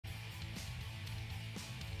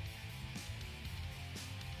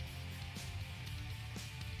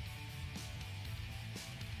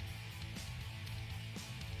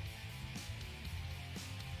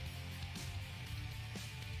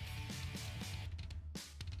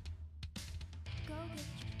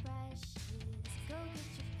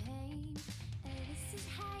get your pain. This is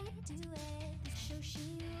how you do it, the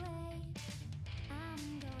Shoshie way.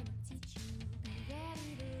 I'm gonna teach you, be ready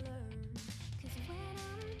to learn. 'Cause when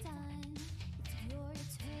I'm done, it's your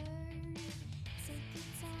turn. Take your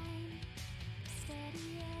time, steady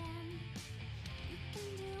and you can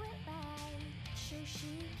do it right.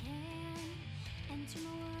 Shoshie can enter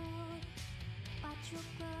my world, watch what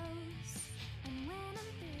grows. And when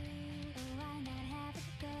I'm through, oh, why not have it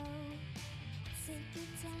go? Take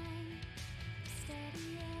your time, steady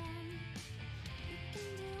and you can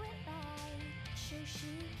do it right.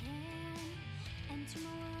 Shoshie can enter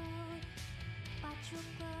my world, watch what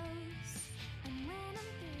grows. And when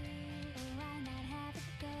I'm through, oh, why not have it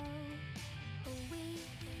go? Oh, we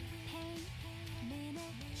paint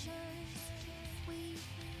miniatures. We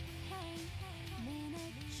paint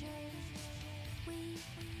miniatures. We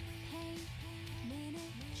paint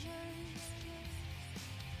miniatures.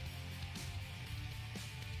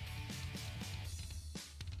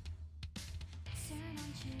 Turn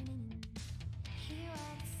on, tune in, hear what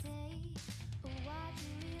I say. Watch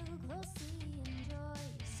real closely, enjoy,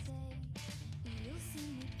 stay. You'll see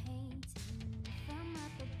me painting from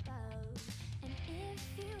up above. And if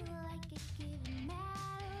you like it, give it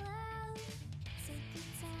mad love. Take your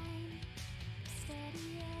time, steady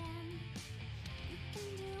and you can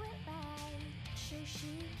do it right.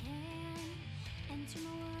 Shoshie can enter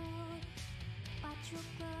my world, watch what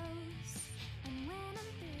grows. And when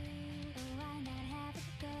I'm through, oh, why not have it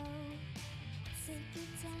go? Take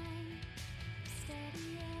your time, steady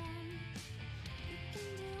and you can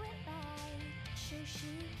do it right.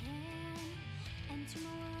 Shoshie can enter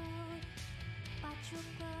my world, watch what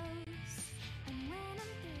grows. And when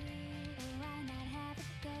I'm through, oh, why not have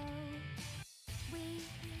it go? We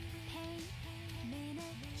paint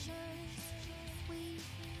miniatures. We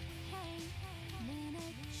paint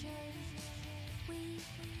miniatures. We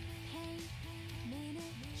paint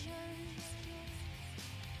miniatures.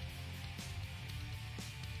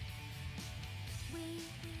 We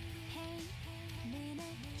paint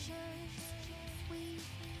miniatures. We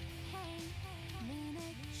paint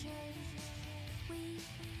miniatures. We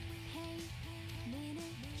paint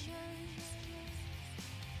miniatures.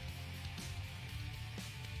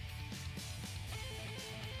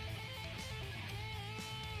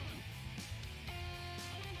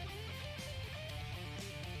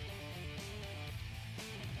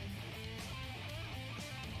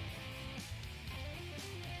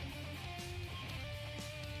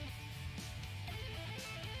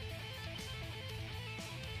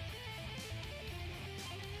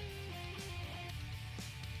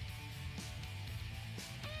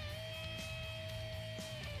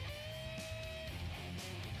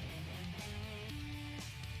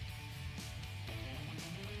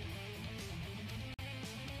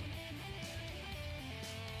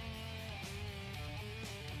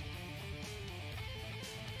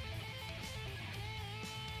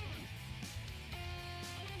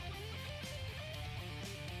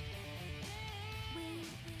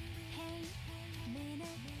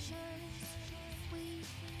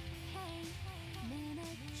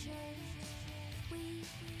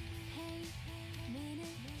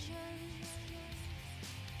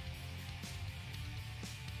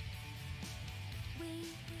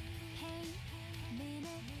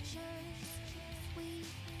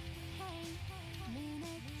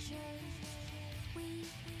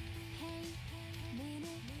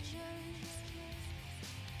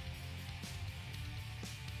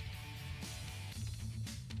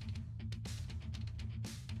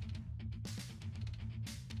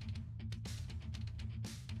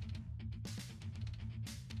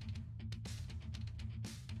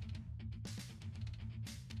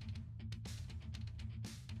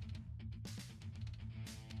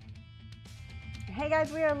 Hey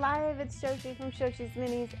guys, we are live. It's Shoshie from Shoshie's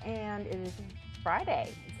Minis, and it is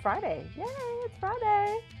Friday. It's Friday. Yay, it's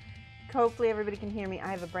Friday. Hopefully everybody can hear me. I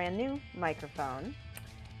have a brand new microphone,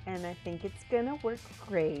 and I think it's gonna work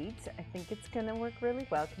great. I think it's gonna work really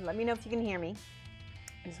well. Let me know if you can hear me.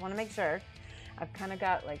 I just want to make sure. I've kind of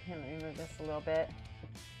got, like, let me move this a little bit.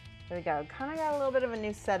 There we go. Kind of got a little bit of a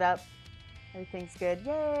new setup. Everything's good.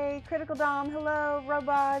 Yay! Critical Dom, hello.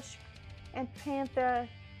 Robosh and Panther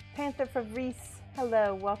Fabrice,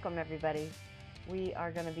 hello. Welcome, everybody. We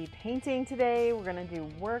are going to be painting today. We're going to do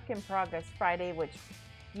Work in Progress Friday, which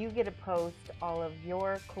you get to post all of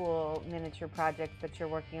your cool miniature projects that you're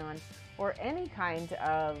working on, or any kind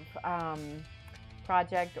of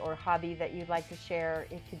project or hobby that you'd like to share.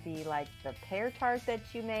 It could be like the pear tart that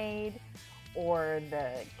you made, or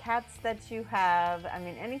the cats that you have. I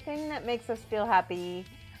mean, anything that makes us feel happy.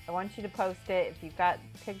 I want you to post it. If you've got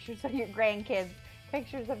pictures of your grandkids,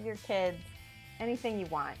 pictures of your kids, anything you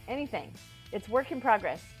want, anything. It's work in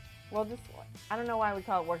progress. We'll just, I don't know why we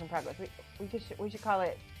call it work in progress. We should call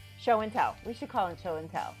it show and tell. We should call it show and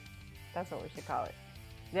tell. That's what we should call it.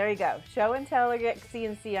 There you go. Show and tell or get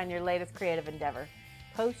C&C on your latest creative endeavor.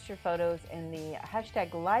 Post your photos in the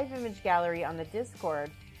hashtag live image gallery on the Discord,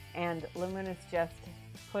 and Luminous just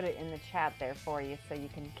put it in the chat there for you so you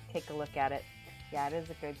can take a look at it. Yeah, it is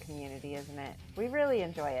a good community, isn't it? We really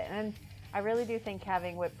enjoy it. And I really do think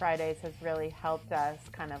having Whip Fridays has really helped us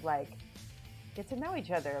kind of like get to know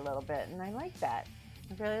each other a little bit, and I like that.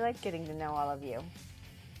 I really like getting to know all of you.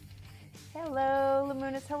 Hello,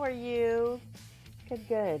 Luminous, how are you? Good,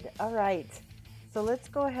 good. All right, so let's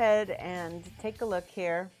go ahead and take a look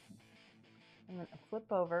here. I'm gonna flip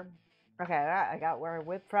over. Okay, I got our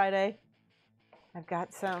Whip Friday. I've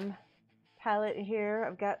got some palette here.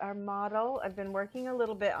 I've got our model. I've been working a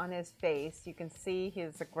little bit on his face. You can see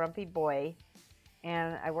he's a grumpy boy,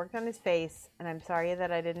 and I worked on his face, and I'm sorry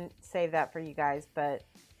that I didn't save that for you guys, but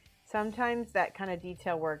sometimes that kind of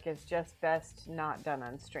detail work is just best not done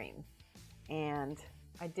on stream. And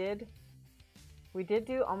we did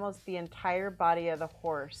do almost the entire body of the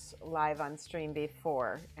horse live on stream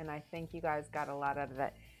before, and I think you guys got a lot out of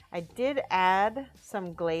that. I did add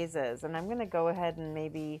some glazes, and I'm going to go ahead and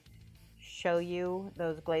maybe show you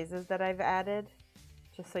those glazes that I've added,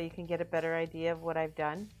 just so you can get a better idea of what I've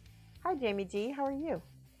done. Hi Jamie G, how are you?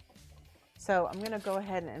 So I'm going to go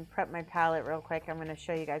ahead and prep my palette real quick. I'm going to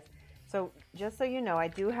show you guys. So just so you know, I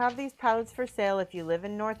do have these palettes for sale if you live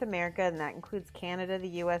in North America, and that includes Canada, the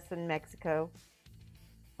US, and Mexico,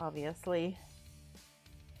 obviously.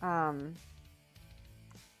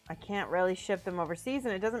 I can't really ship them overseas,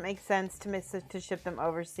 and it doesn't make sense to ship them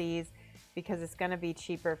overseas because it's going to be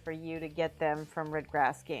cheaper for you to get them from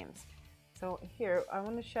Redgrass Games. So here, I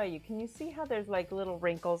want to show you. Can you see how there's like little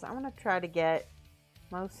wrinkles? I want to try to get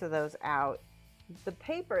most of those out. The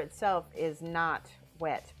paper itself is not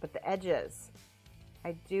wet, but the edges,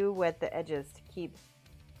 I do wet the edges to keep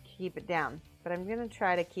it down. But I'm going to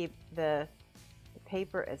try to keep the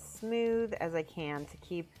paper as smooth as I can to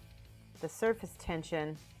keep the surface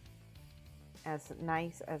tension as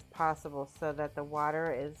nice as possible so that the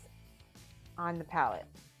water is on the palette.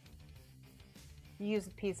 Use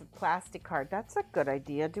a piece of plastic card. That's a good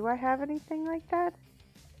idea. Do I have anything like that?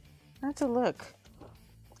 That's a look.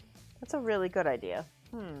 That's a really good idea.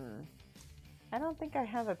 I don't think I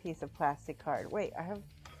have a piece of plastic card. Wait, I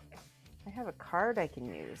have a card I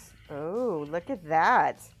can use. Oh, look at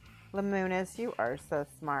that. Lamunis, you are so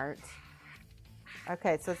smart.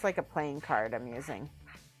 Okay, so it's like a playing card I'm using.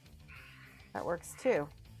 That works too.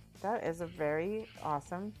 That is a very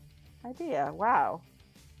awesome idea. Wow.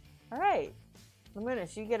 All right.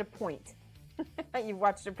 Lamunis, you get a point. You've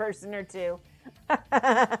watched a person or two.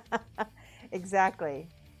 Exactly.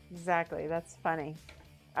 Exactly. That's funny.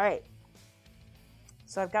 All right.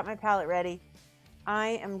 So I've got my palette ready.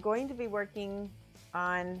 I am going to be working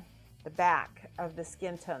on the back of the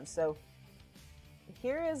skin tone. So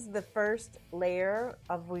here is the first layer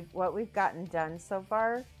of what we've gotten done so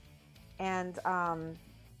far. And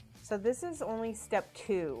so this is only step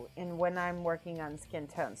 2 in when I'm working on skin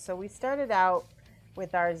tones. So we started out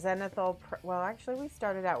with our zenithal, well actually we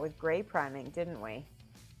started out with gray priming, didn't we? I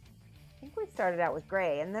think we started out with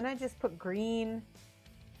gray, and then I just put green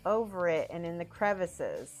over it and in the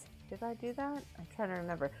crevices. Did I do that? I'm trying to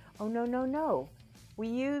remember. Oh no. We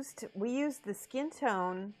used the skin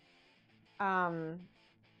tone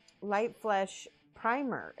light flesh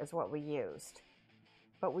primer is what we used.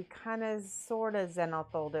 But we kind of sort of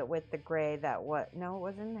zenithaled it with the gray that what? No,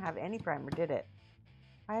 it didn't have any primer, did it?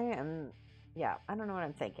 Yeah, I don't know what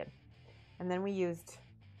I'm thinking. And then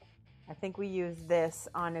I think we used this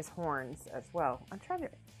on his horns as well. I'm trying to,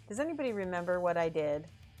 does anybody remember what I did?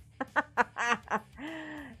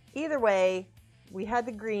 Either way, we had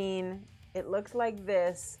the green. It looks like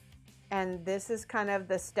this. And this is kind of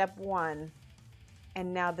the step 1.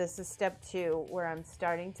 And now this is step 2, where I'm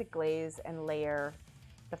starting to glaze and layer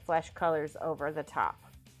the flesh colors over the top.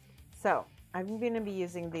 So I'm going to be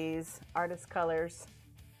using these artist colors.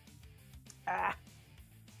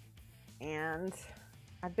 And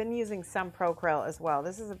I've been using some Procryl as well.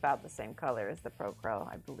 This is about the same color as the Procryl,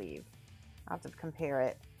 I believe. I'll have to compare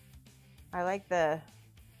it. I like the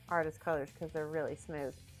artist colors because they're really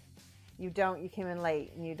smooth. You came in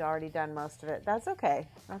late and you'd already done most of it. That's okay.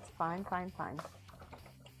 That's fine.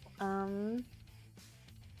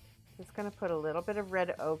 Just gonna put a little bit of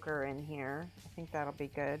red ochre in here. I think that'll be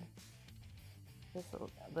good. Just a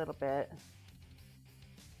little bit.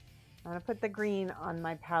 I'm gonna put the green on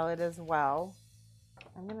my palette as well.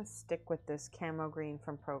 I'm gonna stick with this camo green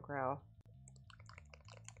from Procryl.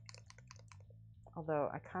 Although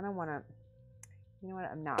I kind of want to, you know what,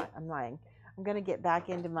 I'm not. I'm lying. I'm going to get back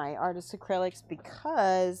into my artist acrylics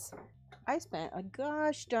because I spent a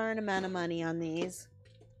gosh darn amount of money on these.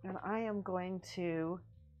 And I am going to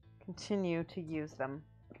continue to use them.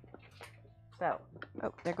 So,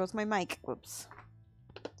 oh, there goes my mic. Whoops.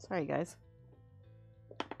 Sorry, guys.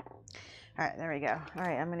 All right, there we go. All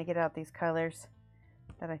right, I'm going to get out these colors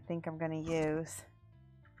that I think I'm going to use.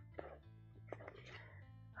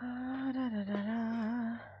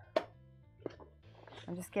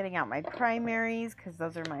 I'm just getting out my primaries because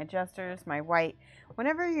those are my adjusters, my white.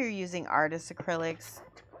 Whenever you're using artist acrylics,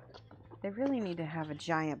 they really need to have a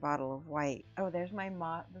giant bottle of white. Oh, there's my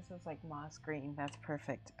moss. This is like moss green. That's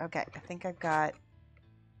perfect. Okay, I think I've got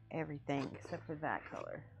everything except for that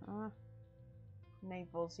color.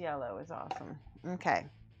 Naples yellow is awesome. Okay.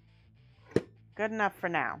 Good enough for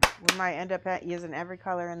now. We might end up using every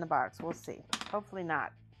color in the box. We'll see. Hopefully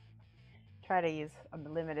not. Try to use a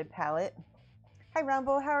limited palette. Hi,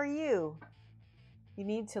 Rumble. How are you? You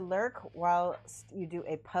need to lurk while you do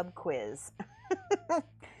a pub quiz.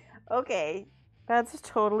 Okay. That's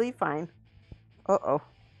totally fine. Uh-oh.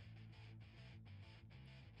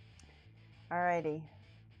 Alrighty.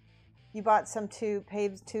 You bought some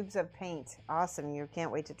tubes of paint. Awesome. You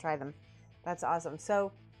can't wait to try them. That's awesome.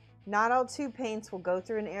 So, not all tube paints will go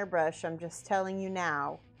through an airbrush. I'm just telling you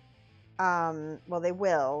now. Well, they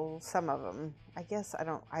will. Some of them. I guess I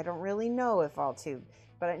don't really know if all tube,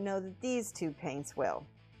 but I know that these tube paints will.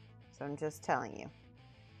 So I'm just telling you.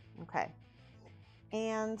 Okay.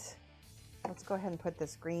 And let's go ahead and put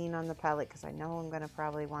this green on the palette because I know I'm going to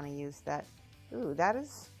probably want to use that. Ooh, that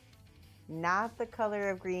is not the color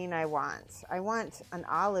of green I want. I want an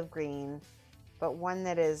olive green, but one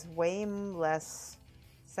that is way less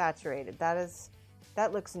saturated.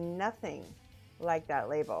 That looks nothing like that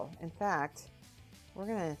label. In fact, we're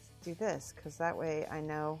gonna do this because that way I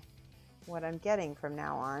know what I'm getting from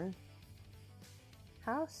now on.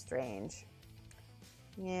 How strange.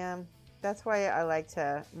 Yeah, that's why I like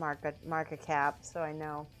to mark a cap so I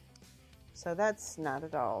know. So that's not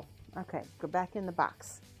at all. Okay, go back in the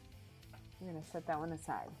box. I'm gonna set that one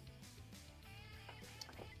aside.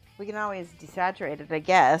 We can always desaturate it, I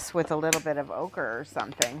guess, with a little bit of ochre or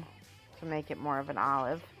something to make it more of an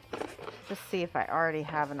olive. Just see if I already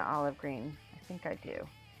have an olive green. I think I do.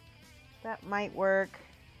 That might work.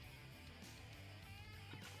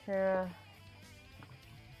 Terra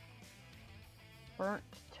Burnt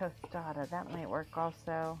Tostada. That might work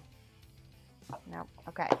also. Nope.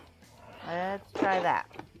 Okay. Let's try that.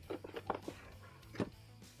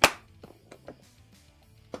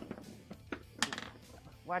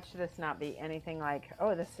 Watch this not be anything like,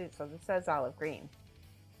 oh, this says olive green,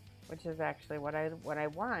 which is actually what I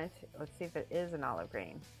want. Let's see if it is an olive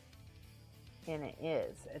green. And it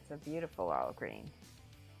is. It's a beautiful olive green.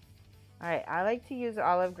 All right, I like to use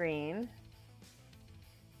olive green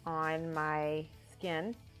on my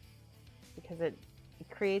skin because it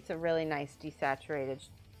creates a really nice desaturated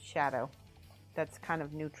shadow that's kind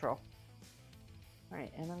of neutral. All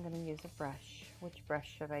right, and I'm going to use a brush. Which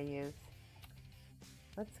brush should I use?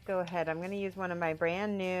 Let's go ahead. I'm going to use one of my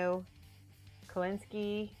brand new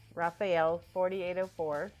Kolinsky Raphael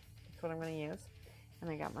 4804. That's what I'm going to use. And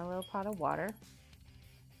I got my little pot of water.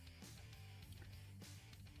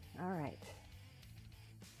 All right.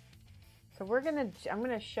 So I'm going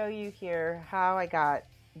to show you here how I got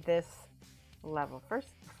this level. First,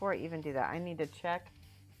 before I even do that, I need to check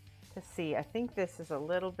to see. I think this is a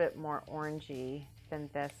little bit more orangey than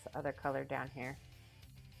this other color down here.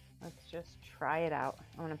 Let's just try it out.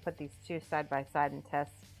 I'm going to put these two side by side and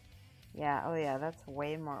test. Yeah, oh yeah, that's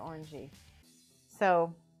way more orangey.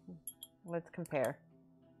 So, let's compare.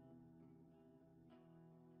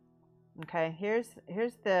 Okay, here's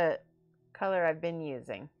the color I've been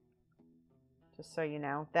using. Just so you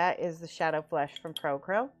know, that is the Shadow Flesh from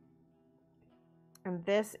Procro. And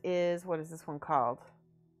this is, what is this one called?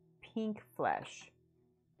 Pink Flesh.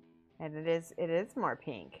 And it is more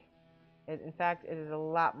pink. In fact, it is a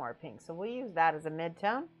lot more pink. So we'll use that as a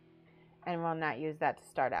mid-tone, and we'll not use that to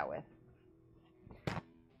start out with.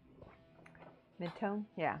 Mid-tone?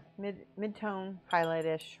 Yeah, mid-tone,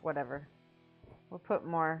 highlight-ish, whatever. We'll put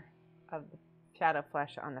more of the Shadow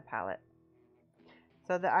Flesh on the palette.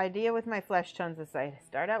 So the idea with my flesh tones is I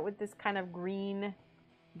start out with this kind of green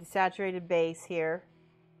desaturated base here,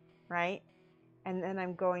 right? And then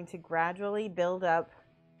I'm going to gradually build up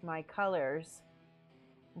my colors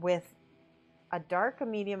with a dark, a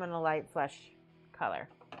medium, and a light flesh color.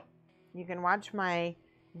 You can watch my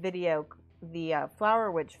video, the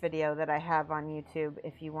Flower Witch video that I have on YouTube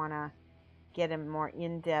if you want to get a more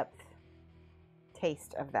in-depth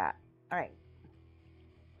taste of that. All right,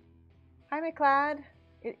 Hi, McLeod.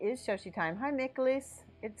 It is Shoshie time. Hi, Nicholas.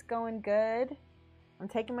 It's going good. I'm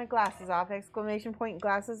taking my glasses off. Exclamation point,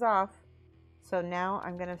 glasses off. So now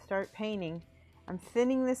I'm going to start painting. I'm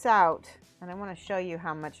thinning this out, and I want to show you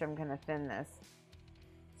how much I'm going to thin this.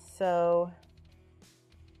 So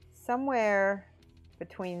somewhere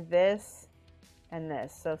between this and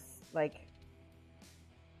this. So like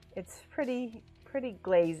it's pretty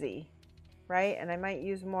glazy, right? And I might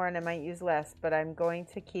use more and I might use less, but I'm going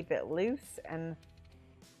to keep it loose and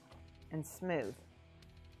smooth.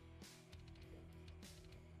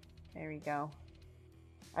 There we go.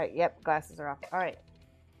 All right, yep, glasses are off. All right.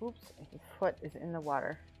 Oops, his foot is in the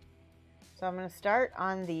water. So I'm going to start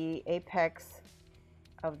on the apex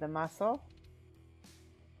of the muscle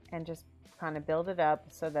and just kind of build it up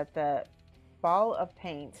so that the ball of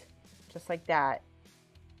paint, just like that,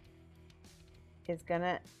 is going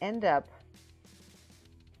to end up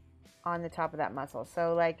on the top of that muscle.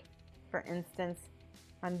 So like, for instance,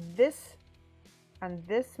 on this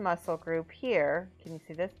muscle group here, can you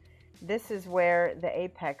see this? This is where the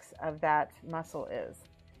apex of that muscle is.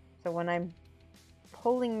 So when I'm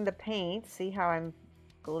pulling the paint, see how I'm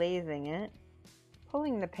glazing it?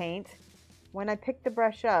 Pulling the paint, when I pick the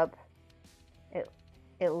brush up,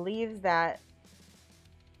 it leaves that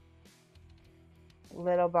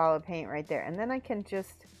little ball of paint right there. And then I can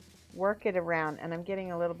just work it around, and I'm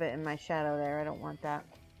getting a little bit in my shadow there. I don't want that.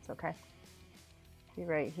 It's okay. See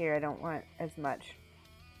right here, I don't want as much.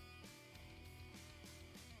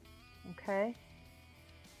 Okay.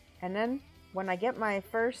 And then when I get my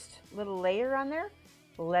first little layer on there,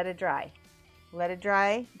 let it dry. Let it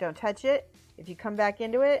dry. Don't touch it. If you come back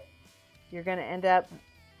into it, you're going to end up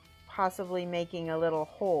possibly making a little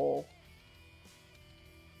hole.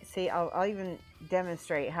 See, I'll even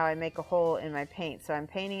demonstrate how I make a hole in my paint. So I'm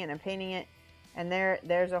painting it, and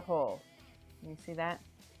there's a hole. You see that?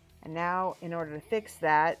 And now, in order to fix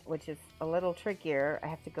that, which is a little trickier, I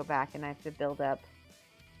have to go back and I have to build up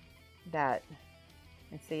that.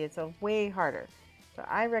 And see, it's a way harder. So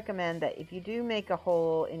I recommend that if you do make a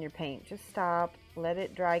hole in your paint, just stop, let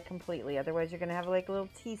it dry completely. Otherwise, you're going to have like a little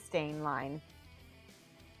tea stain line.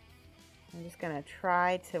 I'm just going to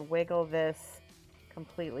try to wiggle this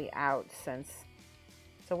completely out.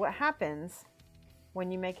 So what happens when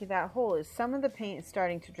you make that hole is some of the paint is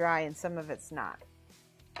starting to dry and some of it's not.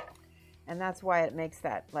 And that's why it makes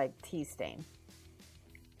that like tea stain.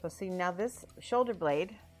 So see, now this shoulder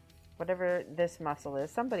blade, whatever this muscle is,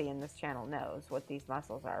 somebody in this channel knows what these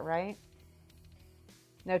muscles are, right?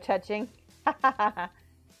 No touching. Hi,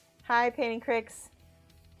 Painting Cricks.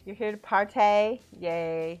 You're here to partay.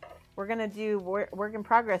 Yay. We're going to do work in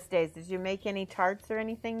progress days. Did you make any tarts or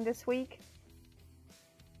anything this week?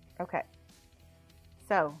 Okay.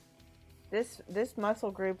 So this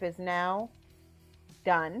muscle group is now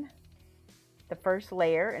done. The first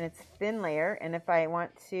layer, and it's a thin layer. And if I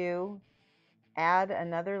want to add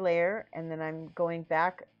another layer, and then I'm going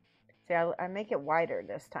back, see, I make it wider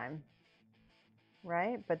this time,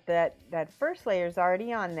 right? But that first layer is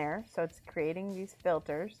already on there, so it's creating these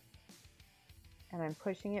filters. And I'm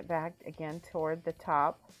pushing it back again toward the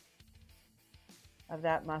top of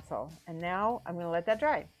that muscle. And now I'm going to let that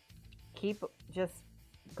dry. Keep just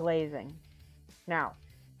glazing. Now,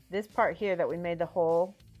 this part here that we made the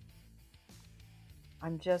hole,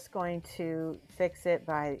 I'm just going to fix it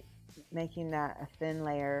by making that a thin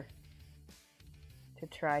layer to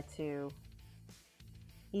try to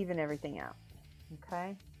even everything out.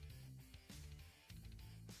 Okay?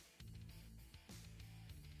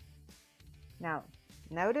 Now,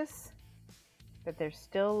 notice that there's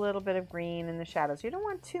still a little bit of green in the shadows. You don't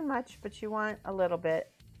want too much, but you want a little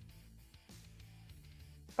bit.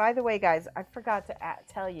 By the way, guys, I forgot to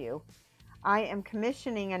tell you, I am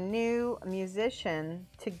commissioning a new musician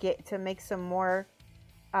to make some more,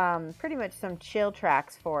 pretty much some chill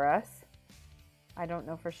tracks for us. I don't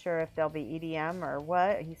know for sure if they'll be EDM or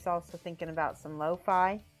what. He's also thinking about some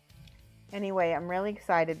lo-fi. Anyway, I'm really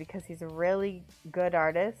excited because he's a really good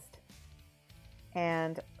artist.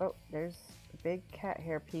 And, oh, there's a big cat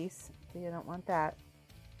hair piece. See, I don't want that.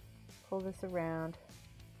 Pull this around.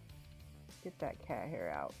 Get that cat hair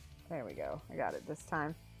out. There we go. I got it this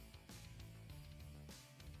time.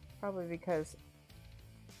 Probably because,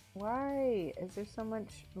 why is there so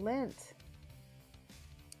much lint?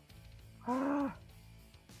 Ah.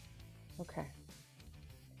 Okay.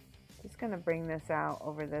 Just going to bring this out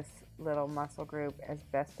over this little muscle group as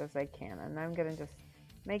best as I can. And I'm going to just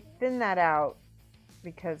thin that out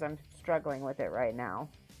because I'm struggling with it right now.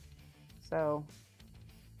 So,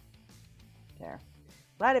 there.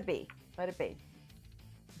 Let it be. Let it be.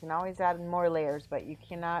 You can always add more layers, but you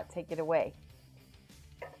cannot take it away.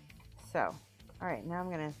 So, all right, now I'm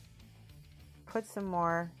gonna put some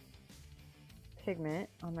more pigment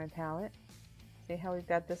on my palette. See how we've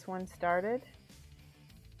got this one started?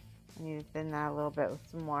 I need to thin that a little bit with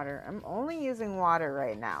some water. I'm only using water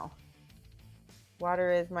right now.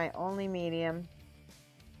 Water is my only medium.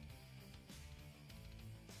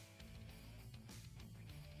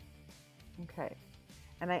 Okay,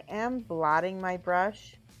 and I am blotting my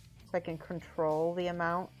brush so I can control the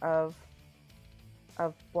amount of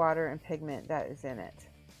water and pigment that is in it.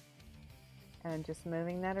 And just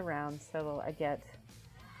moving that around so I get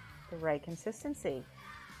the right consistency.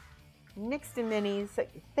 Nixed and Minis,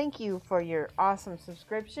 thank you for your awesome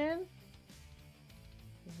subscription.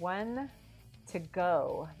 1 to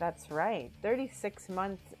go. That's right. 36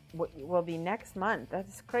 months will be next month.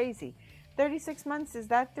 That's crazy. 36 months, is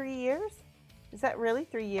that 3 years? Is that really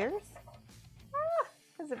 3 years? Ah,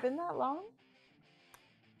 has it been that long?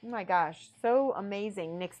 Oh my gosh, so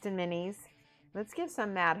amazing, Nixed and Minis. Let's give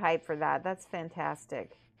some mad hype for that. That's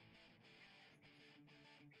fantastic.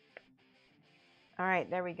 All right,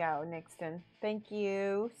 there we go, Nixton. Thank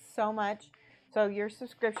you so much. So your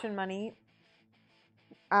subscription money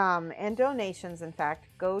and donations, in fact,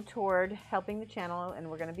 go toward helping the channel, and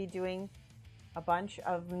we're going to be doing a bunch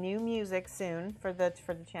of new music soon for the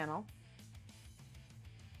channel.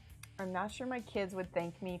 I'm not sure my kids would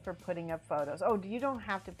thank me for putting up photos. Oh, you don't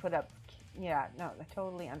have to put up. Yeah, no, I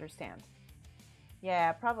totally understand.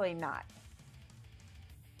 Yeah, probably not.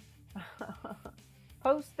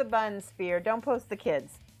 Post the bun, Spear. Don't post the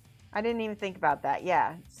kids. I didn't even think about that.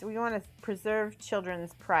 Yeah, so we want to preserve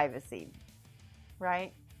children's privacy,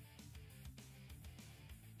 right?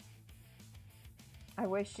 I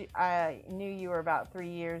wish I knew you were about 3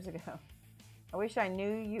 years ago. I wish I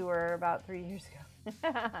knew you were about 3 years ago.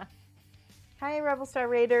 Hi, Rebel Star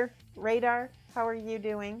Radar. How are you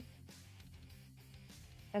doing?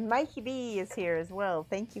 And Mikey B is here as well.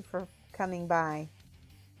 Thank you for coming by.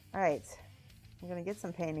 All right, I'm gonna get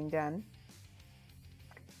some painting done.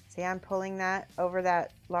 See, I'm pulling that over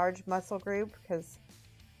that large muscle group because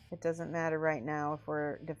it doesn't matter right now if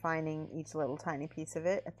we're defining each little tiny piece of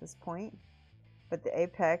it at this point. But the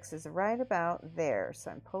apex is right about there.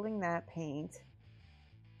 So I'm pulling that paint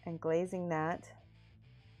and glazing that.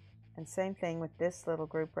 And same thing with this little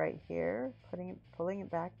group right here, pulling it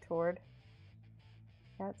back toward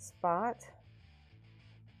that spot.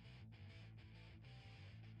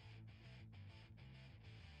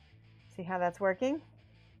 See how that's working?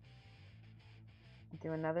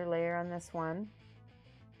 Do another layer on this one.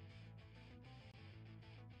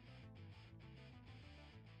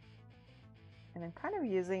 And I'm kind of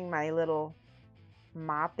using my little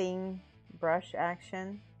mopping brush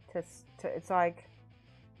action to it's like,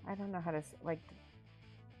 I don't know how to, like,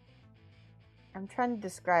 I'm trying to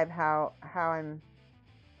describe how I'm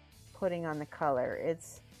putting on the color.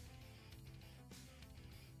 It's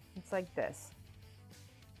like this.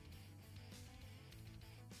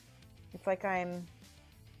 It's like I'm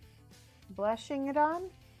blushing it on,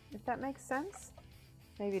 if that makes sense.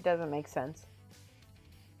 Maybe it doesn't make sense.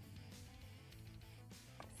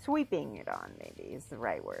 Sweeping it on, maybe, is the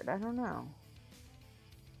right word. I don't know.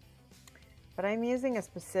 But I'm using a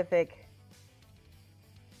specific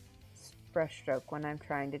brush stroke when I'm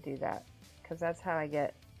trying to do that, because that's how I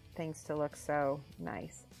get things to look so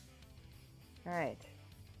nice. All right.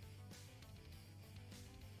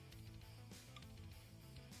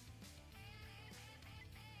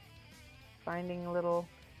 Finding little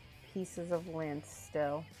pieces of lint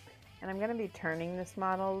still. And I'm going to be turning this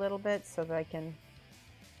model a little bit so that I can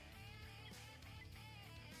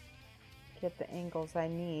get the angles I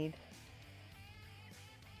need.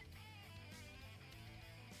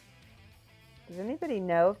 Does anybody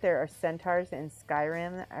know if there are centaurs in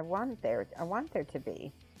Skyrim? I want there to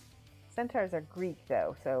be. Centaurs are Greek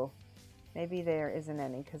though, so maybe there isn't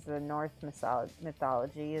any because the Norse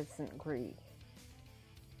mythology isn't Greek.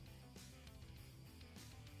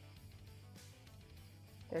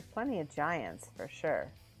 There's plenty of giants for sure,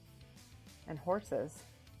 and horses.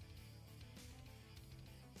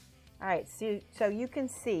 All right, so you can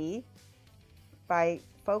see by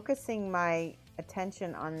focusing my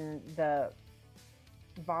attention on the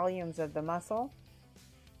volumes of the muscle,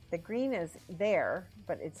 the green is there,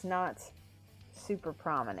 but it's not super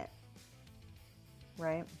prominent,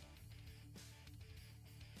 right?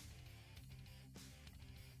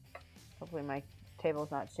 Hopefully my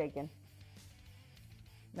table's not shaking.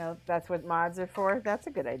 No, that's what mods are for. That's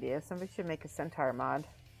a good idea. Somebody should make a centaur mod.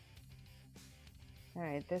 All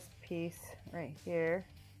right, this piece right here.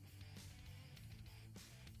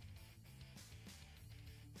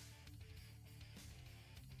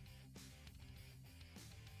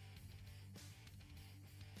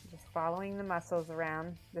 following the muscles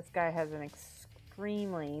around. This guy has an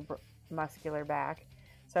extremely muscular back.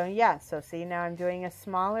 So yeah, so see, now I'm doing a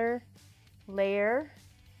smaller layer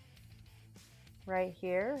right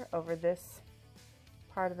here over this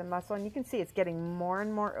part of the muscle, and you can see it's getting more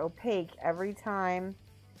and more opaque every time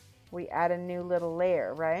we add a new little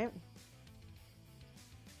layer, right?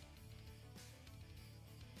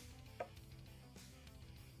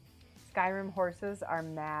 Skyrim horses are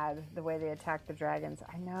mad the way they attack the dragons.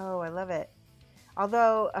 I know, I love it.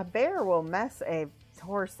 Although a bear will mess a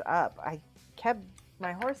horse up.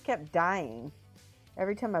 My horse kept dying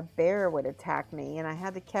every time a bear would attack me, and I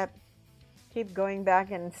had to keep going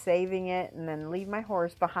back and saving it, and then leave my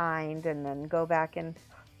horse behind, and then go back and,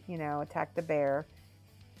 you know, attack the bear.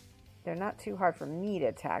 They're not too hard for me to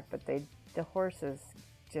attack, but the horses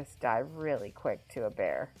just die really quick to a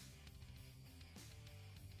bear.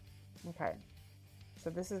 Okay, so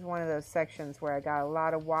this is one of those sections where I got a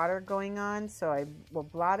lot of water going on, so I will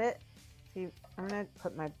blot it. See, I'm gonna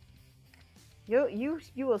put my, you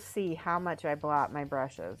will see how much I blot my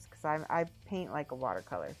brushes, because I paint like a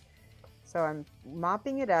watercolor. So I'm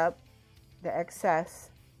mopping it up, the excess,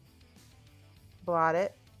 blot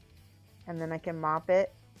it, and then I can mop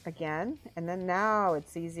it again, and then now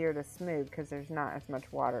it's easier to smooth because there's not as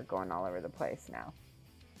much water going all over the place now.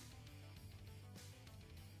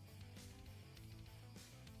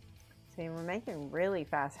 See, we're making really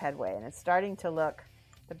fast headway, and it's starting to look,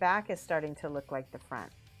 the back is starting to look like the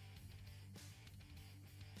front.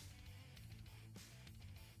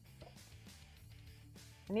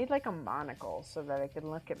 I need like a monocle so that I can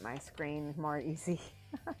look at my screen more easy.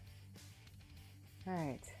 All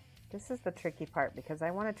right, this is the tricky part because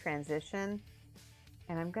I want to transition,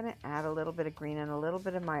 and I'm going to add a little bit of green and a little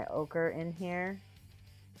bit of my ochre in here,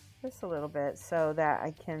 just a little bit, so that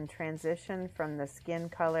I can transition from the skin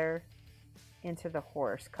color into the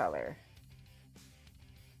horse color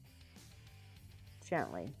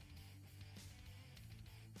gently.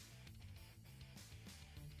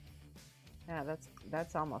 Yeah,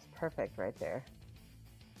 that's almost perfect right there.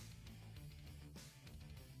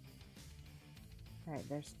 All right,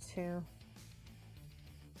 there's two.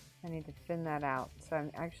 I need to thin that out, so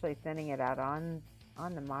I'm actually thinning it out on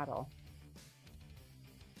the model.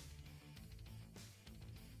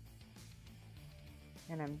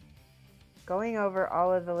 And I'm going over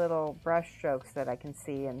all of the little brush strokes that I can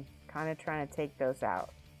see and kind of trying to take those out.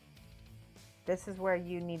 This is where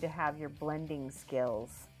you need to have your blending skills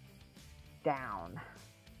down.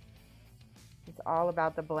 It's all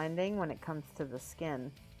about the blending when it comes to the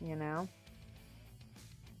skin, you know?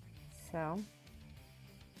 So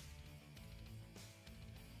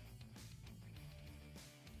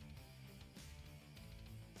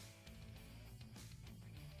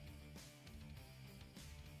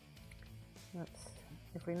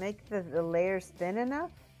if we make the layers thin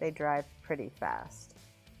enough, they dry pretty fast.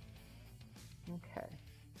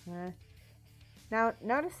 Okay. Now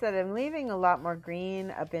notice that I'm leaving a lot more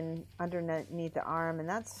green up in underneath the arm, and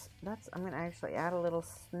that's I'm going to actually add a little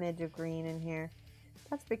smidge of green in here.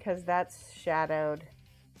 That's because that's shadowed,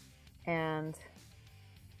 and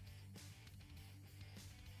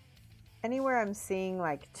anywhere I'm seeing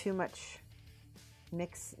like too much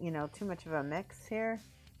mix, you know, too much of a mix here,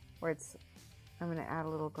 where it's, I'm going to add a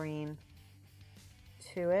little green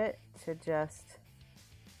to it to just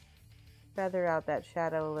feather out that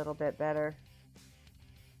shadow a little bit better.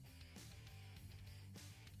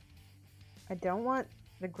 I don't want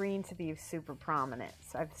the green to be super prominent.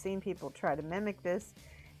 So I've seen people try to mimic this,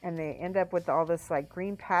 and they end up with all this like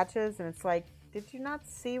green patches, and it's like, did you not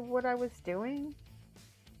see what I was doing?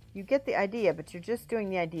 You get the idea, but you're just doing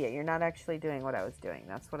the idea. You're not actually doing what I was doing.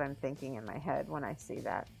 That's what I'm thinking in my head when I see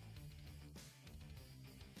that.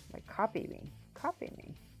 Like, copy me. Copy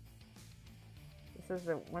me. This is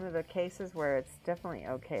one of the cases where it's definitely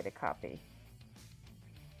okay to copy.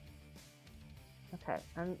 Okay,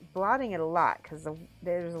 I'm blotting it a lot because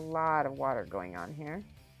there's a lot of water going on here.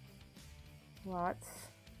 Lots.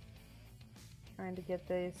 Trying to get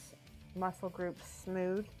these muscle groups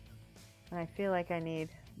smooth. And I feel like I need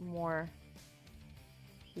more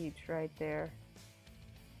peach right there.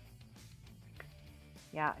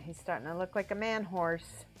 Yeah, he's starting to look like a man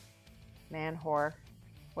horse. Man whore.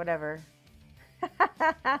 Whatever.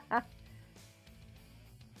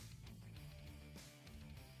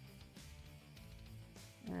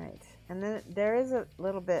 Alright, and then there is a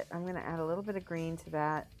little bit, I'm going to add a little bit of green to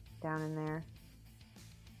that down in there.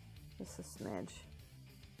 Just a smidge.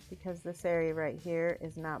 Because this area right here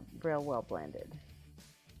is not real well blended.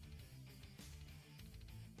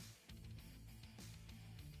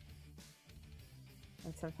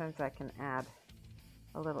 And sometimes I can add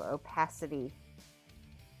a little opacity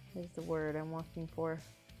is the word I'm looking for.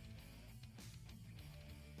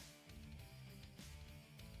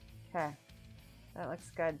 Okay, that looks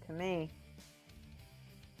good to me.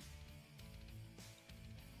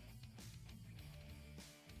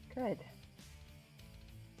 Good.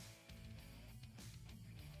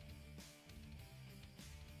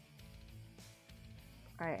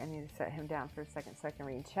 All right, I need to set him down for a second so I can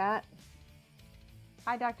read chat.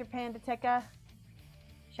 Hi, Dr. Pandateca.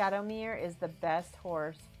 Shadowmere is the best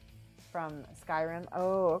horse from Skyrim.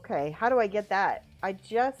 Oh, okay. How do I get that? I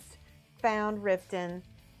just found Riften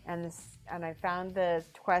and I found the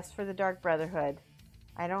quest for the Dark Brotherhood.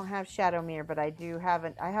 I don't have Shadowmere, but I do have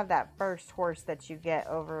I have that first horse that you get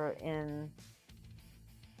over in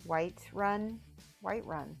Whiterun.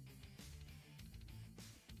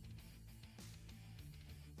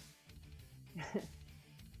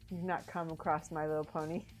 You've not come across My Little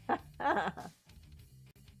Pony.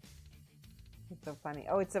 It's so funny.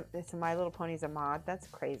 Oh, it's a My Little Pony's a mod. That's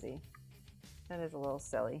crazy. That is a little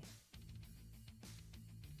silly.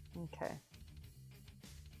 Okay.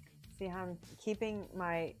 See how I'm keeping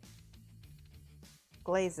my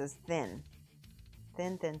glazes thin.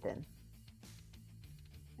 Thin.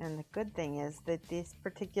 And the good thing is that this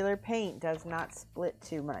particular paint does not split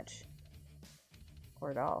too much.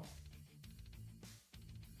 Or at all.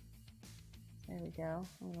 There we go.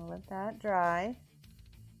 I'm going to let that dry.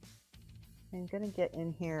 I'm going to get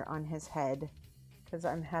in here on his head because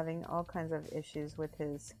I'm having all kinds of issues with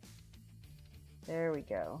his... There we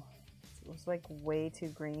go. It was like way too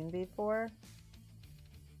green before.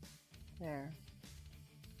 There.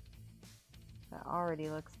 That already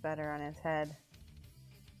looks better on his head.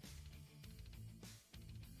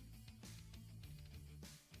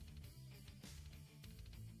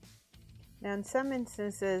 Now in some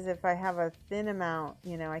instances, if I have a thin amount,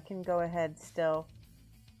 you know, I can go ahead still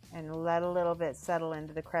and let a little bit settle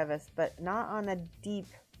into the crevice, but not on a deep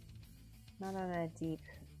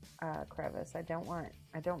crevice. I don't want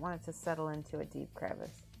it to settle into a deep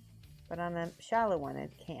crevice, but on a shallow one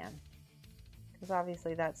it can, because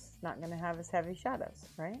obviously that's not going to have as heavy shadows,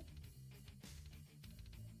 right?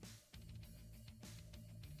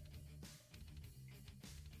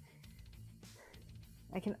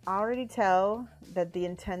 I can already tell that the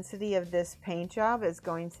intensity of this paint job is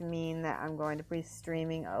going to mean that I'm going to be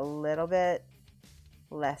streaming a little bit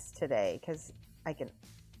less today, because I can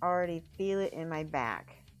already feel it in my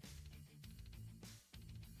back.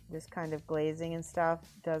 This kind of glazing and stuff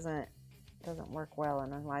doesn't work well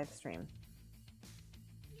on a live stream,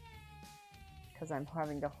 because I'm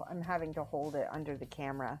having to hold it under the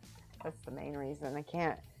camera. That's the main reason. I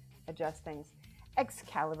can't adjust things.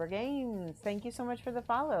 Excalibur Games, thank you so much for the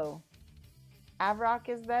follow. Avrock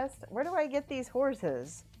is best. Where do I get these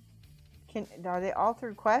horses? Are they all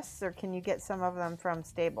through quests, or can you get some of them from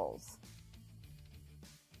stables?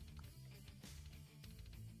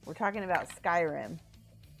 We're talking about Skyrim,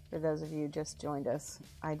 for those of you who just joined us.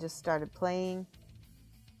 I just started playing,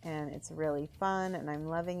 and it's really fun, and I'm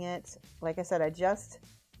loving it. Like I said, I just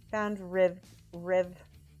found Riften.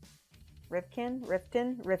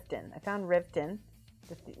 I found Riften,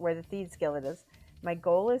 where the Thieves Guild is. My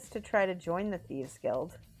goal is to try to join the Thieves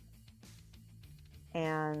Guild,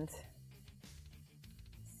 and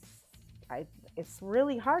it's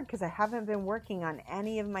really hard because I haven't been working on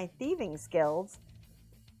any of my thieving skills,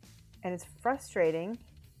 and it's frustrating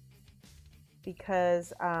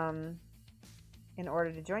because in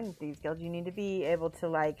order to join the Thieves Guild, you need to be able to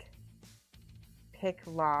like pick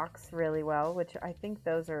locks really well, which I think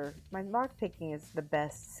those are, my lock picking is the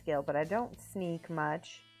best skill, but I don't sneak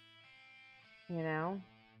much, you know.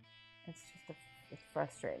 It's just it's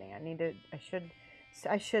frustrating.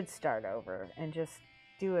 I should start over and just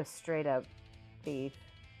do a straight up thief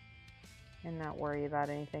and not worry about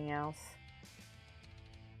anything else.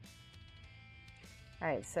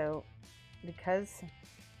 Alright, so because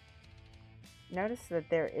notice that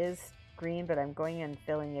there is green, but I'm going and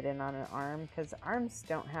filling it in on an arm, because arms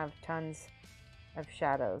don't have tons of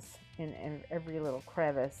shadows in every little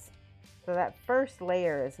crevice. So that first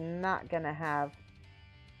layer is not going to have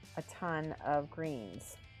a ton of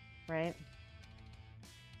greens, right?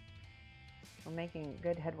 We're making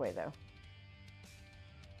good headway though.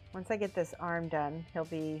 Once I get this arm done, he'll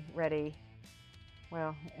be ready,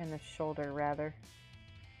 well, in the shoulder rather.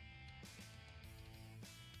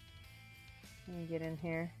 Let me get in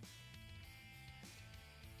here.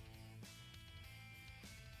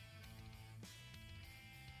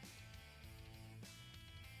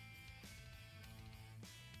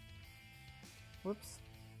 Whoops.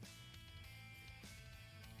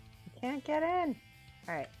 I can't get in.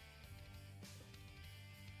 All right.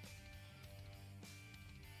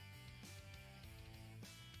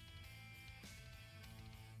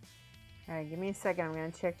 All right, give me a second. I'm going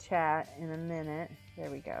to check chat in a minute. There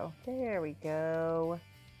we go. There we go.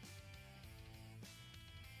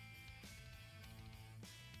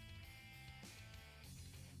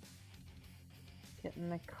 Getting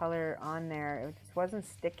the color on there. It just wasn't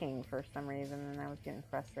sticking for some reason, and I was getting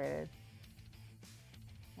frustrated.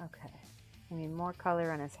 Okay. I need more color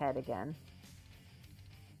on his head again.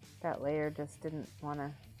 That layer just didn't want to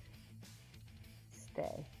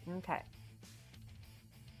stay. Okay.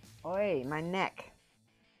 Oi, my neck.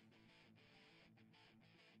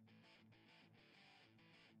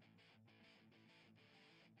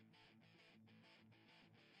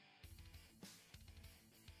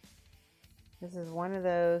 This is one of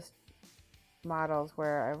those models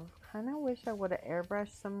where I kind of wish I would have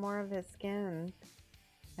airbrushed some more of his skin,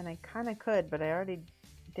 and I kind of could, but I already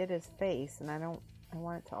did his face, and I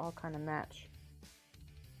want it to all kind of match.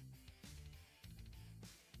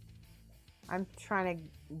 I'm trying to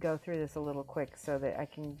go through this a little quick so that I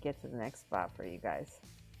can get to the next spot for you guys.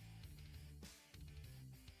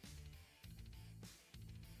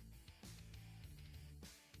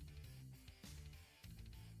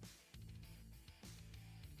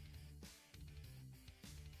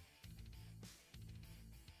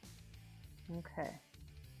 Okay.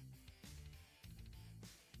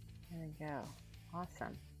 There we go.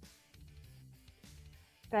 Awesome.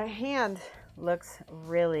 That hand looks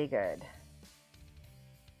really good.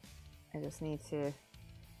 I just need to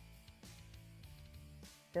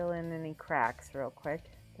fill in any cracks real quick.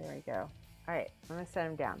 There we go. All right, I'm gonna set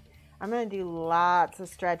him down. I'm gonna do lots of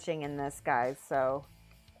stretching in this, guys, so.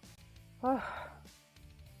 Oh.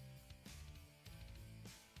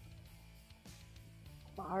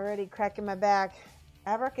 I'm already cracking my back.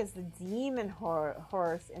 Avrock is the demon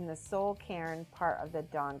horse in the Soul Cairn part of the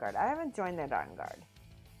Dawn Guard. I haven't joined the Dawn Guard.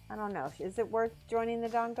 I don't know. Is it worth joining the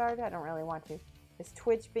Dawn Guard? I don't really want to. Is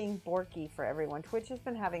Twitch being borky for everyone? Twitch has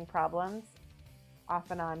been having problems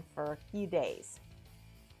off and on for a few days.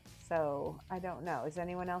 So, I don't know. Is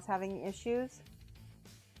anyone else having issues?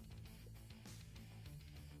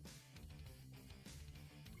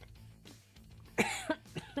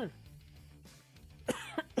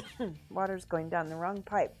 Water's going down the wrong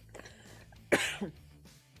pipe.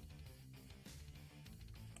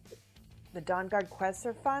 The Dawn Guard quests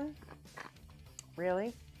are fun?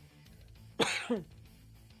 Really?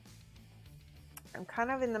 I'm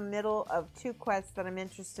kind of in the middle of two quests that I'm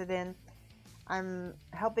interested in. I'm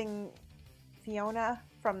helping Fiona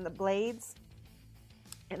from the Blades,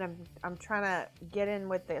 and I'm trying to get in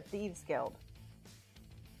with the Thieves Guild.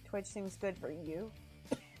 Twitch seems good for you.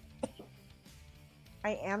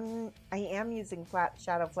 I am using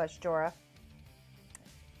Shadowflesh Jorah.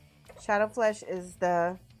 Shadowflesh is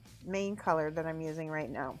the main color that I'm using right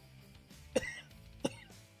now.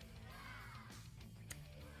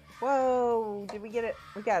 Whoa, did we get it?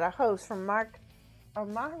 We got a host from Mark. Oh,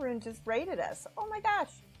 Maharoon just raided us. Oh my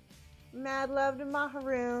gosh. Mad love to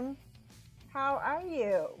Maharoon. How are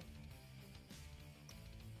you?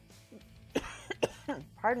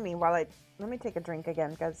 Pardon me while let me take a drink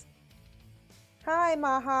again, guys. Hi,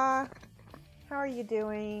 Maha. How are you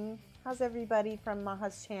doing? How's everybody from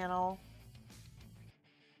Maha's channel?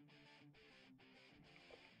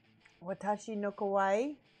 Watashi no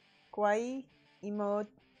kawaii? Kawaii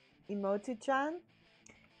imotu-chan?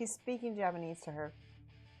 He's speaking Japanese to her.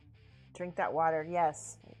 Drink that water,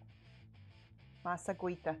 yes.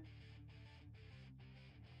 Masaguita.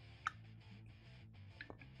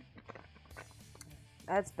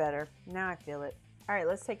 That's better. Now I feel it. All right,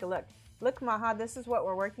 let's take a look. Look, Maha, this is what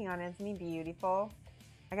we're working on. Isn't he beautiful?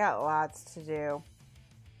 I got lots to do.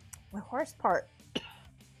 The horse part.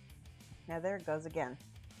 Now there it goes again.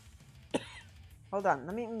 Hold on.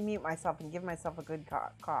 Let me mute myself and give myself a good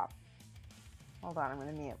cough. Hold on. I'm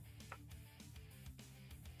going to mute.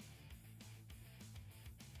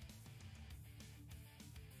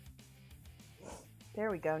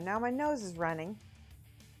 There we go. Now my nose is running.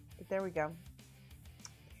 But there we go.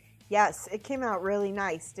 Yes, it came out really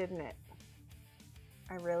nice, didn't it?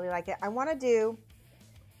 I really like it. I really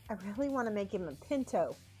want to make him a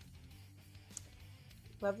pinto.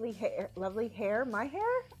 Lovely hair. Lovely hair. My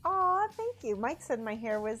hair? Aw, thank you. Mike said my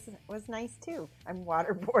hair was nice too. I'm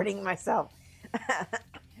waterboarding myself.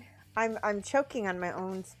 I'm choking on my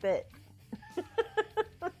own spit.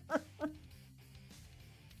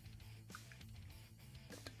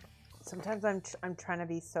 Sometimes I'm trying to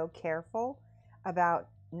be so careful about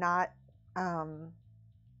not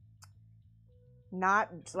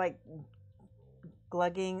like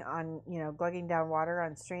glugging down water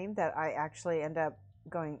on stream that I actually end up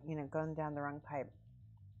going down the wrong pipe.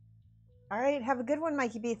 All right, have a good one,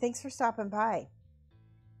 Mikey B. Thanks for stopping by.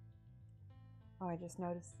 Oh, I just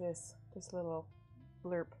noticed this little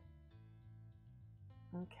blurb.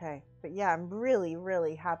 Okay, but yeah, I'm really,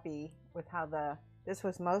 really happy with how this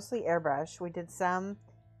was mostly airbrush. We did some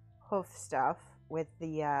hoof stuff with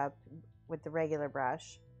the regular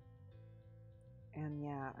brush, and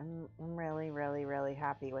yeah, I'm really, really, really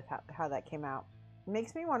happy with how that came out. It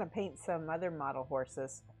makes me want to paint some other model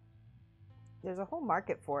horses. There's a whole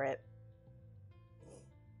market for it.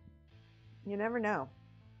 You never know.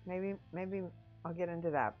 Maybe I'll get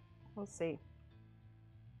into that. We'll see.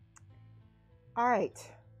 All right.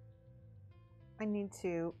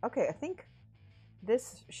 Okay, I think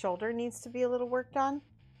this shoulder needs to be a little worked on.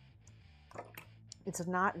 It's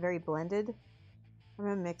not very blended. I'm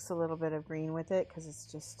gonna mix a little bit of green with it because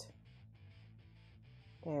it's just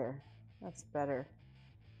there. That's better.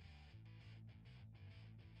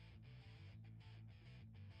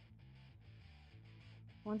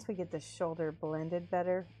 Once we get the shoulder blended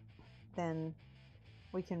better, then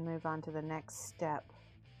we can move on to the next step.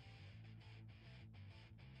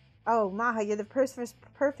 Oh, Maha, you're the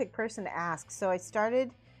perfect person to ask. So I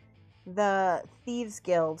started the Thieves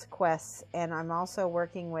Guild quests, and I'm also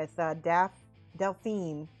working with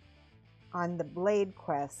Delphine on the Blade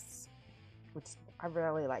quests, which I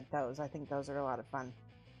really like those. I think those are a lot of fun.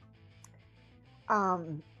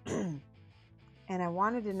 And I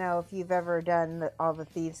wanted to know if you've ever done all the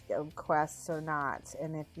Thieves Guild quests or not,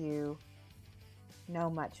 and if you know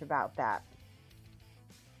much about that.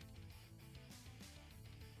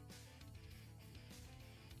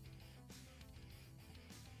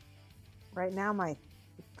 Right now, my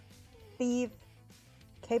thief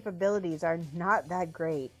capabilities are not that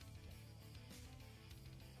great,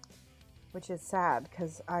 which is sad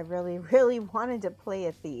because I really, really wanted to play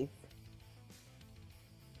a thief.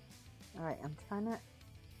 All right, I'm trying to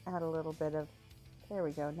add a little bit of, there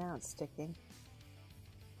we go, now it's sticking.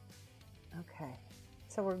 Okay,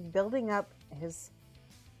 so we're building up his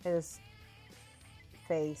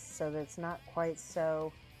face so that it's not quite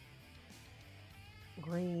so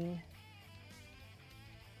green.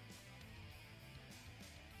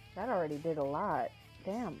 That already did a lot.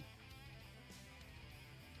 Damn.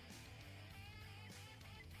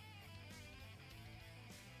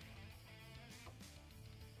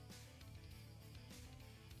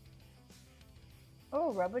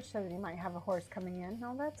 Oh, Rubbish says you might have a horse coming in.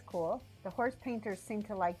 Oh, that's cool. The horse painters seem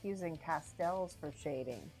to like using pastels for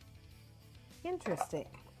shading. Interesting.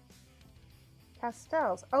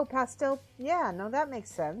 Pastels. Oh, pastel. Yeah, no, that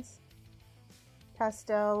makes sense.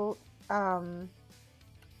 Pastel.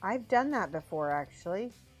 I've done that before,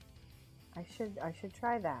 actually. I should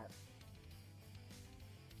try that.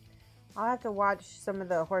 I'll have to watch some of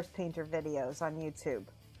the horse painter videos on YouTube.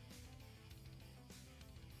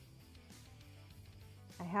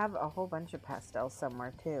 I have a whole bunch of pastels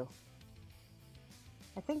somewhere too.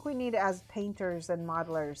 I think we need, as painters and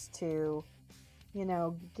modelers, to, you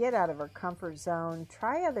know, get out of our comfort zone,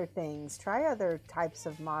 try other things, try other types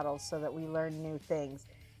of models so that we learn new things.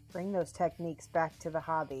 Bring those techniques back to the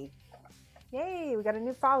hobby. Yay, we got a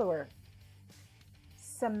new follower.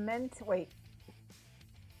 Sentimental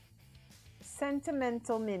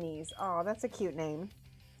Minis. Oh, that's a cute name.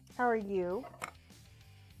 How are you?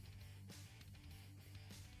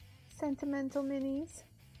 Sentimental Minis.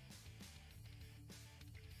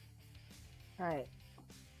 All right.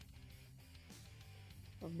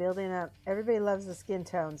 We're building up. Everybody loves the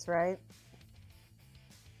Skintones, right?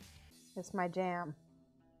 It's my jam.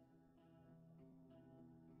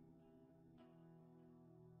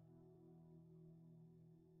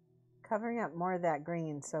 Covering up more of that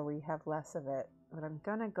green so we have less of it. But I'm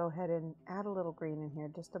gonna go ahead and add a little green in here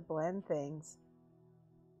just to blend things.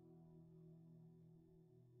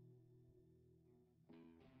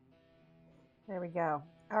 There we go.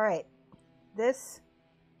 All right. This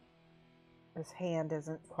hand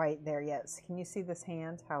isn't quite there yet. So can you see this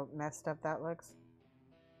hand? How messed up that looks?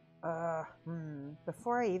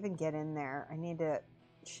 Before I even get in there, I need to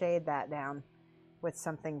shade that down with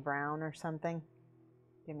something brown or something.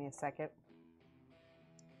 Give me a second.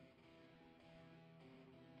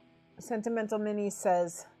 Sentimental Mini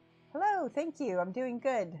says, hello, thank you. I'm doing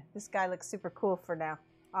good. This guy looks super cool for now.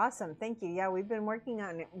 Awesome, thank you. Yeah, we've been working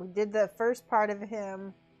on it. We did the first part of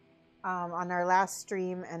him on our last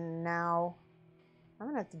stream, and now I'm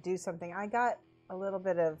gonna have to do something. I got a little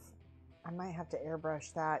bit of, I might have to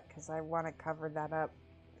airbrush that because I want to cover that up.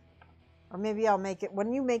 Or maybe I'll make it,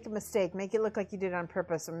 when you make a mistake, make it look like you did it on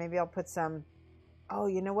purpose, or maybe I'll put some, oh,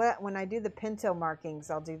 you know what? When I do the pinto markings,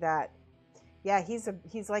 I'll do that. Yeah, he's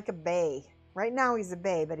like a bay. Right now he's a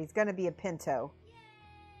bay, but he's gonna be a pinto.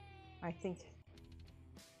 I think.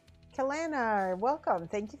 Kalana, welcome.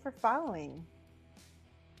 Thank you for following.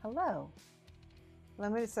 Hello.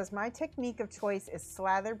 Limited says, my technique of choice is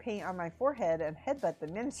slather paint on my forehead and headbutt the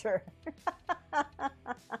miniature.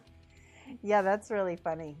 Yeah, that's really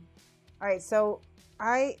funny. All right, so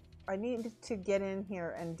I need to get in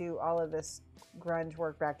here and do all of this grunge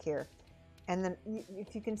work back here. And then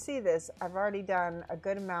if you can see this, I've already done a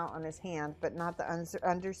good amount on his hand, but not the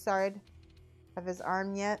underside of his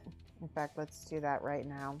arm yet. In fact, let's do that right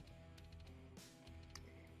now.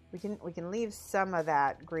 We can leave some of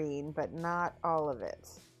that green, but not all of it.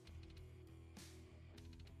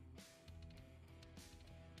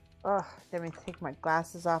 Oh, let me take my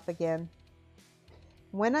glasses off again.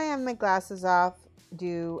 When I have my glasses off,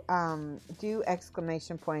 do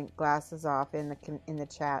exclamation point glasses off in the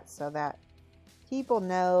chat so that people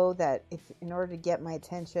know that if in order to get my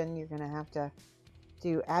attention, you're gonna have to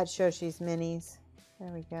do @Shoshie's Minis.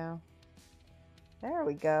 There we go. There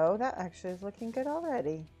we go. That actually is looking good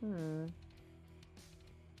already.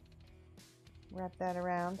 Wrap that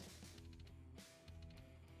around.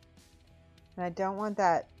 And I don't want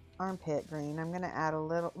that armpit green. I'm gonna add a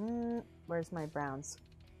little. Where's my browns?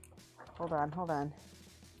 Hold on.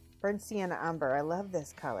 Burnt Sienna Umber. I love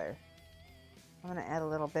this color. I'm gonna add a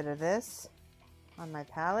little bit of this on my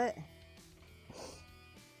palette.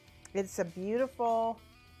 It's a beautiful,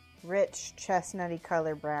 rich, chestnutty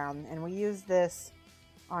color brown, and we use this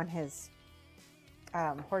on his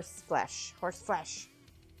horse flesh.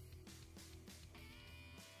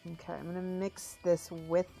 Okay, I'm gonna mix this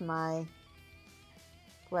with my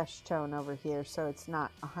flesh tone over here so it's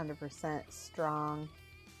not 100% strong.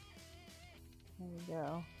 There we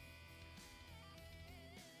go.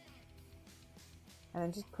 And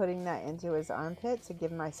I'm just putting that into his armpit to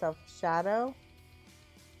give myself shadow.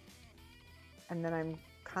 And then I'm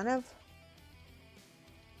kind of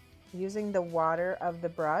using the water of the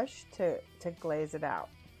brush to glaze it out.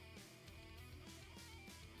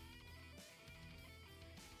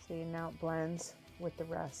 See, now it blends with the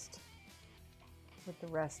rest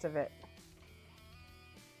of it.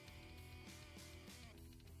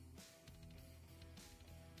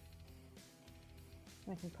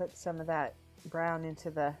 I can put some of that brown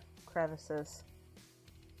into the crevices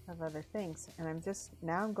of other things. And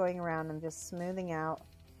I'm going around, I'm just smoothing out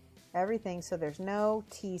everything so there's no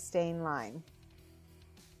tea stain line.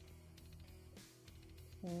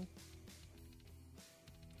 Okay.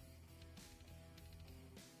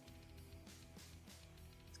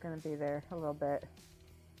 It's going to be there a little bit.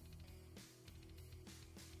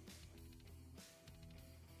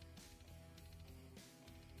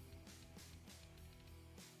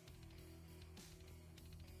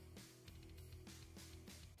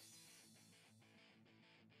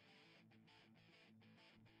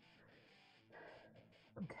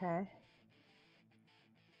 Okay.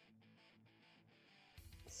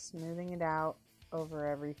 Smoothing it out over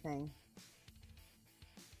everything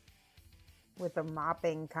with a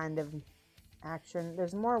mopping kind of action.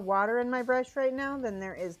 There's more water in my brush right now than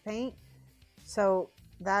there is paint, so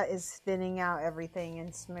that is thinning out everything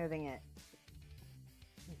and smoothing it.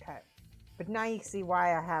 Okay, but now you see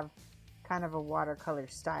why I have kind of a watercolor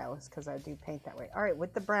style, is because I do paint that way. All right,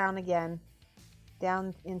 with the brown again,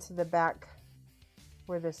 down into the back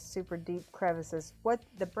where the super deep crevices. What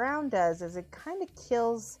the brown does is it kind of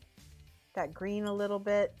kills that green a little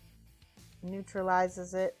bit,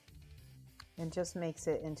 neutralizes it, and just makes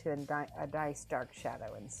it into a nice dark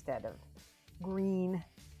shadow instead of green.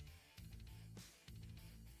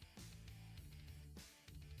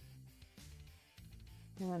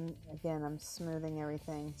 And again, I'm smoothing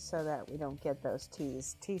everything so that we don't get those tea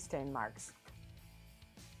stain marks.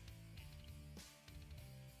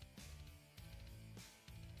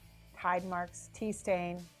 Tide marks, tea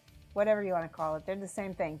stain, whatever you want to call it. They're the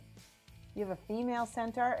same thing. You have a female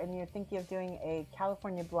centaur and you're thinking of doing a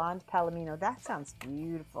California blonde palomino. That sounds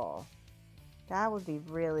beautiful. That would be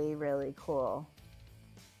really, really cool.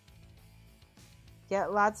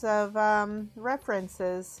 Get lots of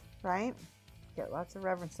references, right? Get lots of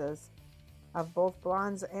references of both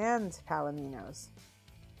blondes and palominos.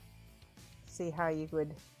 See how you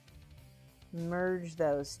would merge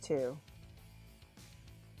those two.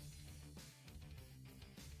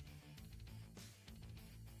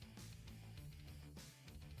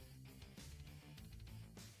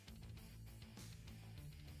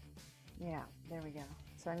 Yeah, there we go.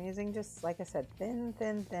 So I'm using just, like I said, thin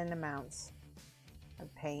amounts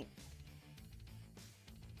of paint.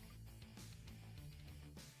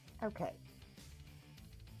 Okay.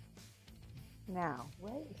 Now,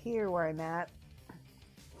 right here where I'm at,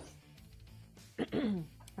 I'm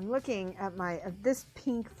looking at this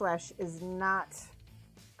pink flesh is not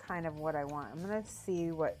kind of what I want. I'm going to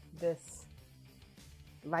see what this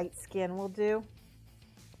light skin will do.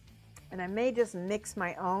 And I may just mix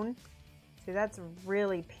my own. See, that's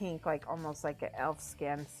really pink, like almost like an elf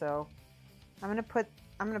skin. So I'm gonna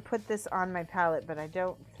put this on my palette, but I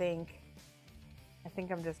think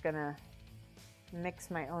I'm just gonna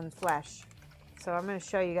mix my own flesh. So I'm gonna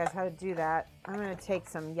show you guys how to do that. I'm gonna take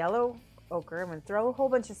some yellow ochre. I'm gonna throw a whole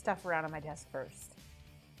bunch of stuff around on my desk first,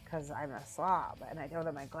 because I'm a slob and I don't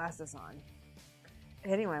have my glasses on.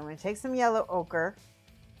 Anyway, I'm gonna take some yellow ochre,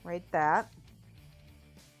 right that.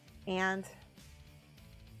 And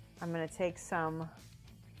I'm going to take some,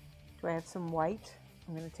 do I have some white?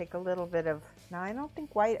 I'm going to take a little bit of, no, I don't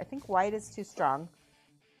think white, I think white is too strong.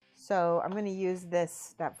 So I'm going to use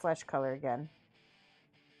that flesh color again.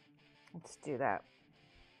 Let's do that.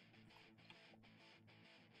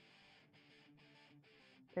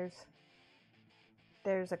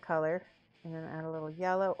 There's a color. And then add a little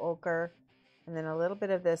yellow ochre. And then a little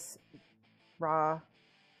bit of this raw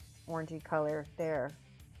orangey color there.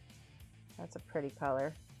 That's a pretty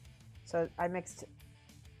color. So I mixed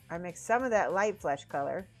some of that light flesh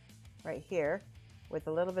color right here with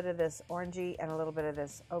a little bit of this orangey and a little bit of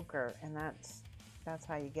this ochre, and that's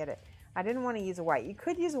how you get it. I didn't want to use a white. You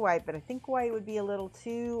could use a white, but I think white would be a little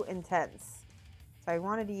too intense. So I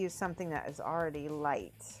wanted to use something that is already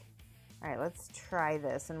light. All right, let's try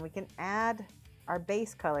this, and we can add our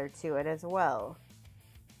base color to it as well.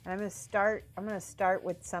 And I'm going to start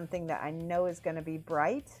with something that I know is going to be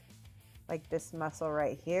bright. Like this muscle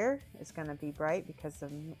right here is going to be bright because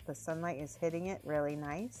the sunlight is hitting it really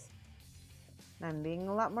nice. And I'm being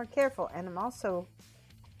a lot more careful, and I'm also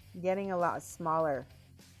getting a lot smaller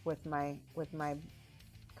with my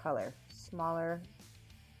color. Smaller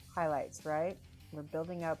highlights, right? We're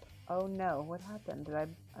building up. Oh no, what happened? Did I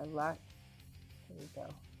lock? There we go.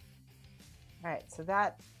 All right, so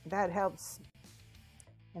that helps.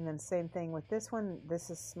 And then same thing with this one. This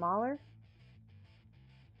is smaller.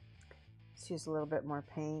 Let's use a little bit more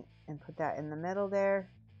paint and put that in the middle there.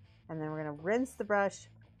 And then we're going to rinse the brush.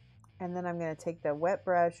 And then I'm going to take the wet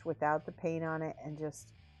brush without the paint on it and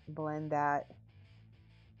just blend that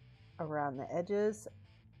around the edges.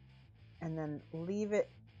 And then leave it,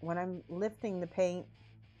 when I'm lifting the paint,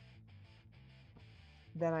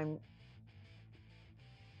 then I'm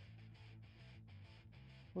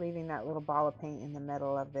leaving that little ball of paint in the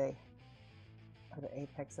middle of the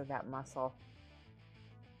apex of that muscle.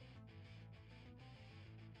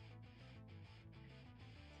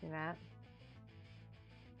 See that?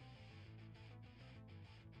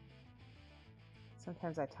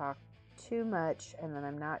 Sometimes I talk too much and then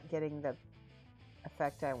I'm not getting the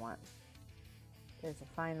effect I want. There's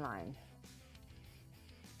a fine line.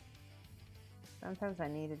 Sometimes I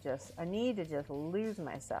need to just lose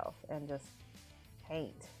myself and just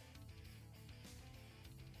paint.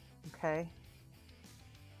 Okay?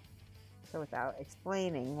 So without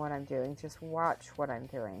explaining what I'm doing, just watch what I'm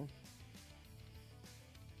doing.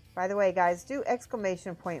 By the way, guys, do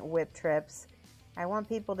exclamation point whip trips. I want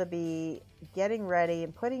people to be getting ready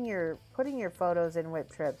and putting your photos in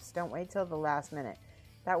whip trips. Don't wait till the last minute.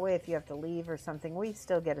 That way, if you have to leave or something, we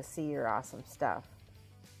still get to see your awesome stuff.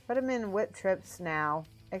 Put them in whip trips now.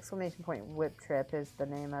 Exclamation point whip trip is the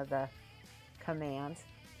name of the command.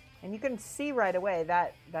 And you can see right away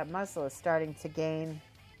that muscle is starting to gain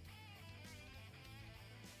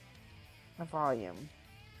a volume.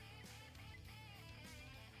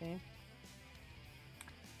 Okay.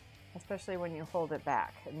 Especially when you hold it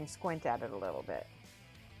back and you squint at it a little bit.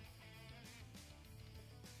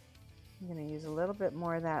 I'm going to use a little bit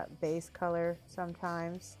more of that base color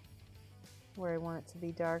sometimes where I want it to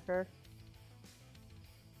be darker.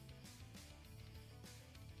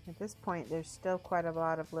 At this point, there's still quite a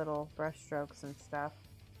lot of little brush strokes and stuff.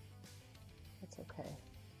 That's okay.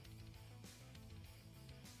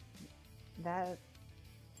 That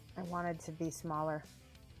I wanted to be smaller.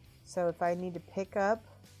 So if I need to pick up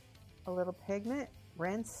a little pigment,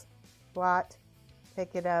 rinse, blot,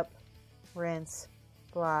 pick it up, rinse,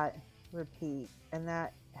 blot, repeat. And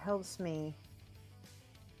that helps me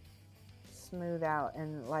smooth out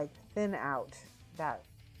and like thin out that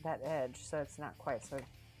edge so it's not quite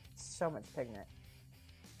so much pigment.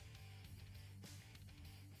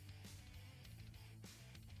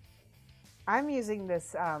 I'm using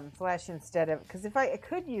this flesh instead of, because if I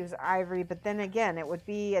could use ivory, but then again it would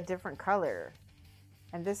be a different color.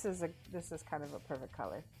 And this is kind of a perfect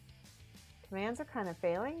color. Commands are kind of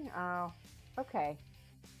failing. Oh, okay.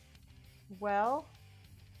 Well,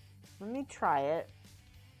 let me try it.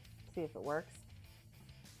 See if it works.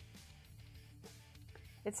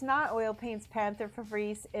 It's not oil paints Panther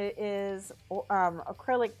Febreze. It is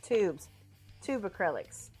acrylic tubes, tube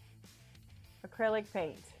acrylics. acrylic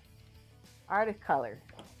paint, artist color.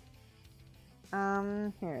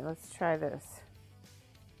 Here, let's try this.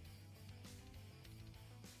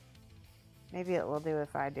 Maybe it will do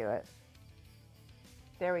if I do it.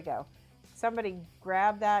 There we go. Somebody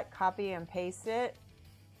grab that, copy and paste it.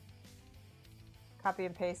 Copy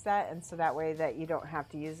and paste that, and so that way that you don't have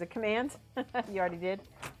to use the command. You already did.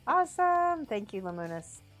 Awesome. Thank you,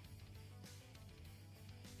 Lamunas.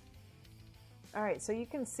 All right, so you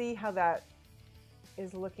can see how that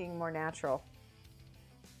is looking more natural.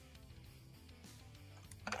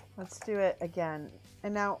 Let's do it again.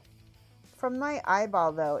 And now, from my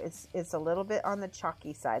eyeball though, it's a little bit on the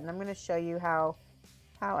chalky side, and I'm going to show you how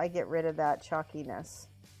I get rid of that chalkiness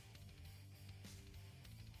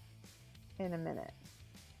in a minute.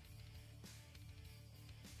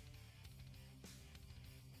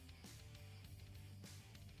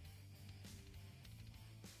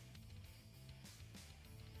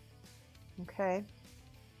 Okay.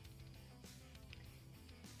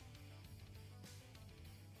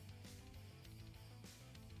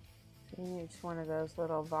 So each one of those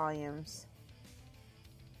little volumes.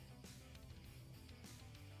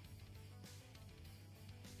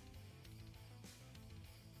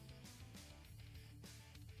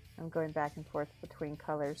 I'm going back and forth between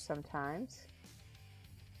colors sometimes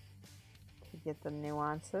to get the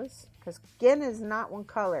nuances, because skin is not one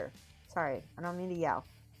color. Sorry, I don't mean to yell,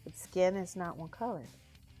 but skin is not one color.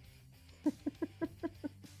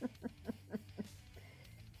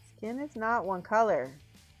 Skin is not one color.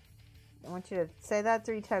 I want you to say that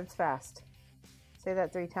 3 times fast. Say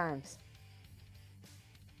that 3 times.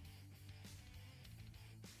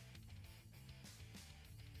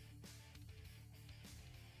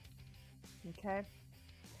 Okay,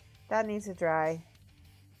 that needs to dry.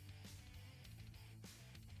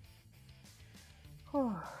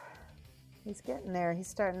 Whew. He's getting there. He's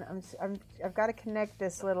starting. I've got to connect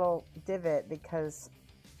this little divot because,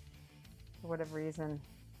 for whatever reason.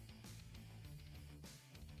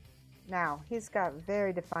 Now he's got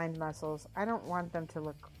very defined muscles. I don't want them to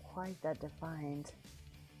look quite that defined,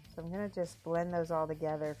 so I'm gonna just blend those all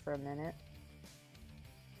together for a minute.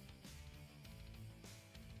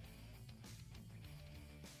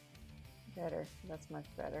 Better. That's much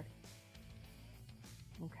better.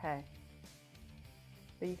 Okay.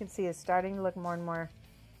 But you can see it's starting to look more and more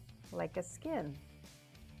like a skin.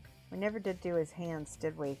 We never did do his hands,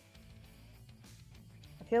 did we?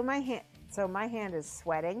 I feel my hand, so my hand is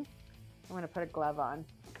sweating. I'm going to put a glove on.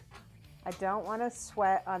 I don't want to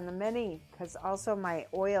sweat on the mini because also my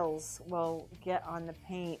oils will get on the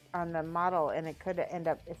paint, on the model, and it could end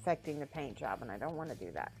up affecting the paint job, and I don't want to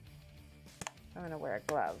do that. I'm going to wear a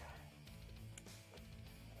glove.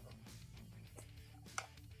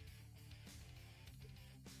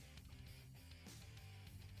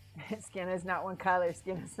 Skin is not one color.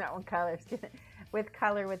 Skin is not one color. Skin with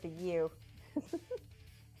color with a U.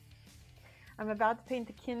 I'm about to paint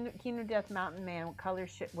the Kingdom Death Mountain Man. What color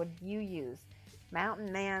would you use?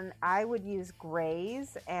 Mountain Man, I would use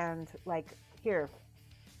grays and like here,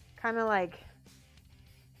 kind of like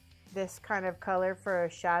this kind of color for a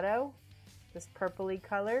shadow. This purpley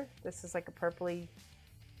color. This is like a purpley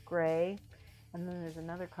gray. And then there's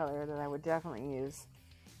another color that I would definitely use.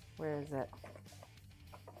 Where is it?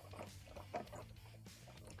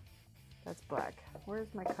 That's black.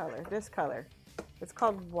 Where's my color? This color. It's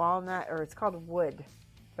called walnut, or it's called wood,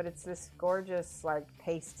 but it's this gorgeous, like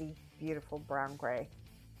pasty, beautiful brown gray.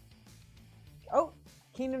 Oh,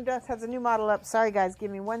 Kingdom Death has a new model up. Sorry guys,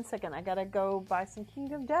 give me 1 second. I gotta go buy some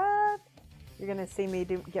Kingdom Death. You're gonna see me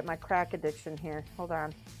get my crack addiction here. Hold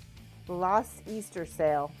on. Lost Easter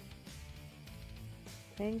sale.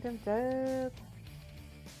 Kingdom Death.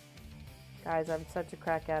 Guys, I'm such a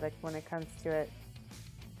crack addict when it comes to it.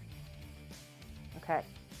 Okay.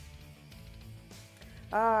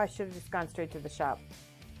 Oh, I should have just gone straight to the shop.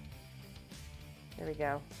 There we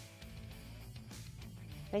go.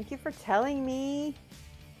 Thank you for telling me.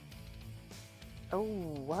 Oh,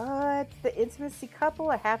 what? The Intimacy Couple?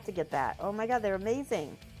 I have to get that. Oh my god, they're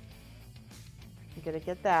amazing. I'm gonna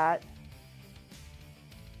get that.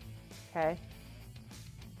 Okay.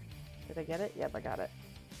 Did I get it? Yep, I got it.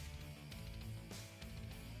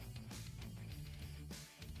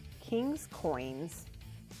 King's Coins.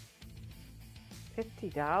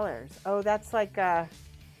 $50. Oh, that's like,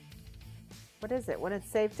 what is it? When it's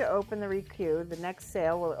safe to open the requeue, the next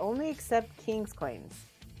sale will only accept King's Coins.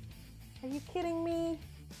 Are you kidding me?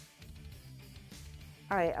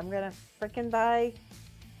 Alright, I'm gonna frickin' buy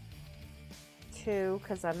 2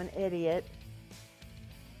 because I'm an idiot.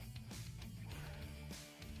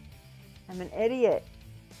 I'm an idiot.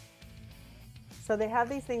 So they have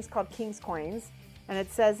these things called King's Coins, and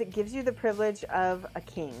it says it gives you the privilege of a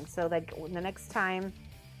king. So like the next time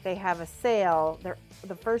they have a sale,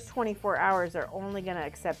 the first 24 hours are only going to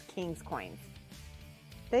accept King's Coins.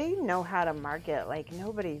 They know how to market like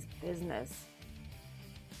nobody's business.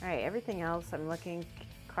 All right, everything else I'm looking,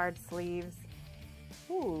 card sleeves.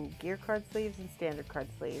 Ooh, gear card sleeves and standard card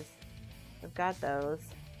sleeves. I've got those.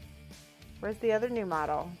 Where's the other new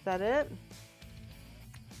model? Is that it?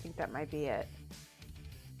 I think that might be it.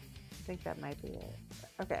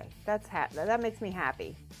 Okay, that makes me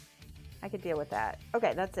happy. I could deal with that.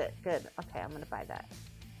 Okay, that's it. Good. Okay, I'm going to buy that.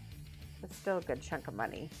 That's still a good chunk of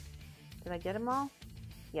money. Did I get them all?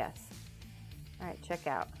 Yes. All right, check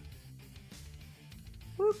out.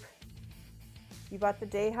 Whoop. You bought the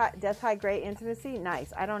Death High Gray Intimacy?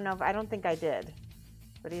 Nice. I don't think I did.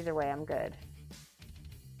 But either way, I'm good.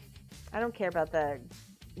 I don't care about the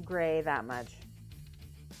gray that much.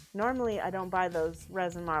 Normally, I don't buy those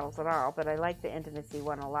resin models at all, but I like the Intimacy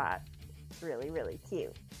one a lot. It's really, really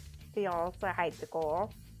cute. Feels so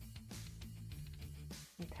hypical.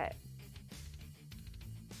 Okay.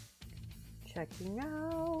 Checking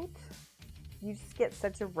out. You just get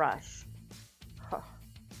such a rush. Huh.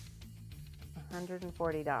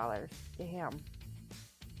 $140. Damn.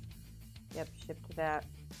 Yep, ship to that.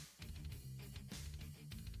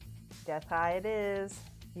 Death High it is.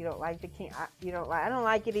 You don't like the king. I don't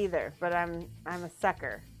like it either, but I'm a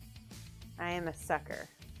sucker. I am a sucker.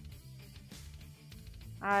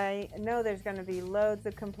 I know there's going to be loads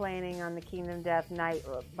of complaining on the Kingdom Death Night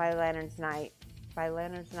by Lantern's Light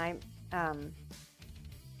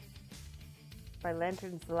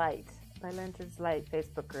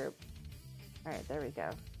Facebook group. All right, there we go.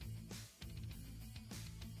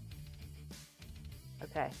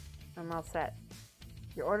 Okay, I'm all set.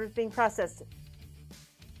 Your order's being processed.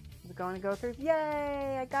 Is it going to go through?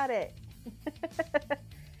 Yay, I got it.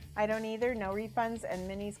 I don't either. No refunds, and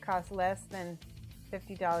minis cost less than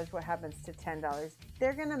 $50. What happens to $10?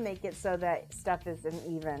 They're going to make it so that stuff isn't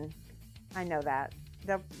even. I know that.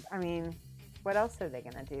 I mean, what else are they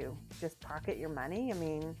going to do? Just pocket your money? I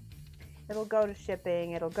mean, it'll go to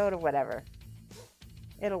shipping. It'll go to whatever.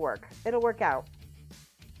 It'll work. It'll work out.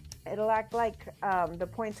 It'll act like the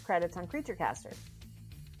points credits on Creature Caster.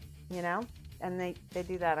 You know? And they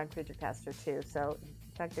do that on Creature Caster too. So,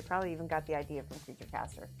 in fact, they probably even got the idea from Creature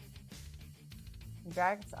Caster.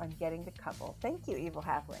 Congrats on getting the couple. Thank you, Evil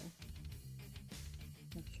Halfling.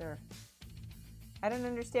 I'm sure. I don't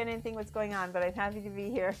understand anything what's going on, but I'm happy to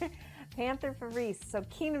be here. Panther for Reese. So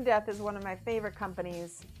Kingdom Death is one of my favorite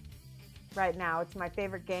companies right now. It's my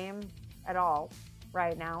favorite game at all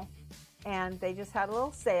right now. And they just had a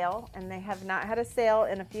little sale, and they have not had a sale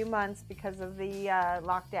in a few months because of the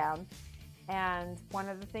lockdown. And one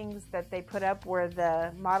of the things that they put up were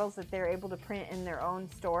the models that they're able to print in their own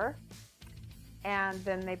store. And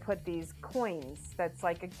then they put these coins that's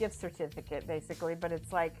like a gift certificate, basically, but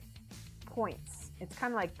it's like points. It's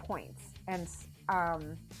kind of like points. And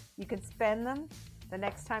you can spend them the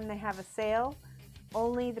next time they have a sale.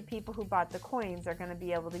 Only the people who bought the coins are going to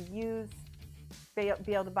be able to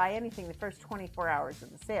buy anything the first 24 hours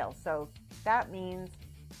of the sale. So that means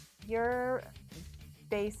you're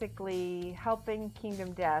basically helping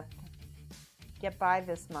Kingdom Death get by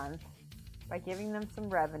this month by giving them some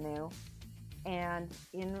revenue, and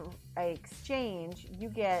in exchange you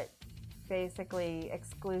get basically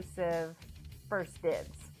exclusive first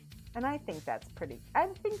dibs. And I think that's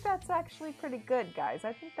actually pretty good, guys.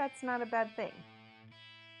 I think that's not a bad thing.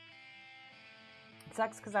 It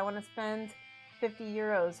sucks because I want to spend 50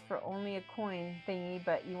 euros for only a coin thingy,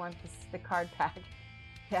 but you want the card pack.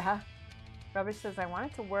 Yeah. Rubbish says, I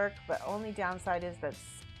want it to work, but only downside is that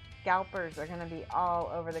scalpers are going to be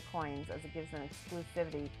all over the coins as it gives them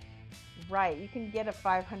exclusivity. Right, you can get a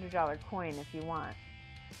 $500 coin if you want.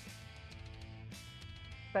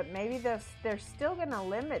 But maybe they're still going to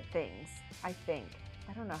limit things, I think.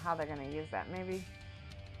 I don't know how they're going to use that. Maybe.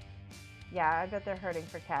 Yeah, I bet they're hurting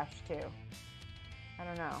for cash too. I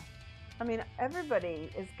don't know. I mean, everybody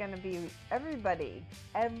is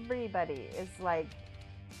like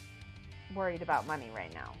worried about money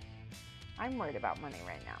right now. I'm worried about money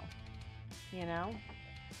right now. You know?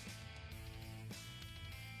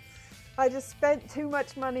 I just spent too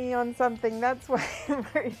much money on something. That's why I'm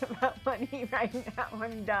worried about money right now.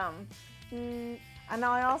 I'm dumb. And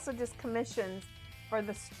I also just commissioned for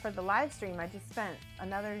the live stream. I just spent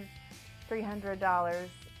another $300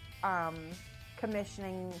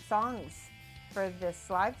 commissioning songs for this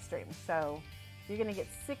live stream. So you're going to get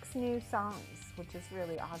 6 new songs, which is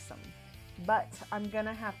really awesome. But I'm going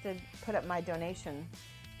to have to put up my donation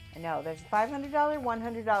I know there's $500,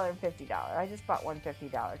 $100, and $50. I just bought one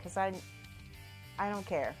 $50 because I don't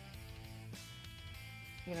care.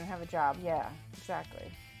 You don't have a job. Yeah,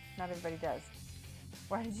 exactly. Not everybody does.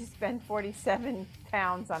 Why did you spend 47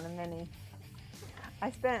 pounds on a mini?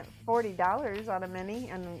 I spent $40 on a mini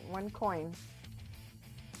and one coin.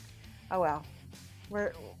 Oh well.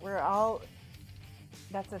 We're all,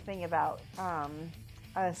 that's the thing about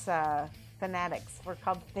us fanatics. We're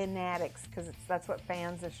called fanatics because that's what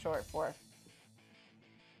fans is short for.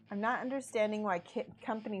 I'm not understanding why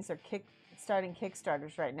companies are starting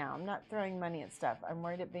Kickstarters right now. I'm not throwing money at stuff. I'm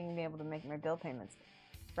worried about being able to make my bill payments.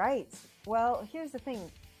 Right. Well, here's the thing.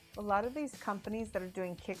 A lot of these companies that are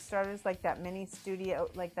doing Kickstarters, like that mini studio,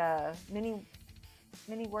 like the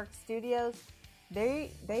mini work studios, they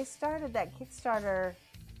started that Kickstarter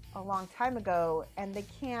a long time ago, and they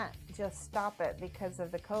can't just stop it because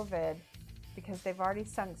of the COVID, because they've already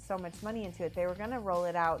sunk so much money into it. They were going to roll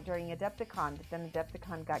it out during Adepticon, but then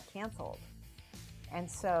Adepticon got canceled.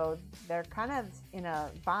 And so they're kind of in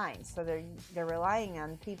a bind. So they're relying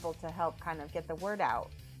on people to help kind of get the word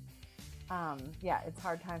out. Yeah, it's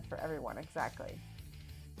hard times for everyone. Exactly.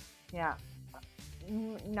 Yeah.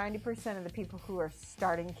 90% of the people who are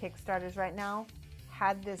starting Kickstarters right now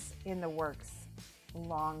had this in the works a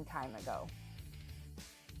long time ago.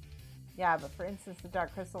 Yeah, but for instance, the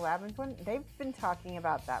Dark Crystal Labyrinth one, they've been talking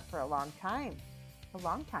about that for a long time. A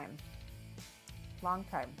long time. Long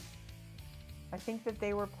time. I think that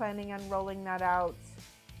they were planning on rolling that out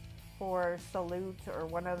for Salute or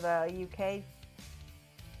one of the UK.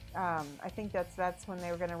 I think that's when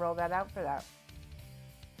they were going to roll that out for that.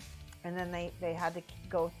 And then they had to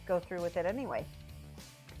go through with it anyway.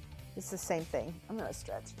 It's the same thing. I'm going to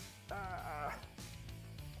stretch.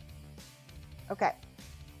 Okay.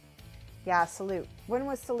 Yeah, Salute. When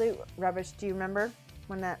was Salute, Rubbish? Do you remember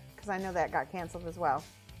when that? Because I know that got canceled as well.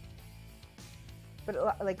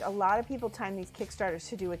 But like a lot of people time these Kickstarters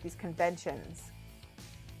to do with these conventions.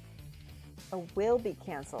 Or will be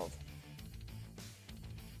canceled.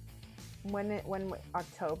 When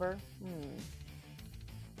October?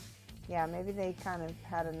 Yeah, maybe they kind of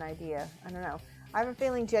had an idea. I don't know. I have a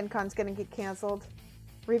feeling Gen Con's going to get canceled.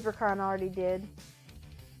 ReaperCon already did.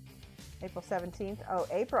 April 17th. Oh,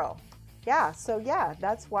 April. Yeah, so yeah,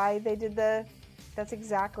 that's why they did that's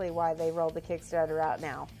exactly why they rolled the Kickstarter out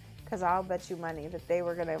now. Because I'll bet you money that they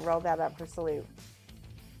were going to roll that up for Salute.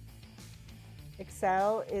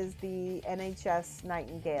 Excel is the NHS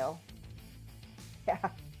Nightingale. Yeah.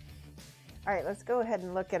 All right, let's go ahead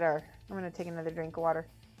and look at I'm going to take another drink of water.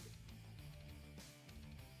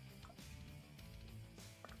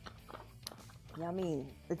 Yummy.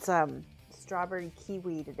 It's strawberry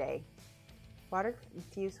kiwi today. Water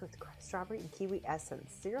infused with strawberry and kiwi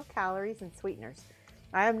essence. 0 calories and sweeteners.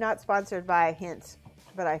 I am not sponsored by Hint,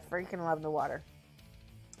 but I freaking love the water.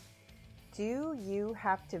 Do you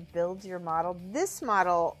have to build your model? This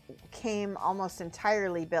model came almost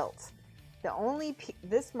entirely built.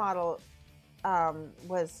 This model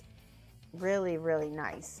was really, really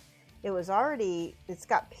nice. It's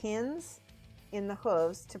got pins in the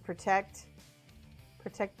hooves to protect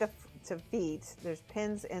the feet. There's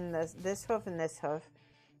pins in this hoof and this hoof.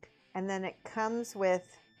 And then it comes with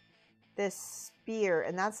this spear,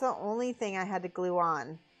 and that's the only thing I had to glue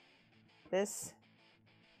on. This,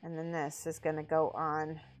 and then this is going to go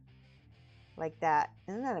on like that.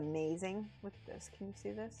 Isn't that amazing? Look at this. Can you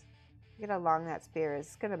see this? Look at how long that spear is.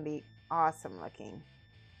 It's going to be awesome looking.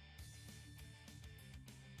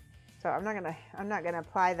 So I'm not gonna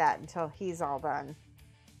apply that until he's all done.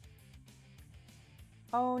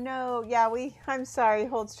 Oh no, yeah, I'm sorry,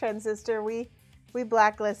 Holtz Transistor. We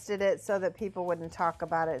blacklisted it so that people wouldn't talk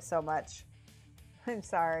about it so much. I'm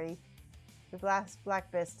sorry. We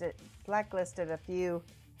blacklisted a few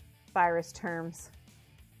virus terms.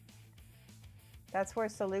 That's where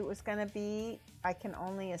Salute was gonna be. I can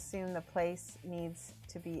only assume the place needs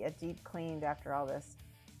to be a deep cleaned after all this.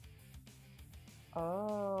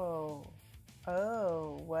 Oh,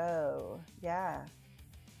 whoa, yeah.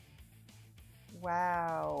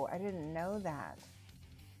 Wow, I didn't know that.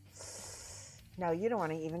 No, you don't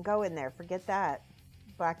want to even go in there. Forget that.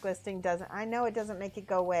 Blacklisting I know it doesn't make it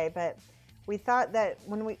go away, but we thought that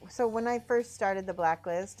when I first started the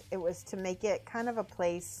blacklist, it was to make it kind of a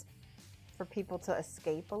place for people to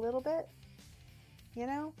escape a little bit, you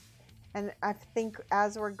know? And I think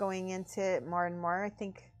as we're going into it more and more,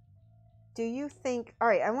 do you think, all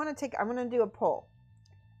right, I'm going to do a poll.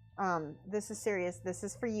 This is serious. This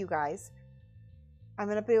is for you guys. I'm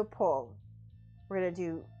going to do a poll. We're going to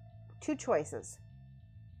do 2 choices.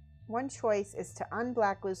 one choice is to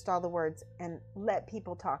unblacklist all the words and let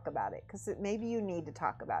people talk about it, because maybe you need to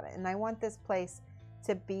talk about it. And I want this place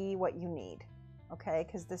to be what you need, okay?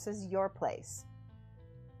 Because this is your place.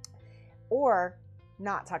 Or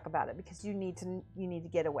not talk about it because you need to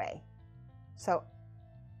get away. So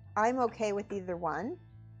I'm okay with either one,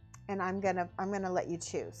 and I'm gonna let you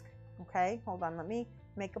choose. Okay, hold on. Let me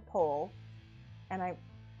make a poll, and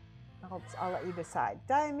I'll let you decide.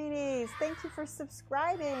 Diomedes, thank you for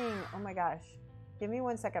subscribing. Oh my gosh, give me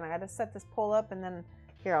 1 second. I gotta set this poll up, and then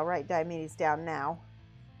here I'll write Diomedes down now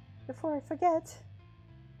before I forget.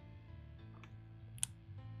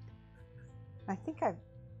 I think I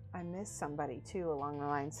missed somebody too along the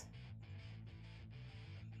lines.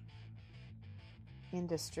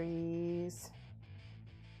 Industries.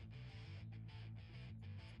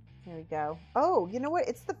 Here we go. Oh, you know what?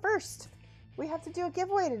 It's the first. We have to do a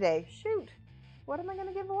giveaway today. Shoot. What am I going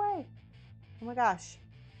to give away? Oh my gosh.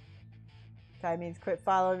 That means quit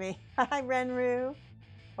following me. Hi, Renru.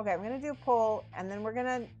 Okay, I'm going to do a poll, and then we're going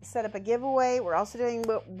to set up a giveaway. We're also doing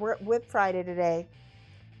Whip Friday today.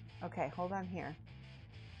 Okay, hold on here.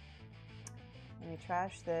 Let me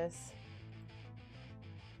trash this.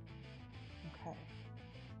 Okay.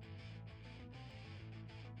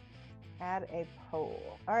 Add a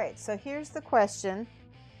poll. All right, so here's the question.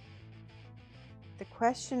 The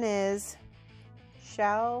question is,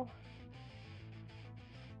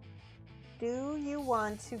 do you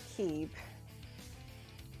want to keep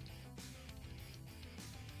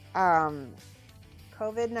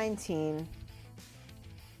COVID-19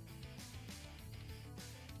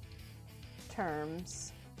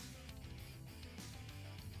 terms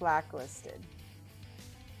blacklisted?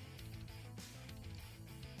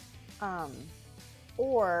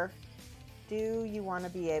 Or do you want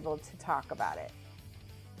to be able to talk about it?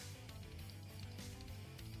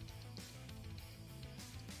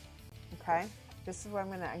 Okay, this is what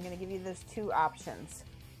I'm gonna give you those two options.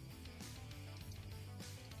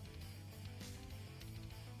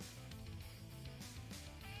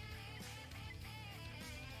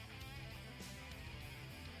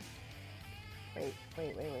 Wait.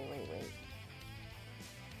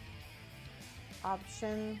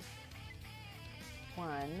 Option 1,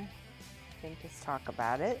 I think, is talk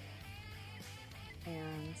about it.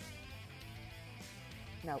 And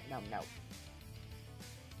nope.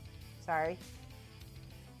 Sorry.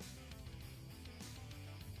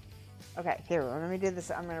 Okay, here, let me do this.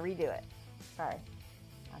 I'm going to redo it. Sorry.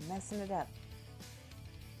 I'm messing it up.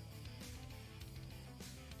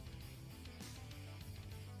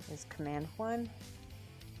 Is command 1.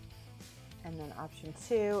 And then option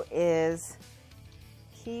 2 is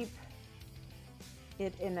keep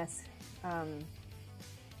it in a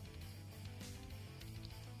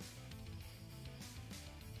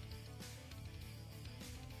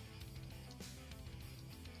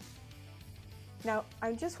now,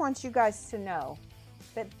 I just want you guys to know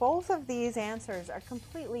that both of these answers are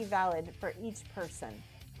completely valid for each person.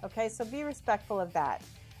 Okay, so be respectful of that.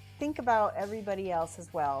 Think about everybody else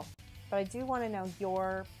as well, but I do want to know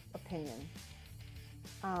your opinion.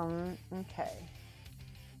 Okay.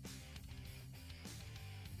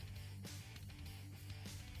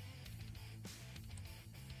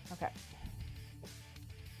 Okay.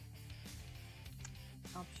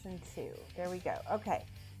 Option 2. There we go. Okay.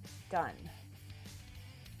 Done.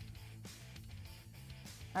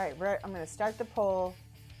 All right, I'm going to start the poll,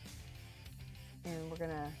 and we're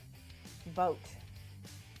going to vote.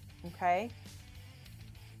 Okay?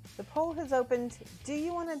 The poll has opened. Do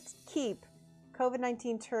you want to keep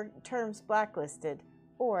COVID-19 terms blacklisted,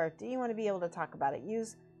 or do you want to be able to talk about it?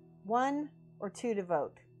 Use 1 or 2 to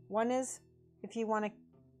vote. 1 is if you want to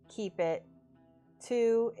keep it.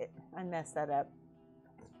 2, I messed that up.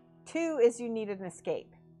 2 is you need an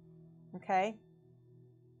escape. Okay?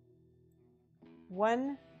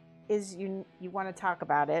 1 is you want to talk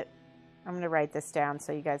about it. I'm going to write this down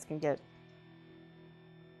so you guys can get.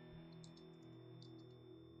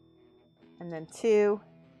 And then 2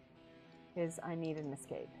 is I need an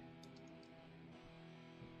escape.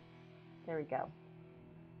 There we go.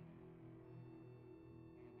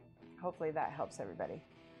 Hopefully that helps everybody.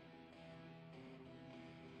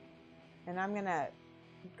 And I'm going to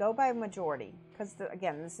go by majority because,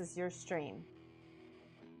 again, this is your stream.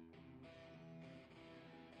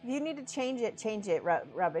 If you need to change it,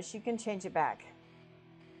 Rubbish. You can change it back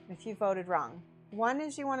if you voted wrong. 1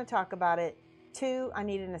 is you want to talk about it. 2, I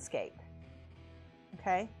need an escape.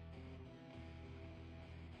 Okay?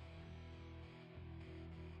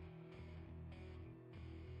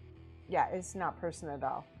 Yeah, it's not personal at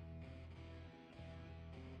all.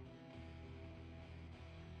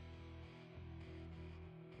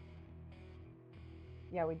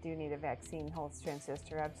 Yeah, we do need a vaccine holds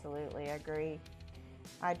transistor. Absolutely, I agree.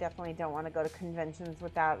 I definitely don't want to go to conventions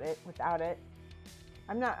without it.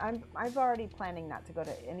 I'm already planning not to go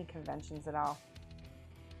to any conventions at all.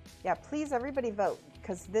 Yeah, please everybody vote,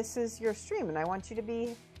 because this is your stream and I want you to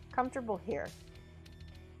be comfortable here.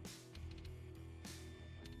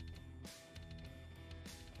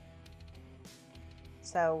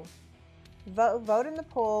 So vote in the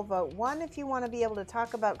poll. Vote 1 if you want to be able to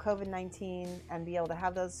talk about COVID-19 and be able to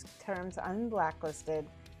have those terms unblacklisted.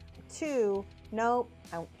 2, nope,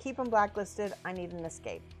 keep them blacklisted. I need an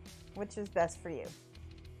escape. Which is best for you?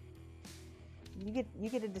 You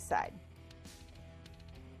get to decide.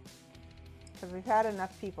 Because we've had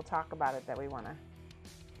enough people talk about it that we want to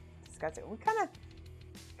discuss it. We kind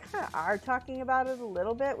of are talking about it a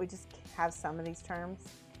little bit. We just have some of these terms.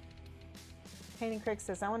 Painting Crick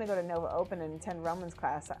says, I want to go to Nova Open and attend Roman's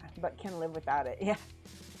class, but can live without it. Yeah.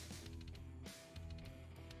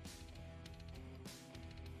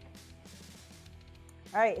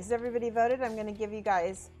 All right, has everybody voted? I'm going to give you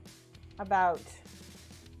guys about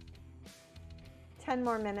 10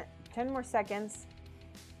 more seconds.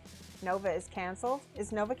 Nova is canceled.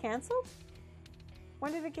 Is Nova canceled?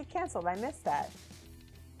 When did it get canceled? I missed that.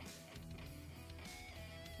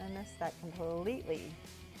 I missed that completely.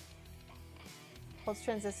 Pulse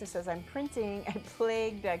Transistor says, I'm printing a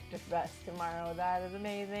plague deck vest tomorrow. That is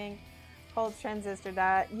amazing. Pulse Transistor,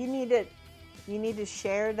 that you need to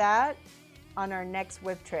share that on our next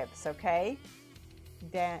whip trips, okay?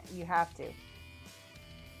 Then you have to.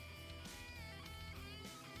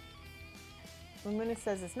 Lumuna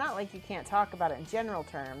says, it's not like you can't talk about it in general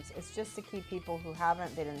terms. It's just to keep people who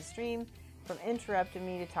haven't been in the stream from interrupting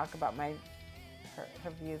me to talk about her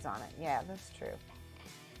views on it. Yeah, that's true.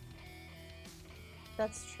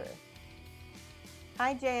 That's true.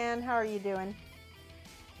 Hi, Jan. How are you doing?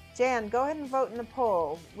 Jan, go ahead and vote in the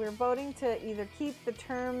poll. We're voting to either keep the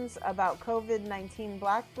terms about COVID-19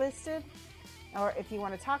 blacklisted, or if you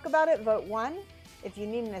want to talk about it, vote 1. If you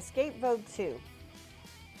need an escape, vote 2.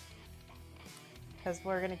 Because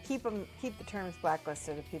we're going to keep the terms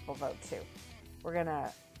blacklisted if people vote 2. We're going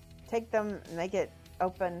to take them and make it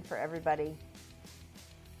open for everybody.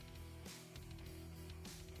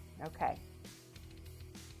 Okay.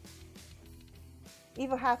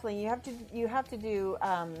 Evil Halfling, you have to do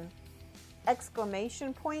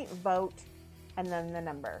exclamation point vote and then the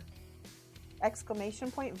number. Exclamation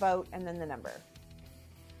point vote and then the number.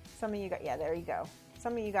 Some of you got, yeah, there you go.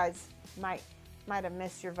 Some of you guys might have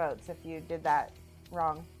missed your votes if you did that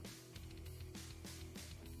wrong.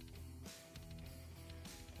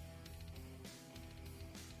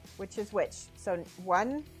 Which is which? So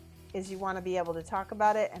 1 is you want to be able to talk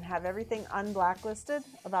about it and have everything unblacklisted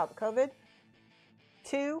about COVID.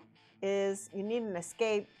 2 is you need an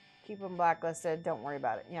escape, keep them blacklisted, don't worry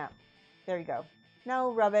about it. Yeah, there you go.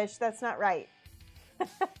 No, rubbish, that's not right.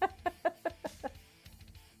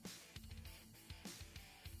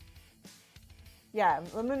 Yeah,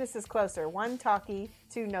 Lamunis is closer. 1 talkie,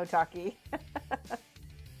 2 no talkie.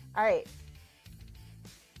 All right.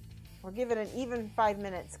 We'll give it an even 5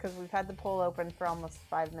 minutes because we've had the poll open for almost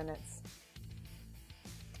 5 minutes.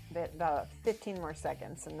 About 15 more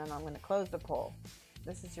seconds, and then I'm going to close the poll.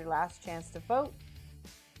 This is your last chance to vote.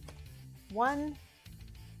 1,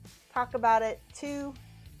 talk about it. 2,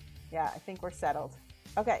 yeah, I think we're settled.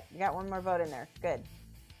 Okay, you got 1 more vote in there. Good.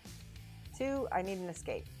 2, I need an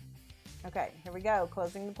escape. Okay, here we go,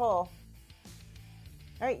 closing the poll.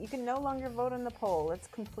 All right, you can no longer vote on the poll. Let's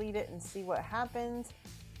complete it and see what happens.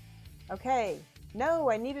 Okay,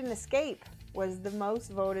 no, I need an escape was the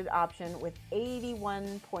most voted option with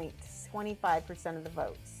 81.25% of the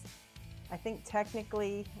votes. I think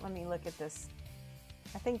technically, let me look at this.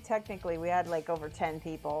 I think technically we had like over 10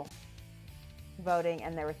 people voting,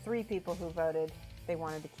 and there were 3 people who voted they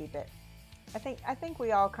wanted to keep it. I think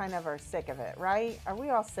we all kind of are sick of it, right? Are we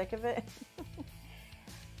all sick of it?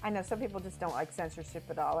 I know some people just don't like censorship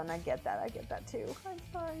at all, and I get that. I get that too. I'm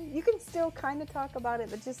sorry. You can still kind of talk about it,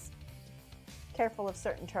 but just careful of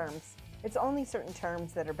certain terms. It's only certain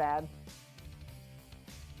terms that are bad.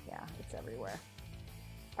 Yeah, it's everywhere.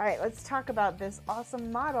 All right, let's talk about this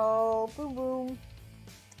awesome model. Boom, boom.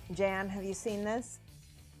 Jan, have you seen this?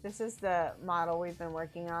 This is the model we've been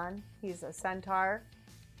working on. He's a Centaur,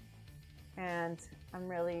 and I'm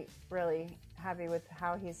really, really happy with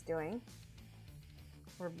how he's doing.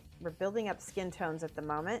 We're building up skin tones at the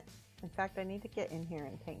moment. In fact, I need to get in here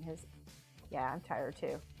and paint his. Yeah, I'm tired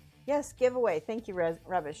too. Yes, giveaway. Thank you,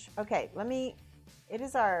 Rubbish. Okay, it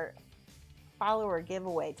is our follower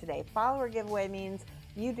giveaway today. Follower giveaway means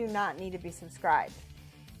you do not need to be subscribed.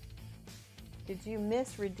 Did you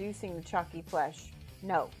miss reducing the chalky flesh?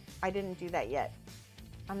 No, I didn't do that yet.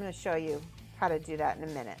 I'm going to show you how to do that in a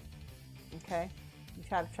minute. Okay? You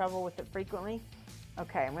have trouble with it frequently?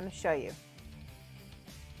 Okay, I'm going to show you.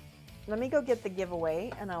 Let me go get the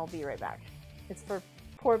giveaway and I'll be right back. It's for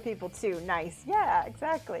poor people too. Nice. Yeah,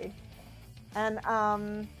 exactly. And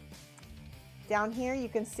down here you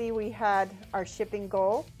can see we had our shipping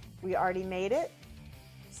goal. We already made it.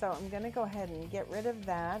 So I'm going to go ahead and get rid of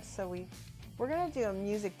that. So we're going to do a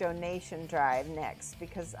music donation drive next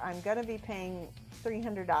because I'm going to be paying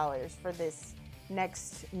 $300 for this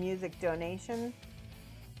next music donation,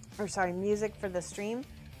 or sorry, music for the stream.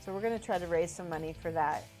 So we're going to try to raise some money for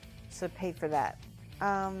that, so pay for that.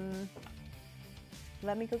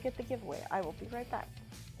 Let me go get the giveaway. I will be right back.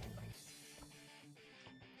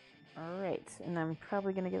 All right, and I'm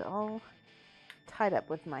probably going to get all tied up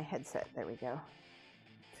with my headset. There we go.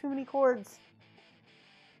 Too many cords.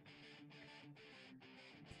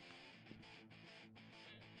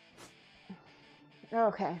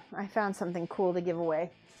 Okay, I found something cool to give away.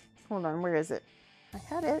 Hold on, where is it? I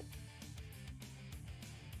had it.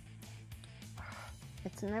 I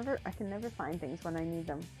can never find things when I need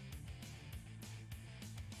them.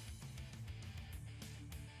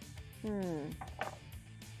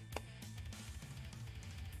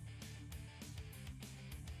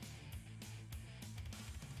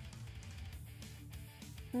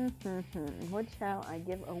 What shall I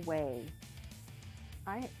give away?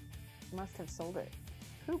 I must have sold it.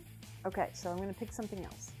 Poop. Okay, so I'm going to pick something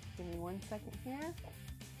else. Give me 1 second here.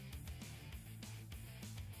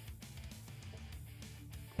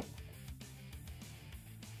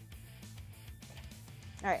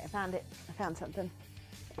 All right, I found it. I found something.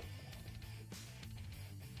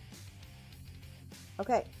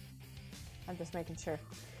 Okay, I'm just making sure.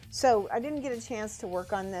 So I didn't get a chance to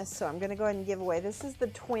work on this, so I'm going to go ahead and give away. This is the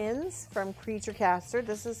twins from Creature Caster.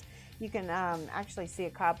 This is, you can actually see a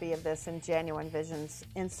copy of this in Genuine Vision's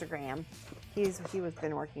Instagram. He was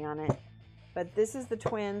been working on it. But this is the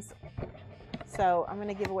twins. So I'm going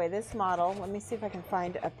to give away this model. Let me see if I can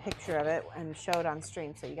find a picture of it and show it on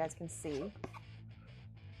stream so you guys can see.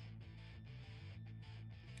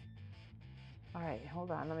 All right,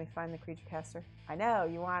 hold on. Let me find the Creature Caster. I know,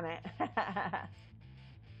 you want it.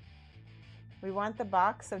 We want the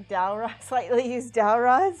box of dowel rods, slightly used dowel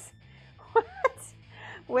rods? What?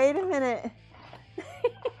 Wait a minute.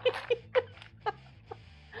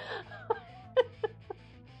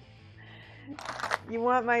 You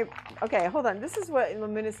want my... Okay, hold on. This is what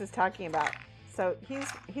Luminous is talking about. So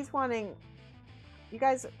he's wanting... You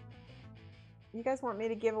guys want me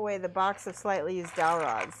to give away the box of slightly used dowel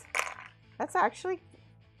rods. That's actually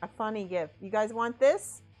a funny gift. You guys want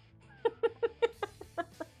this?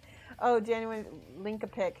 Oh, Genuine, link a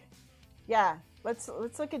pic. Yeah, let's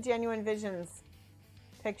look at Genuine Vision's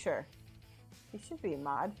picture. He should be a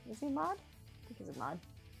mod. Is he a mod? I think he's a mod.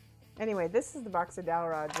 Anyway, this is the box of dowel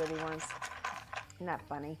rods that he wants. Isn't that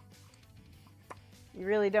funny? You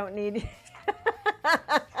really don't need...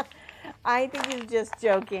 I think he's just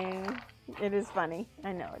joking. It is funny.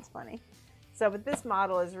 I know it's funny. So, but this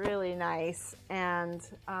model is really nice, and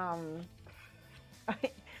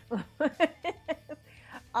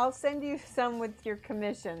I'll send you some with your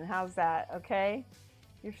commission. How's that? Okay?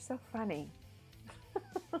 You're so funny.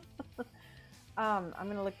 I'm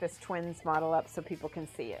going to look this twins model up so people can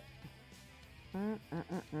see it.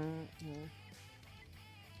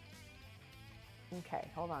 Okay,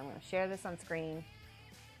 hold on. I'm going to share this on screen.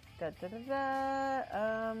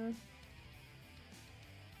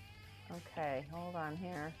 Okay, hold on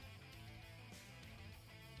here.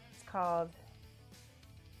 It's called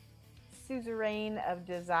Suzerain of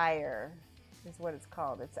Desire is what it's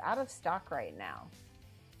called. It's out of stock right now.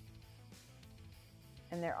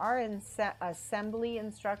 And there are assembly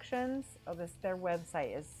instructions. Oh, their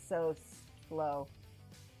website is so slow.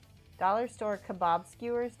 Dollar Store Kebab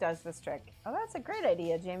Skewers does this trick. Oh, that's a great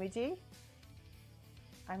idea, Jamie G.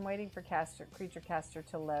 I'm waiting for Creature Caster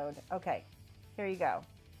to load. Okay, here you go.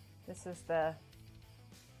 This is the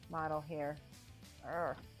model here.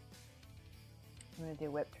 Urgh. I'm going to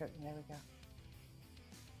do whip trick. There we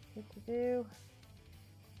go.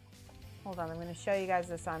 Hold on, I'm going to show you guys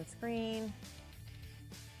this on screen.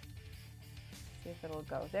 See if it'll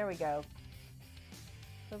go. There we go.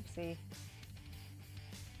 Oopsie.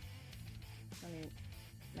 Let me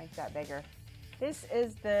make that bigger. This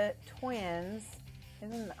is the twins.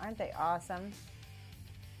 Aren't they awesome?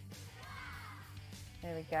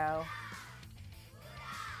 There we go.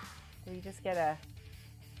 Did we just get a...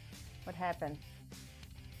 What happened?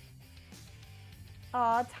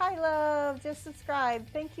 Aw, Ty Love just subscribed.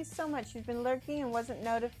 Thank you so much. You've been lurking and wasn't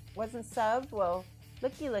subbed. Well,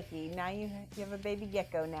 Looky, looky. Now you have a baby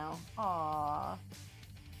gecko now. Aww.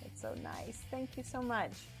 That's so nice. Thank you so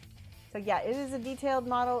much. So yeah, it is a detailed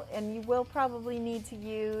model, and you will probably need to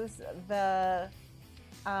use the,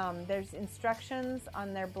 there's instructions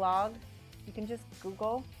on their blog. You can just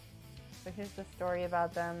Google. So here's the story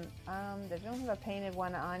about them. They don't have a painted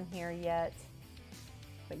one on here yet.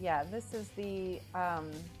 But yeah, this is the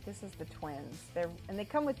twins. They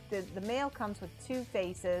come with, the male comes with two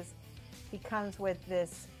faces. He comes with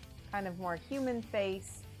this kind of more human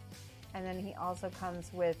face, and then he also comes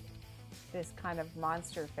with this kind of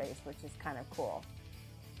monster face, which is kind of cool.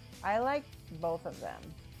 I like both of them.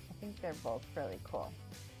 I think they're both really cool.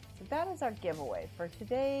 So that is our giveaway for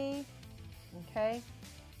today. Okay.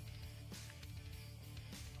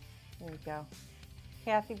 There we go.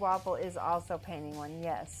 Kathy Waffle is also painting one,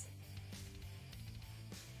 yes.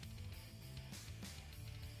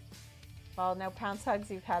 Well, no pounce hugs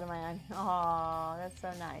you've had in my eye. Oh, that's so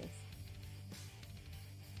nice.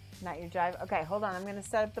 Not your jive. Okay, hold on. I'm going to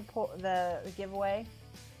set up the giveaway.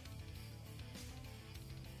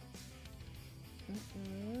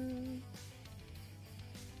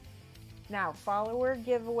 Now, follower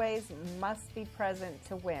giveaways must be present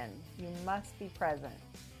to win. You must be present.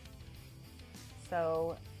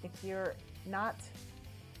 So if you're not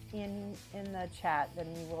in the chat, then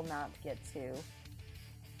you will not get to.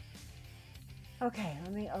 Okay,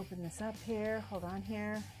 let me open this up here. Hold on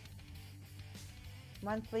here.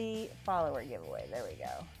 Monthly follower giveaway. There we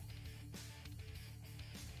go.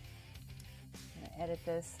 I'm gonna edit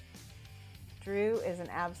this. Drew is an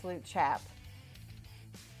absolute chap.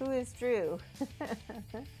 Who is Drew?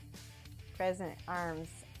 Present arms.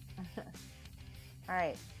 All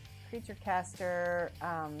right, Creature Caster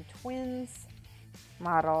Twins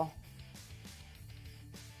model.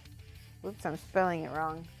 Oops, I'm spelling it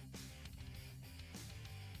wrong.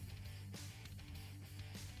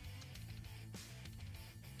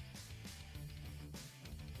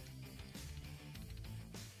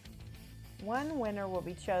 One winner will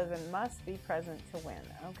be chosen, must be present to win.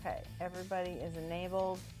 Okay, everybody is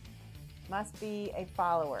enabled, must be a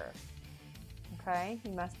follower. Okay, he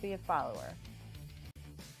must be a follower.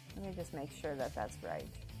 Let me just make sure that that's right.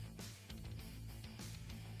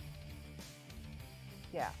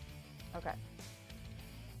 Yeah, okay.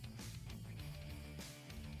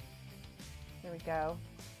 Here we go.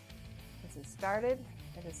 Is it started?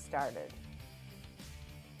 It is started.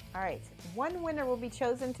 All right, one winner will be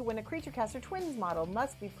chosen to win a Creature Caster Twins model.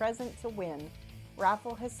 Must be present to win.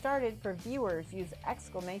 Raffle has started for viewers. Use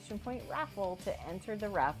 !raffle to enter the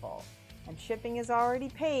raffle. And shipping is already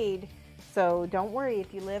paid, so don't worry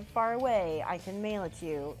if you live far away. I can mail it to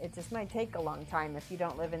you. It just might take a long time if you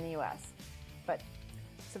don't live in the US. But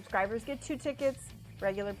subscribers get 2 tickets,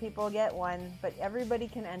 regular people get 1, but everybody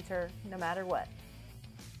can enter no matter what.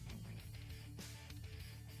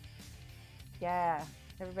 Yeah.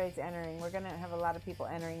 Everybody's entering. We're going to have a lot of people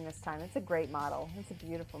entering this time. It's a great model. It's a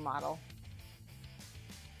beautiful model.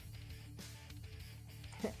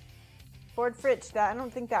 Ford Fritch, I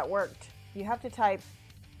don't think that worked. You have to type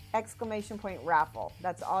 !raffle.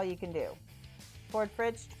 That's all you can do. Ford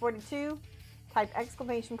Fritch 42, type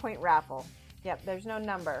 !raffle. Yep, there's no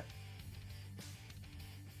number.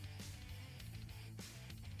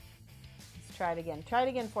 Let's try it again. Try it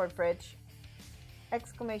again, Ford Fritch. !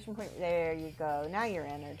 There you go. Now you're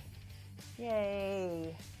entered.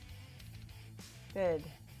 Yay. Good.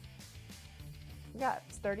 We got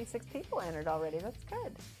 36 people entered already. That's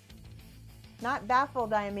good. Not baffle,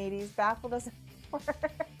 Diomedes. Baffle doesn't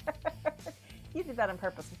work. You did that on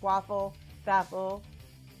purpose. Waffle, baffle,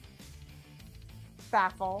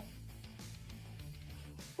 baffle.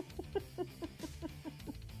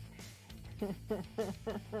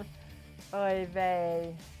 Oy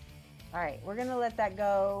vey. All right, we're gonna let that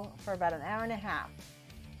go for about an hour and a half.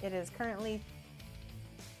 It is currently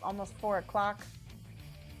almost 4 o'clock.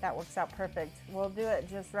 That works out perfect. We'll do it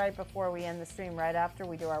just right before we end the stream, right after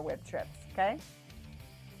we do our whip trips, okay?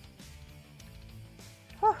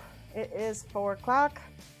 Whew, it is 4 o'clock.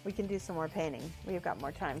 We can do some more painting. We've got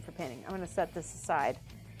more time for painting. I'm gonna set this aside.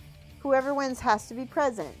 Whoever wins has to be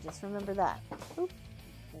present. Just remember that. Oop,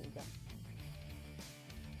 there you go.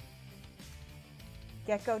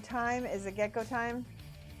 Gecko time. Is it gecko time?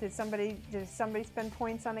 Did somebody spend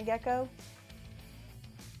points on a gecko?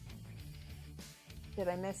 Did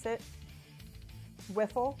I miss it?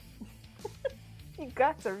 Whiffle? You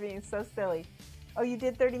guys are being so silly. Oh, you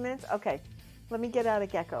did 30 minutes? Okay. Let me get out a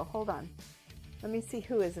gecko. Hold on. Let me see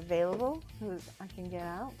who is available. I can get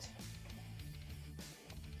out.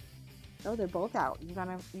 Oh, they're both out. You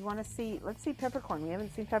want to see? Let's see Peppercorn. We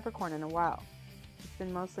haven't seen Peppercorn in a while. It's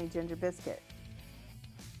been mostly Ginger Biscuit.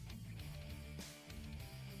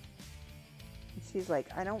 She's like,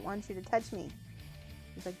 I don't want you to touch me.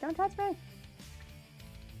 He's like, don't touch me.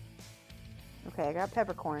 Okay, I got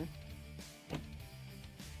peppercorn.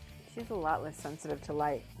 She's a lot less sensitive to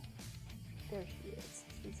light. There she is.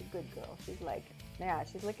 She's a good girl. She's like, yeah,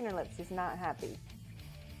 she's licking her lips. She's not happy.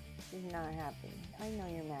 She's not happy. I know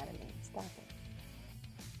you're mad at me. Stop it.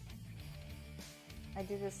 I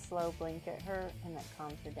do this slow blink at her, and that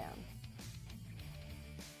calms her down.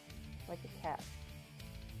 Like a cat.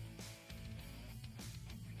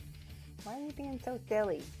 Why are you being so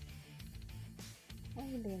silly? Why are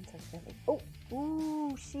you being so silly? Oh,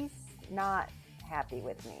 ooh, she's not happy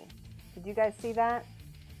with me. Did you guys see that?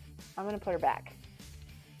 I'm going to put her back.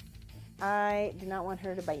 I do not want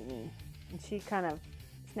her to bite me. And she kind of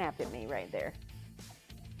snapped at me right there.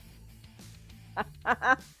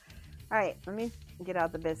 All right, let me get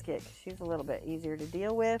out the biscuit. She's a little bit easier to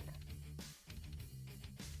deal with.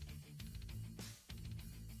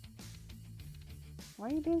 Why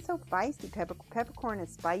are you being so feisty? Peppercorn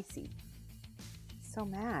is spicy. She's so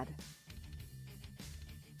mad.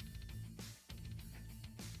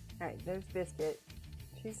 All right, there's Biscuit.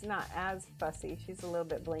 She's not as fussy. She's a little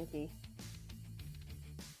bit blinky.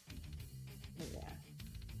 Yeah.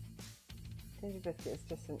 Ginger Biscuit is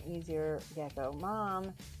just an easier gecko.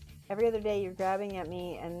 Mom, every other day you're grabbing at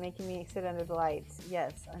me and making me sit under the lights.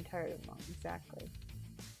 Yes, I'm tired of Mom. Exactly.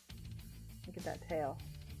 Look at that tail.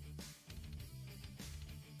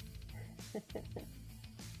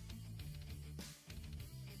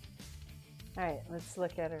 All right, let's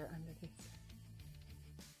look at her under this.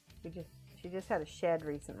 She just had a shed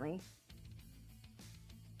recently.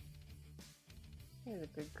 She's a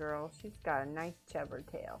good girl. She's got a nice chubber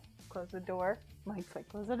tail. Close the door. Mike's like,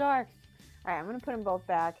 close the door. All right, I'm gonna put them both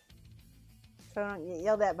back so I don't get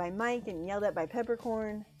yelled at by Mike and yelled at by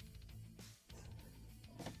Peppercorn.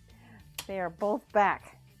 They are both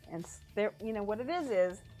back, and they're, you know what it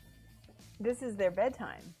is this is their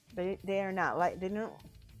bedtime. They are not like, they don't.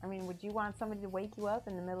 I mean, would you want somebody to wake you up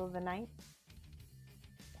in the middle of the night?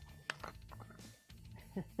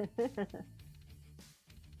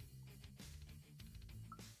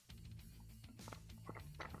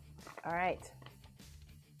 All right,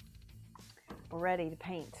 we're ready to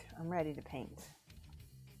paint. I'm ready to paint.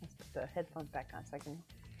 Let's put the headphones back on so I can.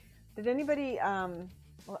 Did anybody?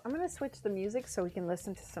 Well, I'm going to switch the music so we can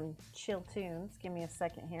listen to some chill tunes. Give me a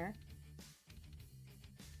second here.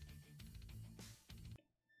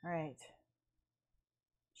 All right.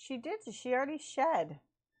 She already shed.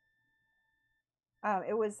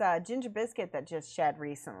 It was Ginger Biscuit that just shed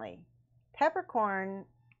recently. Peppercorn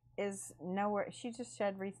is nowhere. She just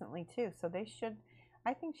shed recently too. So they should,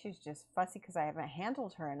 I think she's just fussy because I haven't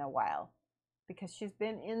handled her in a while. Because she's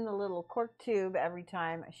been in the little cork tube every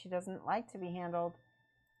time. She doesn't like to be handled.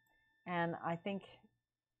 And I think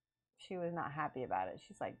she was not happy about it.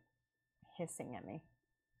 She's like hissing at me.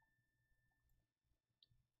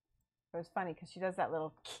 It was funny because she does that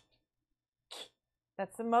little.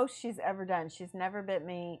 That's the most she's ever done. She's never bit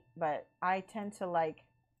me, but I tend to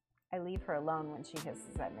I leave her alone when she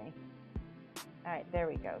hisses at me. All right, there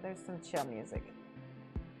we go. There's some chill music.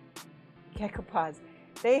 Gecko paws.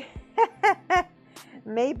 They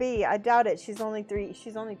maybe, I doubt it. She's only 3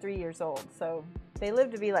 years old, so they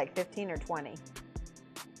live to be like 15 or 20.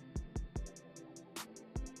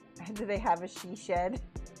 Do they have a she shed?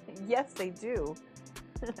 Yes, they do.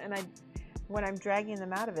 And when I'm dragging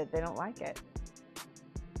them out of it, they don't like it.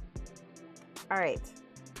 All right,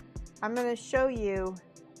 I'm going to show you.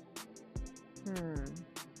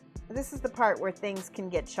 This is the part where things can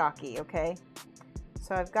get chalky, okay?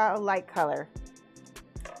 So I've got a light color,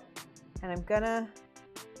 and I'm going to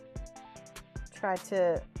try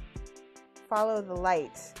to follow the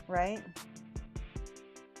light, right?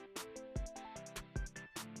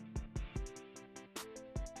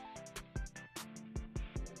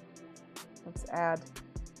 Let's add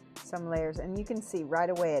some layers, and you can see right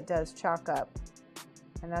away it does chalk up,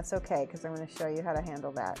 and that's okay because I'm going to show you how to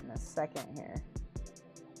handle that in a second here.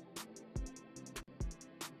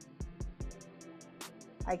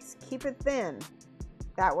 I keep it thin,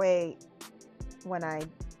 that way when I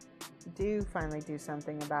do finally do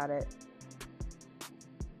something about it,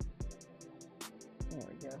 there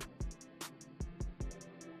we go.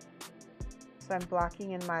 So I'm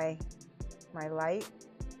blocking in my light,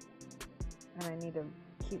 and I need to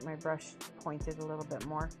keep my brush pointed a little bit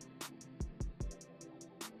more.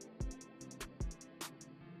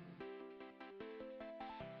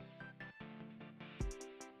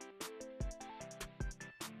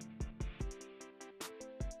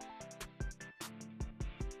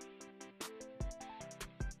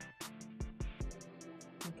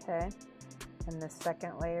 Okay, and the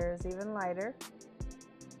second layer is even lighter.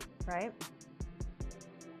 right?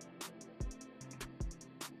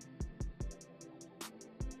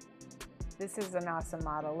 This is an awesome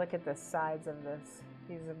model. Look at the sides of this.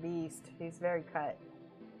 He's a beast. He's very cut.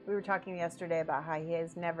 We were talking yesterday about how he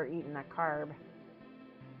has never eaten a carb.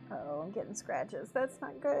 Uh-oh, I'm getting scratches. That's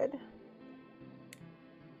not good.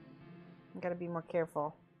 I've got to be more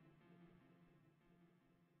careful.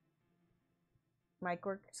 Mic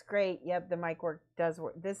works great. Yep, the mic work does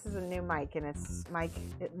work. This is a new mic, and it's my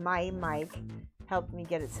mic helped me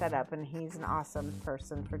get it set up, and he's an awesome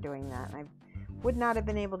person for doing that. And I would not have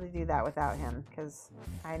been able to do that without him, because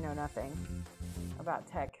I know nothing about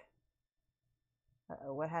tech.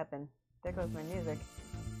 Uh-oh, what happened? There goes my music.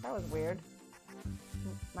 That was weird.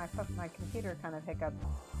 My computer kind of hiccuped.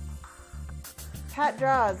 Pat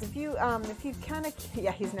draws. If you kind of,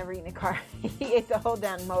 yeah, he's never eaten a carb. He ate the whole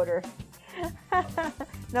damn motor.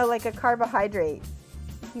 No, like a carbohydrate.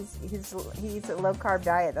 He eats a low carb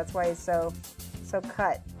diet. That's why he's so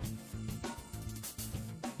cut.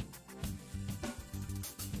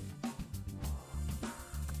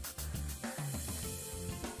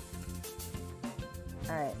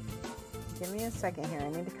 All right, give me a second here. I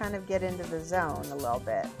need to kind of get into the zone a little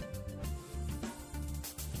bit.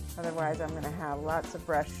 Otherwise, I'm going to have lots of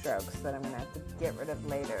brush strokes that I'm going to have to get rid of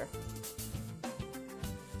later.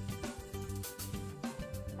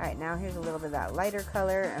 All right, now here's a little bit of that lighter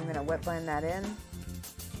color. I'm going to wet blend that in.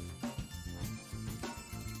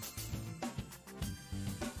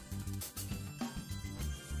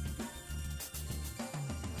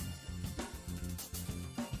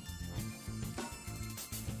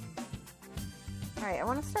 All right, I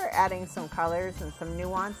want to start adding some colors and some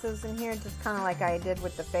nuances in here, just kind of like I did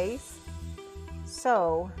with the face.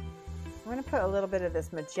 So I'm going to put a little bit of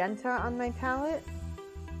this magenta on my palette.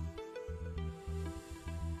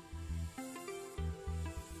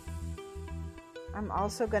 I'm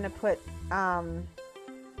also going to put a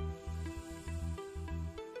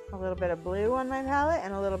little bit of blue on my palette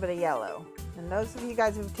and a little bit of yellow. And those of you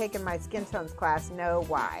guys who've taken my Skintones class know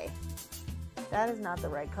why. That is not the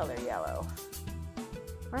right color yellow.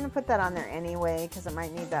 I'm going to put that on there anyway because I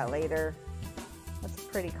might need that later. That's a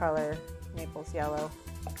pretty color, Naples yellow.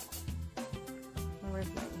 Where's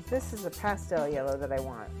my, this is a pastel yellow that I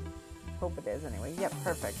want. Hope it is anyway. Yep,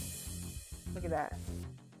 perfect. Look at that.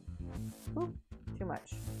 Ooh, too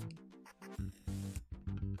much.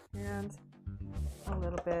 And a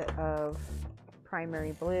little bit of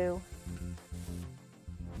primary blue.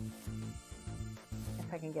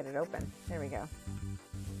 If I can get it open. There we go.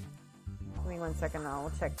 Give me 1 second, I'll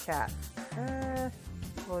check chat.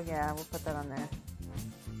 Well, yeah, we'll put that on there.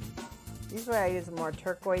 Usually I use a more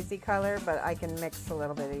turquoisey color, but I can mix a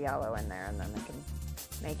little bit of yellow in there and then I can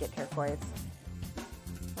make it turquoise.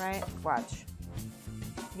 Right? Watch.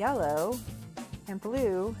 Yellow and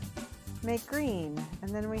blue make green, and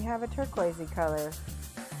then we have a turquoisey color.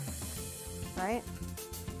 Right?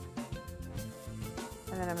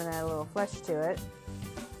 And then I'm going to add a little flesh to it.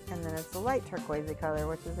 And then it's a light turquoisey color,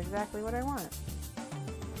 which is exactly what I want.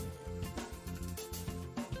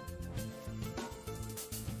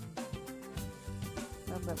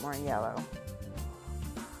 A little bit more yellow.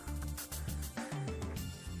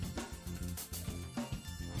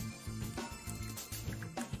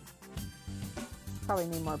 Probably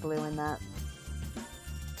need more blue in that.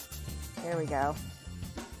 There we go.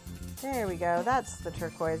 There we go. That's the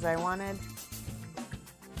turquoise I wanted.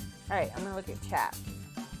 All right, I'm gonna look at chat.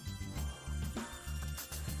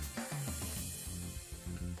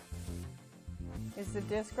 Is the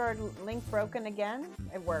Discord link broken again?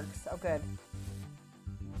 It works. Oh, good.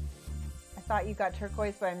 I thought you got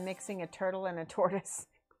turquoise by mixing a turtle and a tortoise.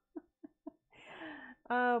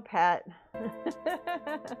 Oh, Pat.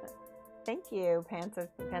 Thank you, Panther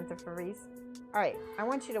Faris. All right, I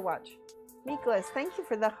want you to watch. Nicholas, thank you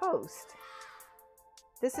for the host.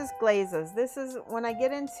 This is glazes. This is, when I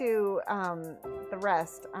get into the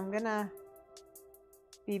rest, I'm going to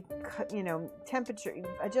be, you know,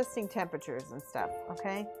 adjusting temperatures and stuff,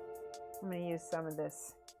 okay? I'm going to use some of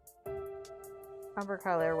this umber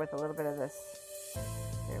color with a little bit of this.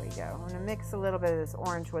 There we go. I'm going to mix a little bit of this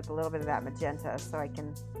orange with a little bit of that magenta so I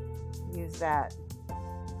can use that.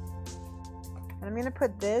 And I'm going to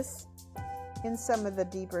put this in some of the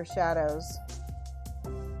deeper shadows,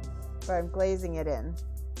 but I'm glazing it in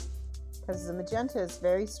because the magenta is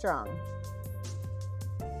very strong.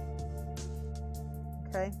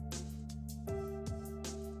 Okay.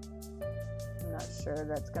 I'm not sure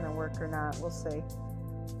that's going to work or not. We'll see.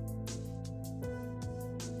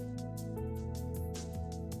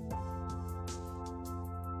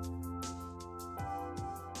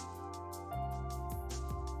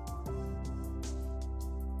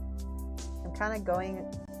 kind of going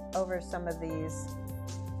over some of these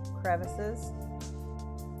crevices.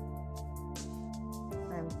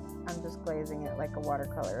 I'm just glazing it like a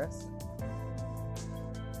watercolorist.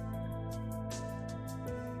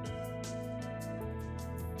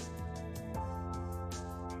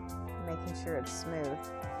 Making sure it's smooth.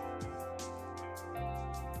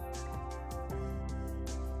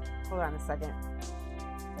 Hold on a second.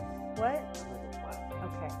 What?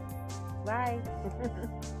 Okay. Bye.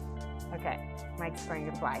 Okay, Mike's going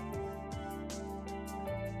to fly.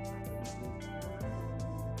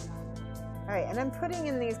 All right, and I'm putting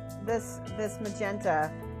in this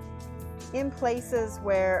magenta in places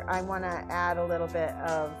where I want to add a little bit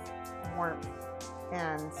of warmth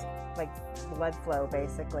and like blood flow,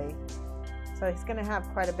 basically. So he's going to have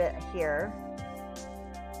quite a bit here.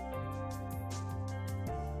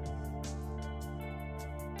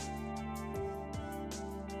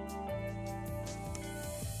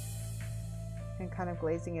 And kind of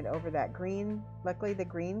glazing it over that green. Luckily the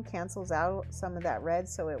green cancels out some of that red,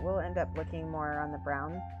 so it will end up looking more on the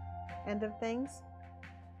brown end of things.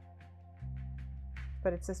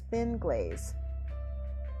 But it's a thin glaze.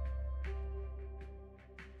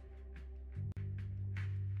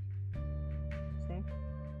 See?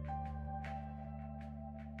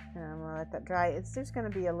 And I'm gonna let that dry. There's gonna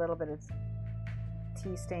be a little bit of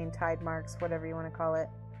tea stain, tide marks, whatever you want to call it,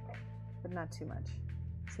 but not too much.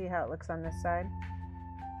 See how it looks on this side?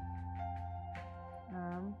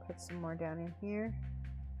 Put some more down in here.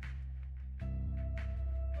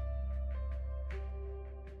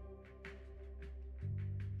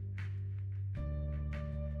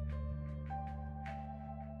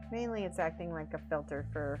 Mainly it's acting like a filter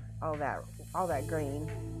for all that green.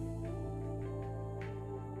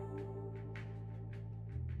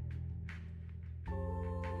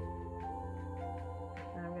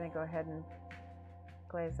 And I'm going to go ahead and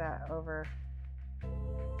glaze that over.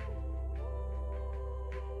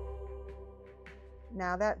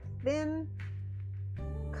 Now that thin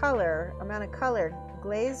amount of color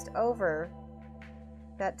glazed over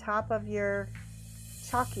that top of your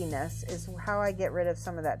chalkiness is how I get rid of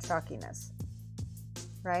some of that chalkiness,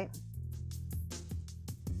 right?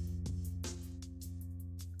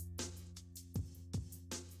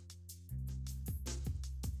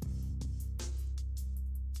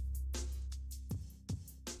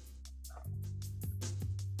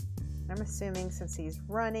 I'm assuming since he's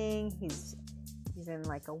running, he's in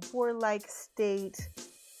like a warlike state,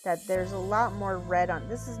 that there's a lot more red on.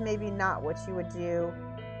 This is maybe not what you would do.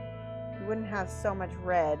 You wouldn't have so much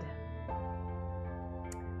red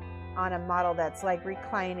on a model that's like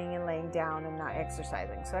reclining and laying down and not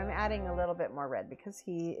exercising. So I'm adding a little bit more red because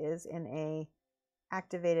he is in a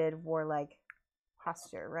activated warlike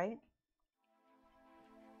posture, right?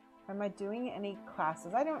 Am I doing any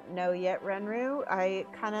classes? I don't know yet, Renru. I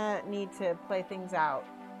kind of need to play things out.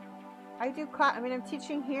 I mean, I'm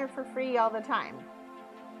teaching here for free all the time.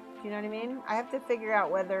 Do you know what I mean? I have to figure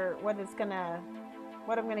out what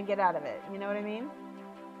I'm gonna get out of it. You know what I mean?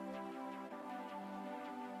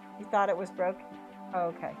 You thought it was broke?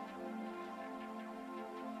 Oh, okay.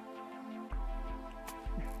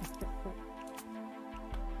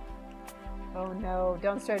 Oh no,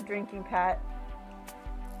 don't start drinking, Pat.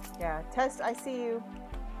 Yeah, Test, I see you.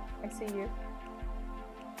 I see you.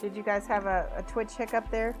 Did you guys have a Twitch hiccup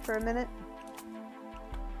there for a minute?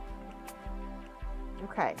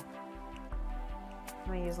 Okay. I'm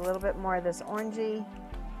going to use a little bit more of this orangey.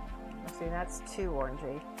 See, that's too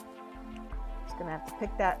orangey. Just going to have to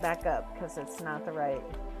pick that back up because it's not the right.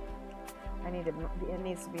 It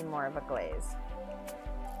needs to be more of a glaze.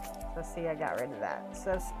 So see, I got rid of that.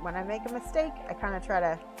 So when I make a mistake, I kind of try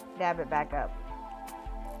to dab it back up.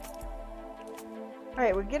 All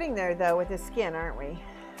right, we're getting there though with his skin, aren't we?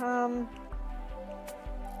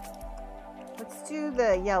 Let's do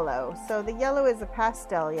the yellow. So the yellow is a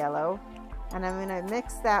pastel yellow, and I'm going to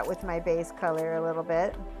mix that with my base color a little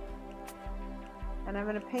bit. And I'm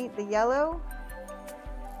going to paint the yellow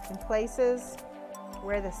in places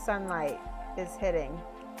where the sunlight is hitting.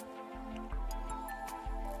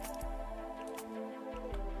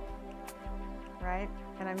 Right?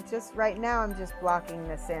 And right now I'm just blocking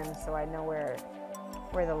this in so I know where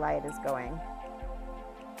the light is going.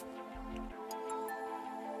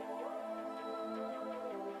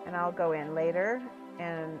 And I'll go in later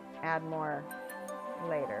and add more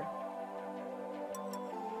later.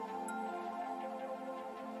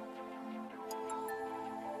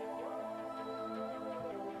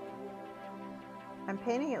 I'm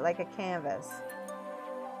painting it like a canvas.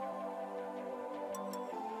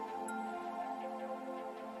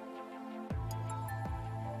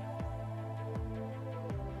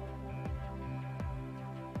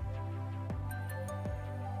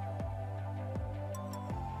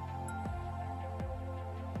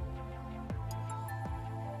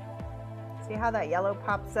 See how that yellow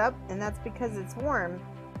pops up? And that's because it's warm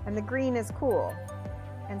and the green is cool.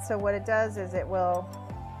 And so what it does is it will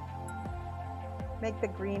make the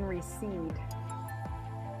green recede.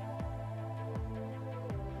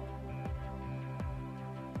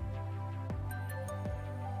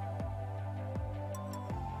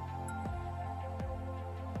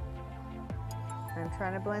 I'm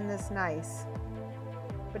trying to blend this nice.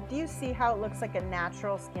 But do you see how it looks like a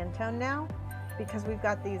natural skin tone now? Because we've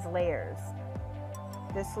got these layers.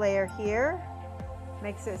 This layer here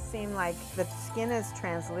makes it seem like the skin is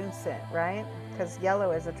translucent, right? Because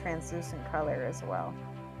yellow is a translucent color as well.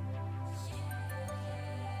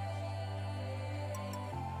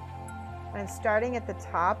 I'm starting at the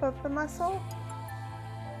top of the muscle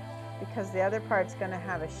because the other part's going to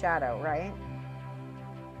have a shadow, right?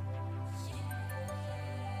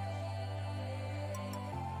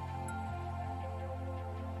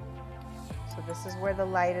 So this is where the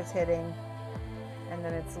light is hitting, and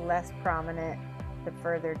then it's less prominent the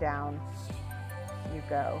further down you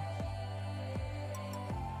go.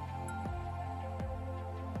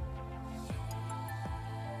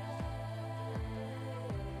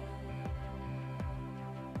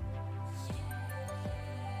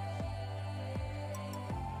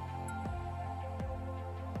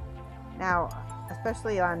 Now,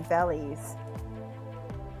 especially on bellies,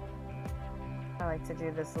 I like to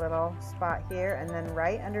do this little spot here, and then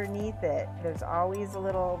right underneath it, there's always a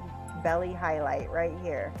little belly highlight right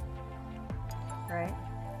here, right?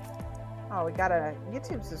 Oh, we got a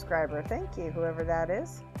YouTube subscriber. Thank you, whoever that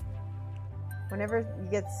is. Whenever you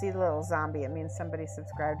get to see the little zombie, it means somebody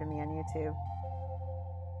subscribed to me on YouTube,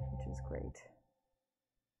 which is great.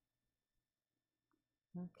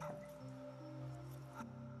 Okay.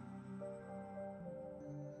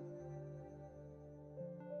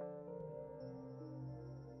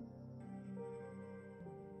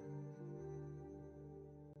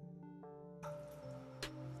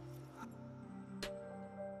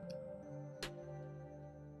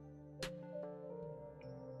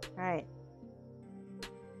 All right.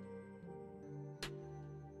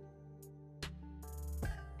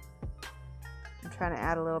 I'm trying to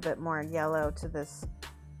add a little bit more yellow to this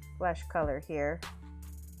flesh color here.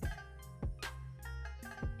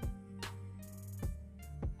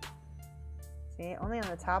 See, only on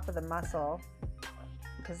the top of the muscle,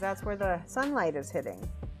 because that's where the sunlight is hitting.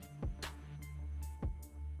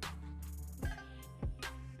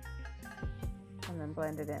 And then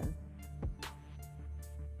blend it in.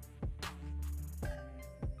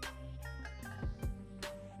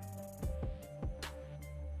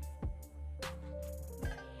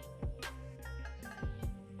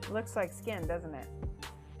 Looks like skin, doesn't it?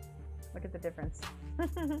 Look at the difference.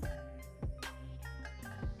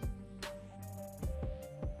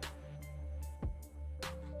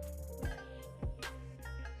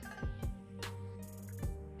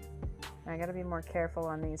 I gotta be more careful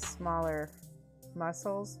on these smaller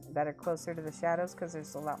muscles that are closer to the shadows because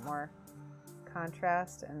there's a lot more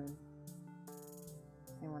contrast, and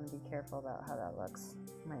I want to be careful about how that looks.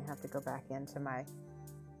 Might have to go back into my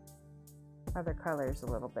other colors a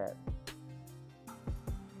little bit.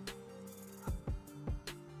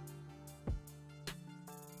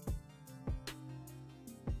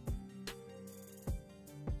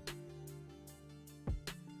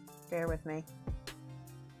 Bear with me.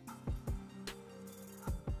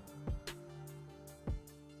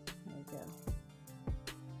 There we go.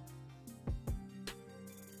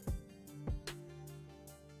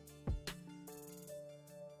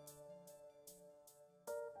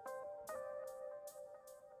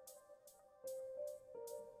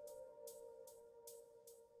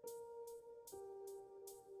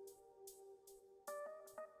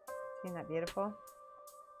 Isn't that beautiful?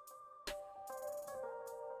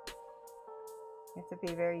 You have to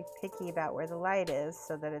be very picky about where the light is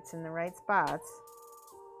so that it's in the right spots.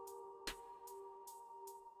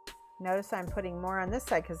 Notice I'm putting more on this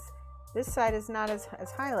side because this side is not as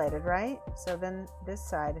highlighted, right? So then this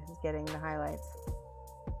side is getting the highlights.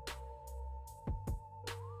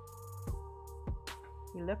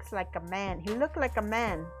 He looks like a man. He looked like a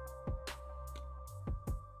man.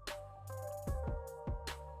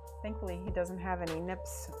 Thankfully, he doesn't have any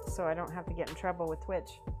nips, so I don't have to get in trouble with Twitch.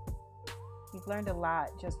 You've learned a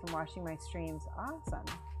lot just from watching my streams. Awesome.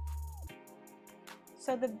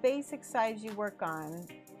 So the basic size you work on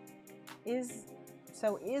is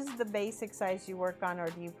the basic size you work on, or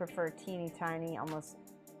do you prefer teeny tiny, almost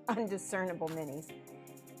undiscernible minis?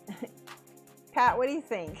 Pat, what do you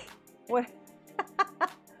think? What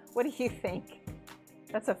do you think?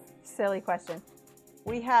 That's a silly question.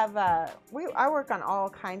 We have I work on all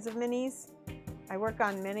kinds of minis. I work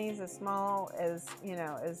on minis as small as, you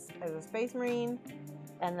know, as a Space Marine,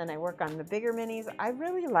 and then I work on the bigger minis. I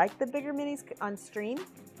really like the bigger minis on stream,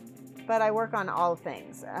 but I work on all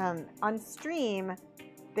things. On stream,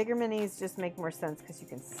 bigger minis just make more sense because you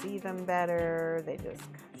can see them better. They just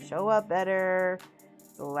show up better.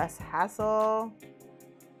 It's less hassle.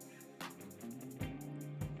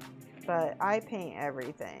 But I paint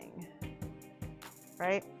everything,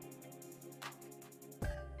 right?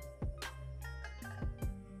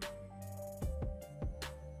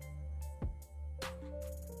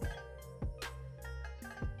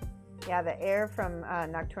 Yeah, the air from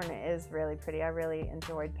Nocturna is really pretty. I really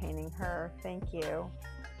enjoyed painting her. Thank you.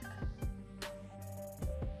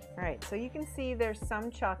 All right, so you can see there's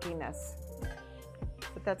some chalkiness,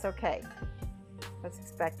 but that's okay. That's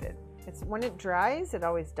expected. It's when it dries, it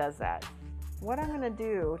always does that. What I'm gonna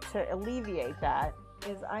do to alleviate that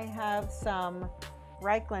is I have some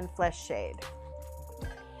Reikland Flesh Shade.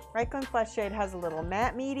 Reikland Flesh Shade has a little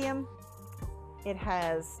matte medium. It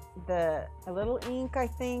has a little ink, I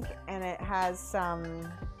think, and it has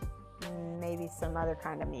some, maybe some other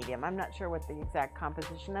kind of medium. I'm not sure what the exact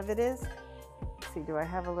composition of it is. Let's see, do I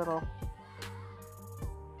have a little...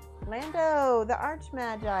 Lando, the Arch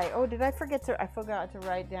Magi. Oh, did I forgot to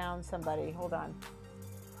write down somebody. Hold on.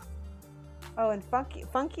 Oh, and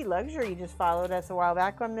Funky Luxury, you just followed us a while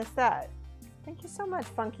back. I missed that. Thank you so much,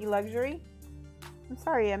 Funky Luxury. I'm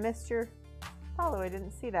sorry, I missed your follow. I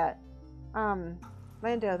didn't see that.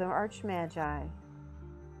 Lando, the Arch Magi.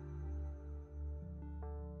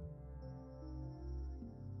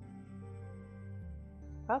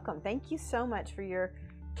 Welcome. Thank you so much for your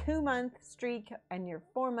 2-month streak and your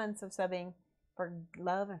 4 months of subbing, for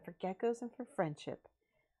love and for geckos and for friendship.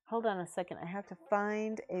 Hold on a second. I have to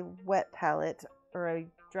find a wet palette or a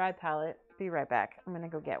dry palette. Be right back. I'm going to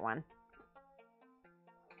go get one.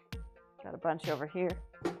 Got a bunch over here.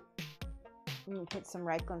 I'm going to put some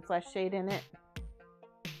Reikland Flesh Shade in it.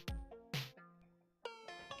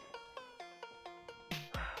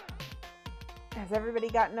 Has everybody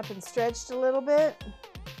gotten up and stretched a little bit?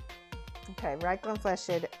 Okay, Reikland Flesh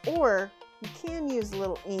Shade. Or you can use a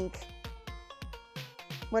little ink.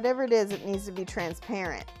 Whatever it is, it needs to be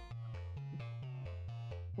transparent.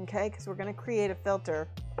 Okay, because we're going to create a filter.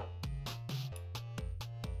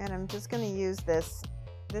 And I'm just going to use this.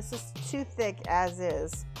 This is too thick as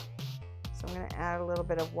is. So I'm going to add a little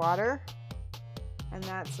bit of water, and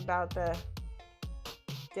that's about the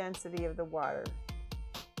density of the water,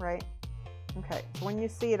 right? Okay, so when you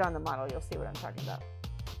see it on the model, you'll see what I'm talking about.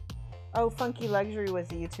 Oh, Funky Luxury was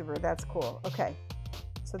a YouTuber. That's cool. Okay,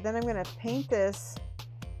 so then I'm going to paint this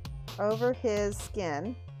over his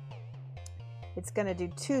skin. It's going to do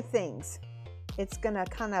two things. It's going to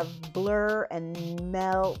kind of blur and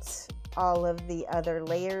melt all of the other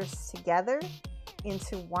layers together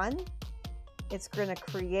into one. It's going to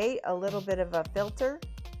create a little bit of a filter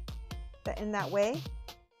in that way.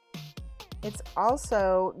 It's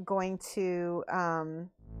also going to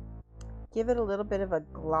give it a little bit of a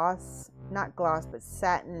gloss, not gloss, but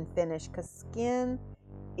satin finish, because skin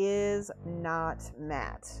is not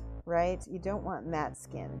matte, right? You don't want matte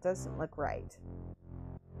skin. It doesn't look right.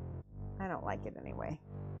 I don't like it anyway.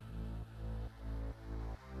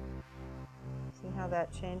 See how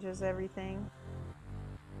that changes everything?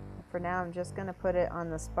 For now, I'm just going to put it on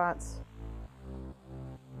the spots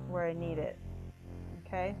where I need it.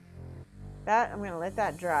 Okay? That, I'm going to let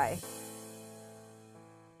that dry.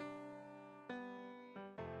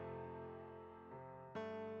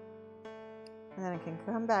 And then I can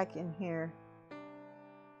come back in here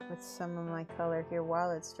with some of my color here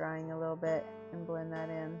while it's drying a little bit and blend that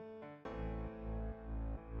in.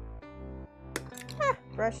 Ah,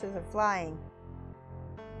 brushes are flying.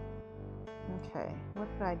 Okay,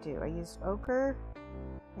 what did I do? I used ochre,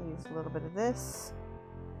 I used a little bit of this,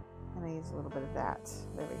 and I used a little bit of that.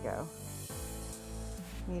 There we go.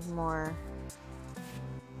 Need more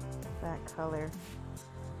of that color.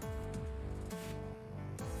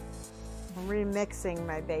 I'm remixing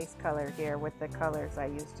my base color here with the colors I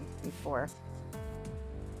used before.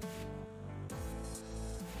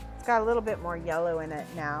 It's got a little bit more yellow in it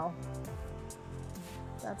now.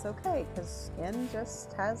 That's okay, because skin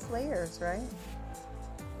just has layers, right?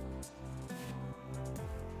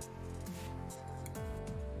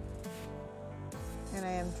 And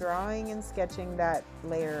I am drawing and sketching that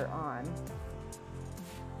layer on.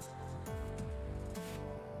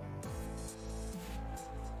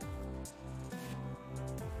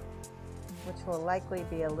 Which will likely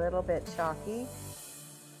be a little bit chalky,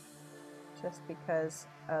 just because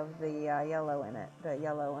of the yellow in it. The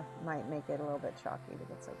yellow might make it a little bit chalky, but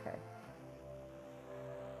it's okay.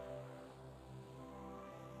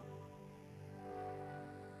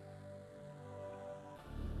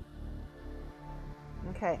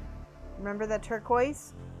 Okay, remember that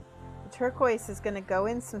turquoise? The turquoise is going to go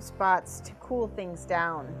in some spots to cool things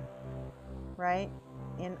down, right?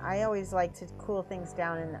 And I always like to cool things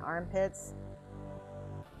down in the armpits.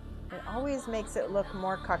 It always makes it look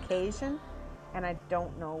more Caucasian, and I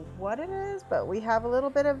don't know what it is, but we have a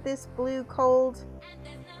little bit of this blue cold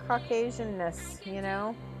Caucasianness, you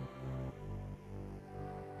know?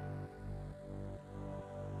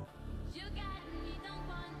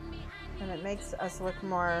 And it makes us look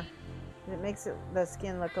more, it makes the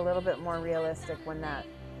skin look a little bit more realistic when that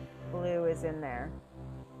blue is in there.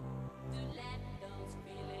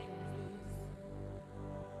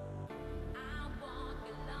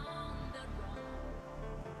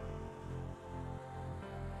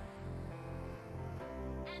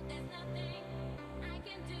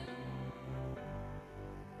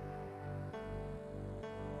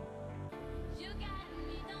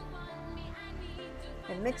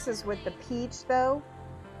 It mixes with the peach though,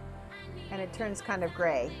 and it turns kind of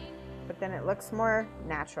gray, but then it looks more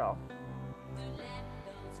natural.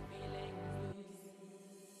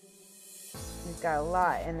 We've got a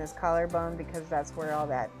lot in this collarbone because that's where all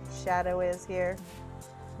that shadow is here.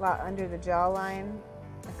 A lot under the jawline,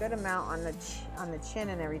 a good amount on the chin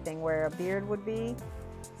and everything where a beard would be,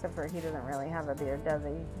 except for he doesn't really have a beard, does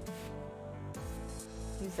he?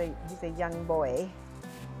 He's a young boy.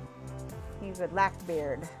 He's a black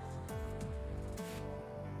beard.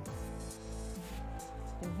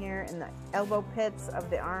 And here in the elbow pits of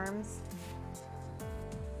the arms.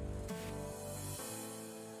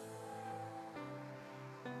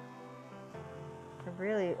 I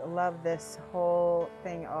really love this whole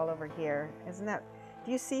thing all over here. Isn't that,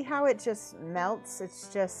 do you see how it just melts?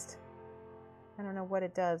 It's just, I don't know what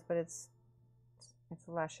it does, but it's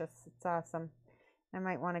luscious. It's awesome. I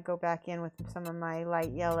might want to go back in with some of my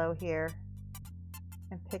light yellow here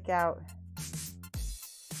and pick out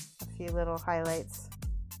a few little highlights.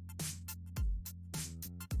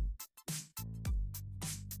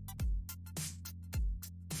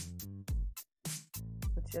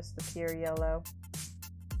 With just the pure yellow.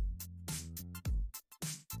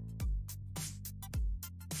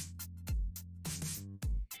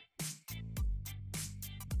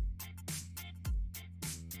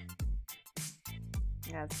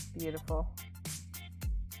 That's beautiful.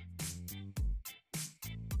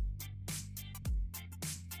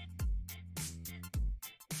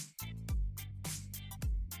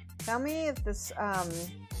 Tell me if this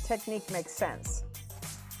technique makes sense.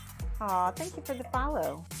 Aw, thank you for the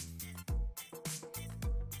follow.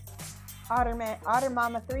 Otter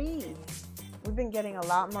Mama 3. We've been getting a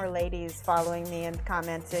lot more ladies following me and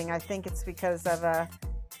commenting. I think it's because of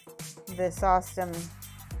this awesome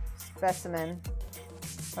specimen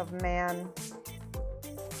of man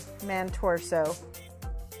torso.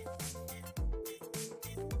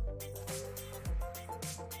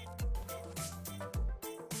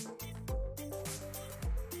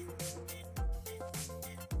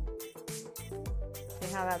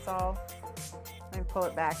 See how that's all? Let me pull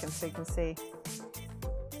it back and so you can see.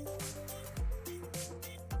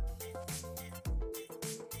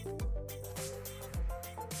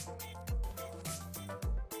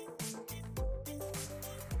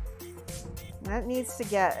 That needs to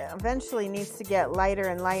get, eventually needs to get lighter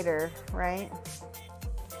and lighter, right?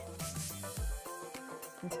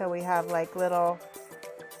 Until we have like little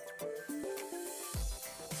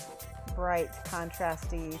bright,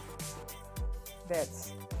 contrasty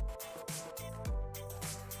bits.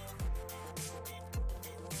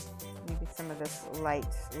 Maybe some of this light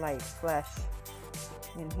flesh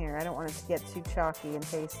in here. I don't want it to get too chalky and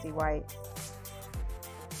pasty white.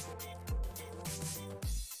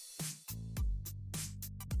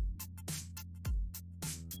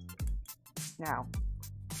 Now,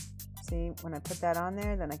 see, when I put that on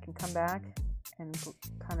there, then I can come back and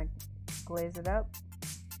kind of glaze it up.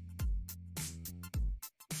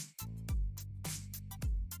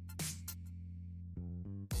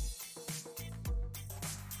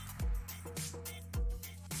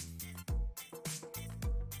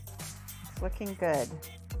 It's looking good.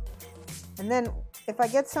 And then if I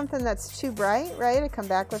get something that's too bright, right, I come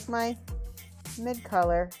back with my mid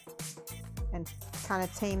color and kind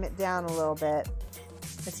of tame it down a little bit.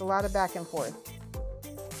 It's a lot of back and forth.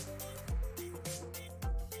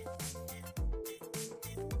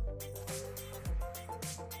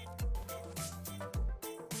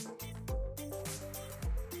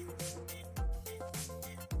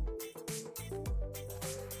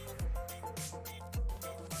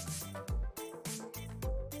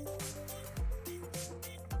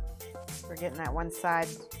 We're getting that one side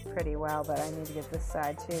pretty well, but I need to get this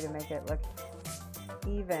side too to make it look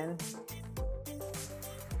even.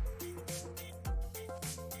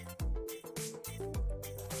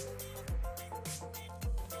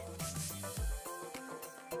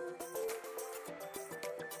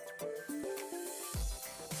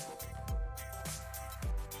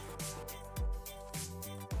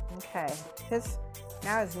 Okay,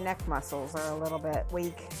 now his neck muscles are a little bit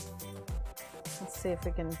weak. Let's see if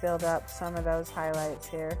we can build up some of those highlights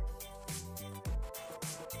here.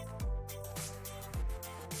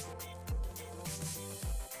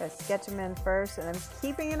 So I sketch them in first, and I'm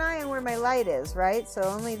keeping an eye on where my light is, right? So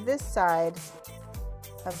only this side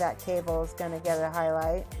of that cable is going to get a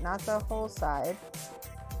highlight, not the whole side,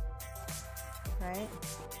 right?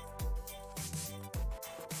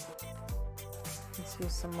 Let's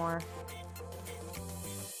use some more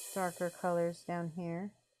darker colors down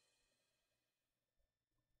here.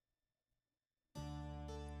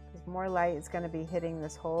 Because more light is going to be hitting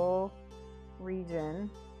this whole region.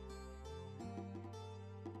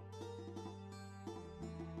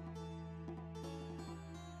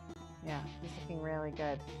 Yeah, he's looking really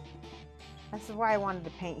good. This is why I wanted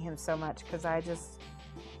to paint him so much, because I just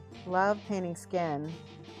love painting skin.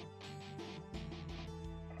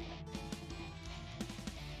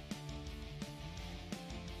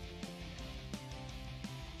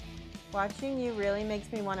 Watching you really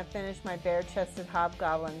makes me want to finish my bare-chested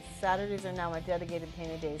hobgoblins. Saturdays are now my dedicated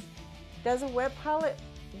painted days. Does a wet palette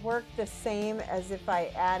work the same as if I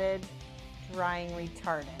added drying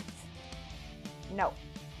retardant? No.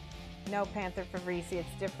 No, Panther Fabrici, it's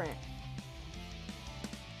different.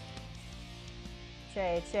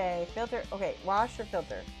 Che, filter. Okay, wash or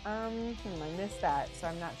filter? I missed that, so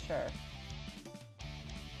I'm not sure.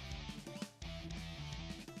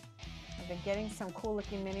 I've been getting some cool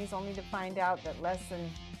looking minis only to find out that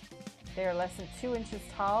they're less than 2 inches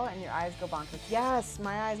tall and your eyes go bonkers. Yes,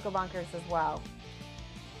 my eyes go bonkers as well.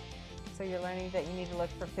 So you're learning that you need to look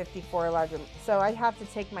for 54 larger. So I have to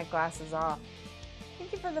take my glasses off.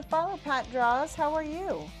 Thank you for the follow, Pat Draws. How are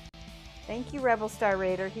you? Thank you, Rebel Star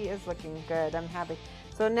Raider. He is looking good. I'm happy.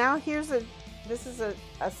 So now this is a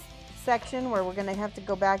section where we're gonna have to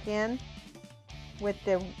go back in with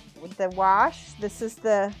the wash. This is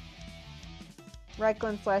the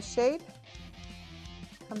Reikland Flesh Shade.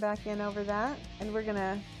 Come back in over that, and we're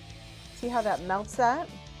gonna see how that melts that.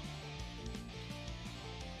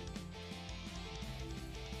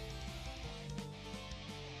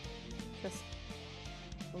 Just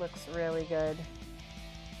looks really good.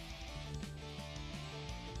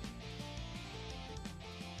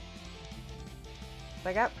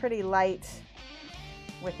 I got pretty light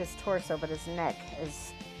with his torso, but his neck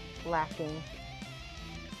is lacking.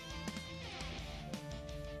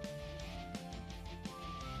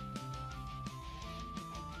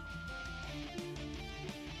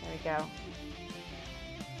 There we go.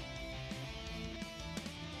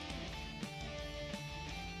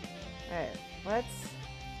 All right, let's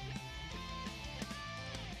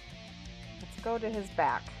go to his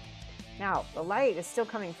back. Now, the light is still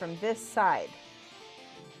coming from this side.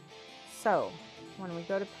 So, when we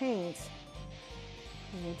go to paint,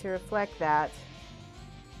 we need to reflect that.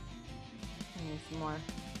 I need some more.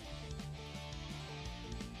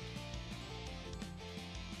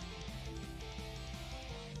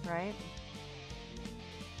 Right?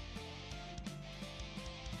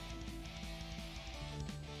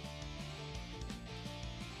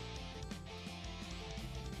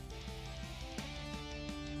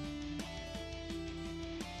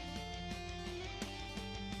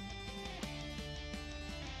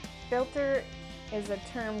 Filter is a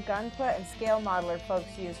term Gunpla and scale modeler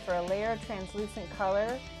folks use for a layer of translucent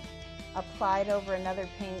color applied over another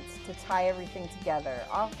paint to tie everything together.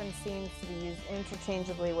 Often seems to be used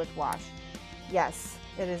interchangeably with wash. Yes,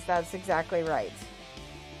 it is. That's exactly right.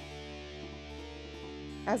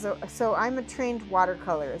 So I'm a trained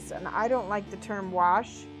watercolorist, and I don't like the term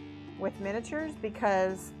wash with miniatures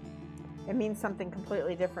because it means something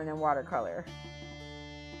completely different in watercolor,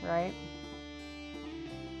 right?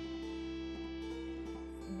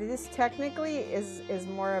 This technically is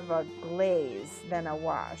more of a glaze than a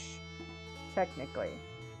wash, technically.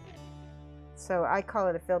 So I call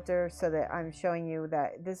it a filter so that I'm showing you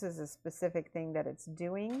that this is a specific thing that it's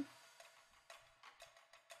doing.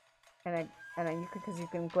 Because you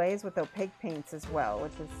can glaze with opaque paints as well,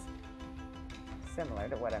 which is similar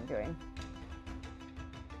to what I'm doing.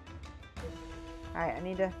 All right, I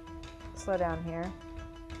need to slow down here.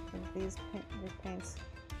 These paints,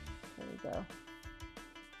 there we go.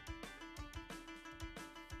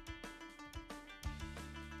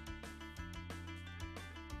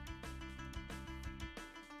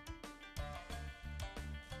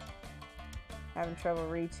 Having trouble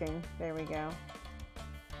reaching. There we go.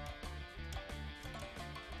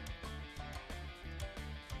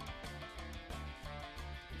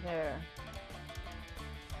 There.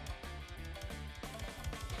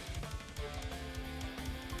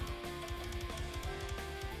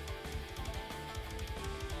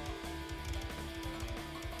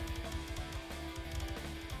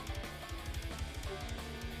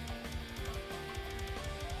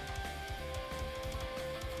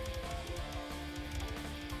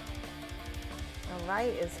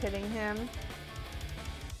 light is hitting him.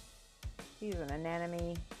 He's an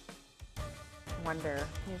anemone wonder.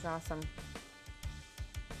 He's awesome.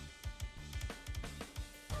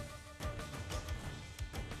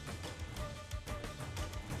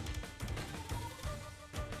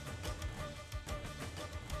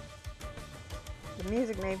 The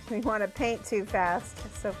music makes me want to paint too fast.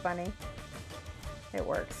 It's so funny. It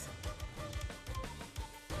works.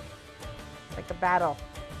 Like a battle.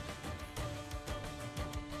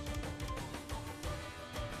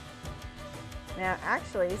 Now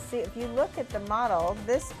actually, see, if you look at the model,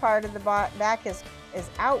 this part of the back is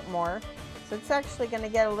out more, so it's actually going to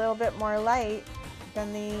get a little bit more light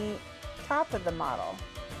than the top of the model.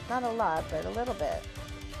 Not a lot, but a little bit.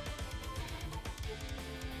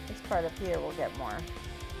 This part up here will get more.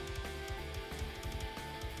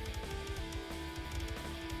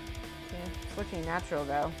 See, it's looking natural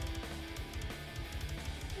though.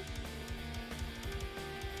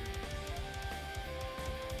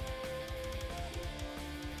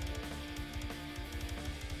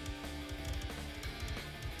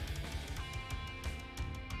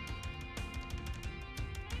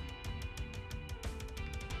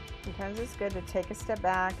 Sometimes it's good to take a step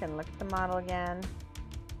back and look at the model again.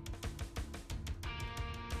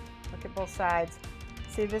 Look at both sides.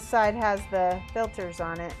 See, this side has the filters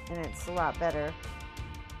on it and it's a lot better.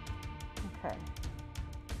 Okay.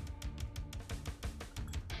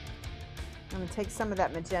 I'm going to take some of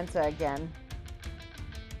that magenta again.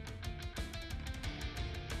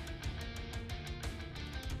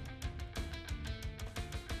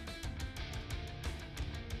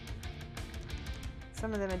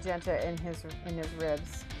 Some of the magenta in his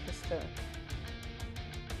ribs, just to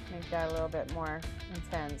make that a little bit more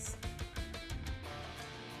intense.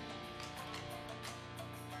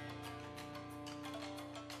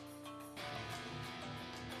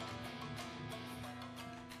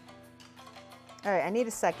 All right, I need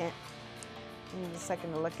a second. I need a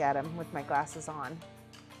second to look at him with my glasses on.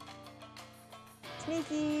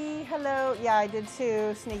 Sneaky, hello. Yeah, I did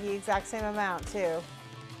too. Sneaky, exact same amount too.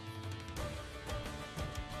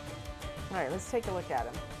 All right, let's take a look at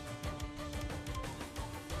him.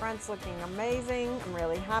 Front's looking amazing. I'm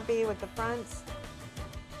really happy with the fronts.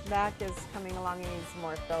 Back is coming along. He needs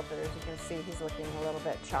more filters. You can see he's looking a little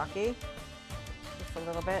bit chalky. Just a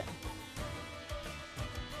little bit.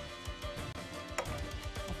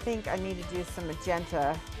 I think I need to do some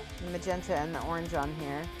magenta. The magenta and the orange on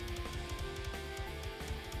here.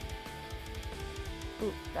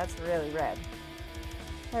 Ooh, that's really red.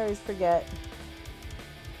 I always forget.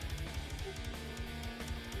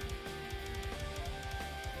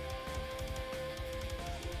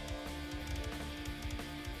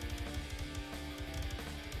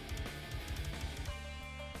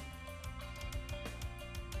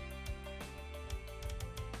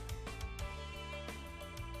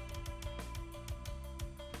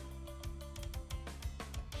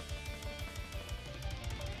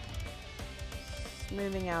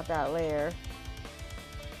 Smoothing out that layer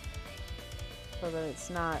so that it's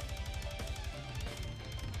not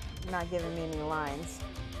giving me any lines.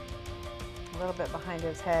 A little bit behind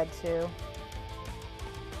his head too.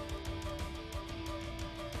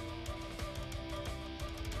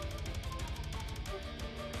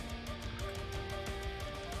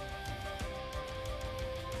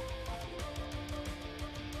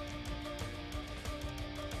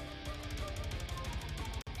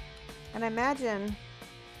 And I imagine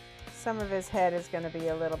some of his head is going to be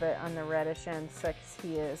a little bit on the reddish end since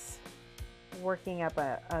he is working up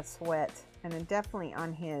a sweat. And then definitely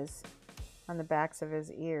on the backs of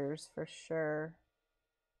his ears for sure.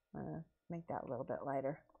 Make that a little bit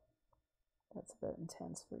lighter. That's a bit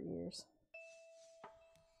intense for ears.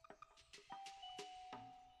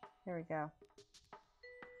 There we go.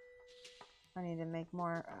 I need to make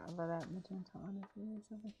more of that magenta on his ears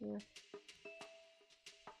over here.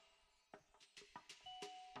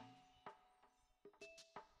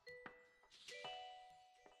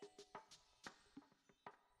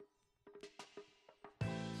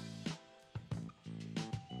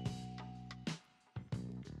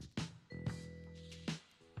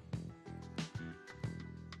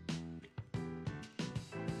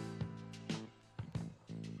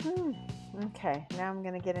 Okay, now I'm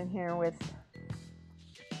going to get in here with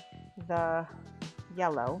the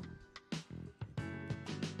yellow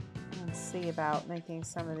and see about making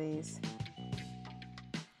some of these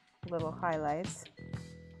little highlights.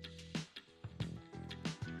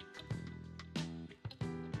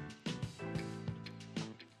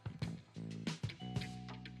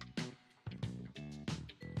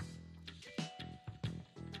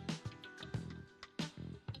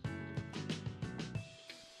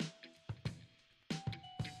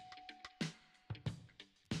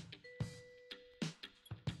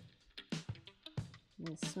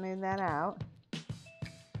 and smooth that out.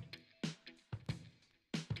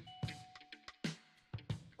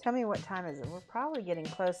 Tell me what time is it? We're probably getting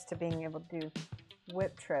close to being able to do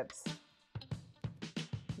whip trips.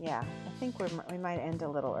 Yeah, I think we might end a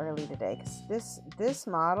little early today because this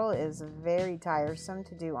model is very tiresome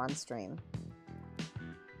to do on stream.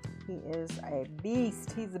 He is a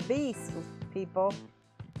beast. He's a beast, people.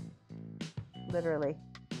 Literally.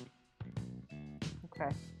 Okay.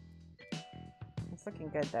 It's looking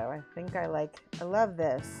good though. I think I love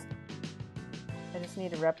this. I just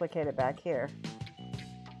need to replicate it back here.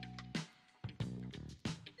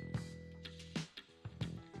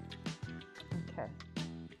 Okay.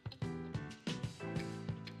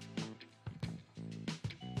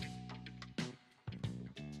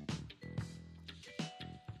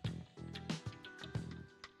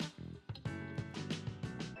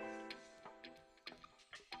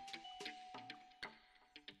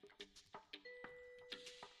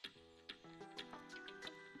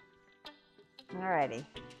 Alrighty.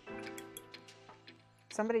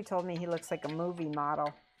 Somebody told me he looks like a movie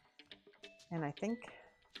model. And I think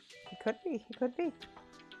he could be. He could be.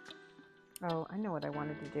 Oh, I know what I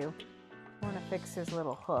wanted to do. I want to fix his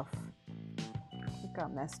little hoof. It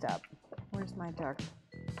got messed up. Where's my dark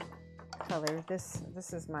color? This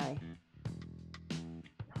is my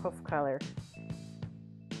hoof color.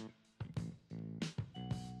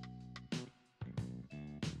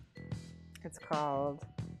 It's called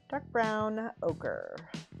dark brown ochre,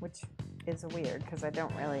 which is weird because I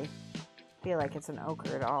don't really feel like it's an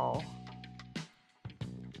ochre at all.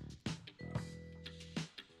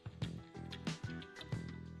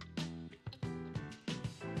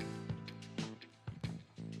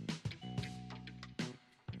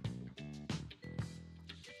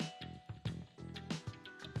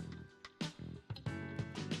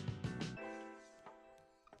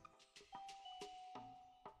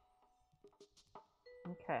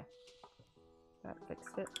 Okay, that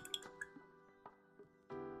fixed it.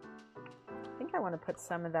 I think I want to put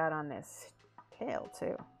some of that on this tail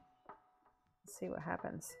too. Let's see what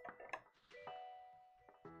happens.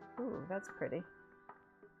 Ooh, that's pretty.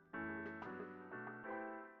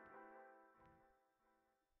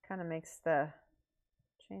 Kind of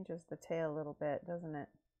changes the tail a little bit, doesn't it?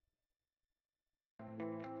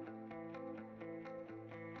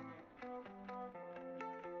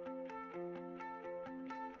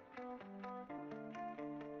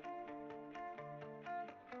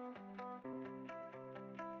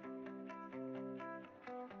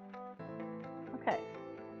 Okay,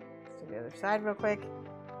 let's do the other side real quick.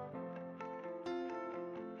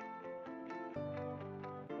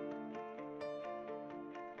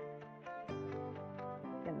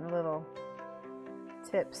 Getting the little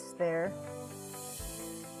tips there.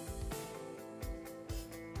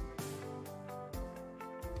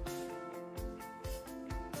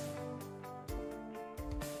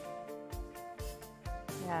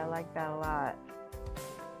 Yeah, I like that a lot.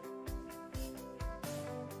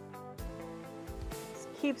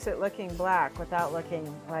 Keeps it looking black without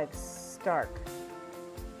looking like stark.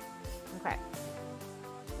 Okay.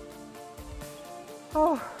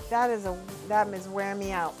 Oh, that is wearing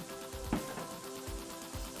me out.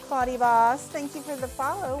 Claudie Boss, thank you for the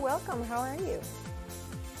follow. Welcome. How are you?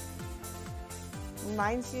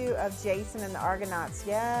 Reminds you of Jason and the Argonauts.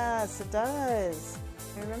 Yes, it does.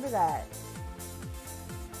 I remember that.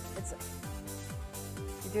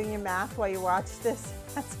 You're doing your math while you watch this.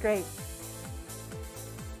 That's great.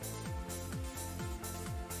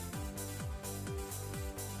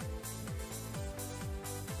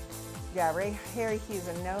 Yeah, Harry Hughes,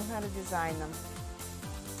 and know how to design them.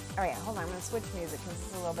 All right, hold on. I'm going to switch music because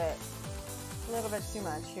it's a little bit too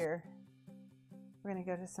much here. We're going to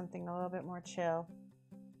go to something a little bit more chill.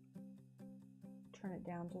 Turn it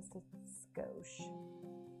down just a skosh.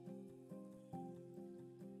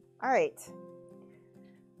 All right.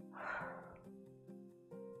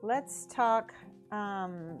 Let's talk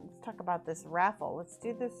about this raffle. Let's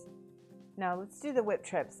do this. No, let's do the whip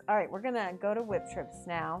trips. All right, we're going to go to whip trips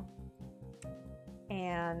now.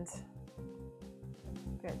 And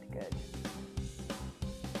good.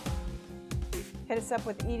 Hit us up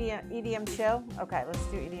with EDM chill. Okay, let's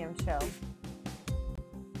do EDM chill.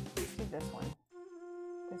 Let's do this one.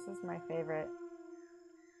 This is my favorite.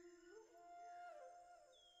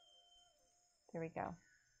 There we go.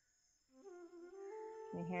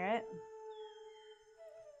 Can you hear it?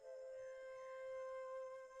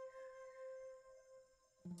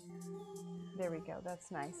 There we go.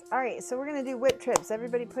 That's nice. All right, so we're gonna do whip trips.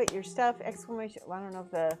 Everybody, put your stuff exclamation. Well, I don't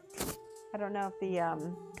know if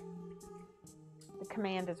the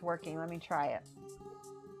command is working. Let me try it.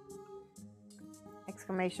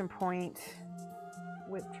 exclamation point,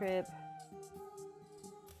 whip trip.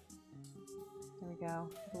 There we go.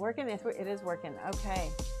 It's working. It is working. Okay.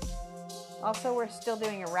 Also, we're still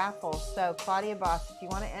doing a raffle. So, Claudia Boss, if you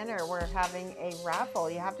want to enter, we're having a raffle.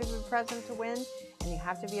 You have to be present to win, and you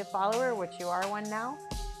have to be a follower, which you are one now.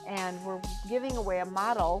 And we're giving away a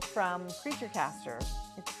model from Creature Caster.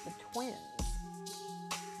 It's the twins.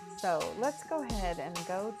 So, let's go ahead and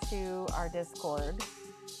go to our Discord,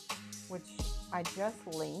 which I just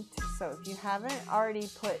linked. So, if you haven't already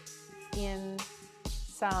put in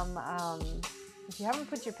some... if you haven't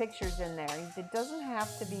put your pictures in there, it doesn't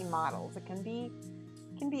have to be models. It can be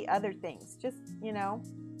other things. Just, you know,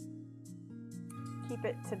 keep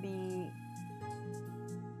it to be,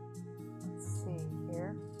 let's see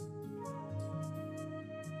here.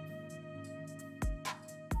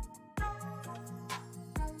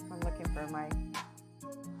 I'm looking for my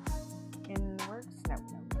in the works. No.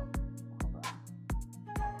 Hold on.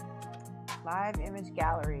 Live image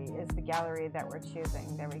gallery is the gallery that we're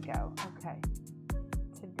choosing. There we go. Okay.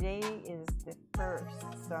 Today is the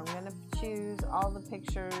 1st, so I'm going to choose all the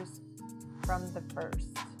pictures from the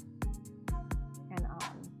 1st and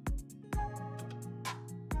on.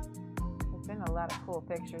 There's been a lot of cool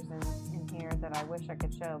pictures in here that I wish I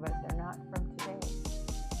could show, but they're not from today.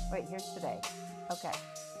 Wait, here's today. Okay.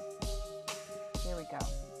 Here we go.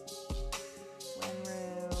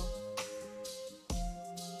 Renru,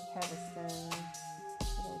 Hedison,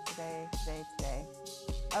 today.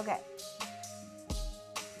 Okay.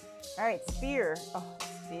 All right, Spear. Oh,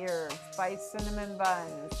 Spear. Spiced cinnamon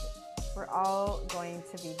buns. We're all going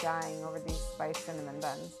to be dying over these spiced cinnamon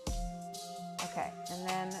buns. Okay, and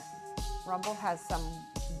then Rumble has some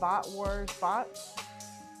Bot Wars bots.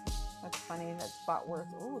 That's funny, that's Bot Wars.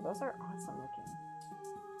 Ooh, those are awesome looking.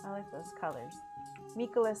 I like those colors.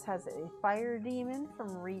 Mikolas has a Fire Demon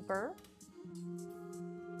from Reaper.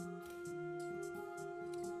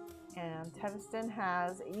 And Teviston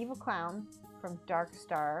has Evil Clown from Dark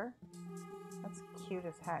Star. That's cute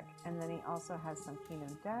as heck. And then he also has some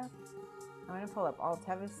Kingdom Death. I'm going to pull up all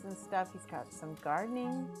Teviston's stuff. He's got some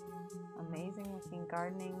gardening. Amazing looking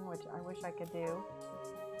gardening, which I wish I could do.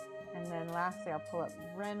 And then lastly, I'll pull up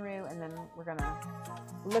Renru, and then we're going to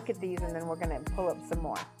look at these, and then we're going to pull up some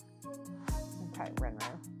more. Okay, Renru.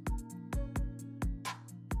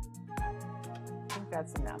 I think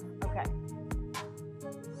that's enough. Okay.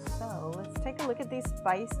 So let's take a look at these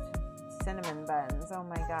spiced cinnamon buns. Oh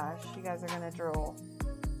my gosh, you guys are gonna drool.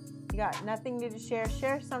 You got nothing to share?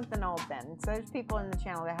 Share something old then. So there's people in the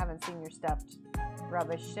channel that haven't seen your stuffed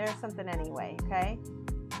rubbish. Share something anyway, okay?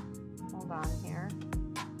 Hold on here.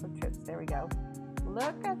 Quick trips, there we go.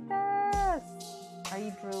 Look at this! Are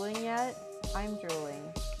you drooling yet? I'm drooling.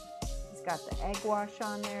 He's got the egg wash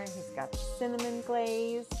on there. He's got the cinnamon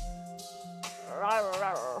glaze.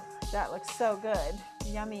 That looks so good.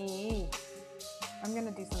 Yummy. I'm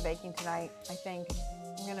gonna do some baking tonight, I think.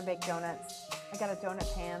 I'm gonna bake donuts. I got a donut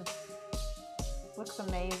pan. Looks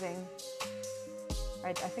amazing. All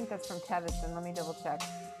right, I think that's from Teviston. Let me double check.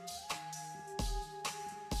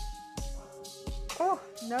 Oh,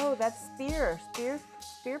 no, that's Spear.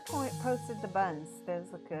 Spear posted the buns.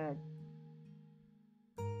 Those look good.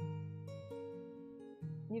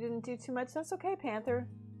 You didn't do too much? That's okay, Panther.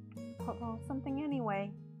 Post something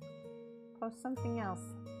anyway. Post something else.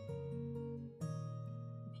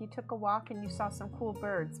 If you took a walk and you saw some cool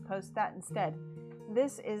birds, post that instead.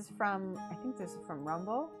 This is from, I think this is from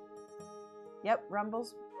Rumble. Yep,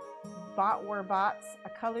 Rumble's Bot War Bots. A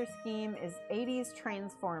color scheme is 80s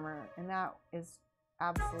Transformer, and that is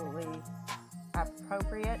absolutely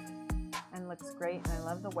appropriate and looks great. And I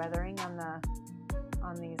love the weathering on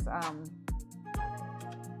these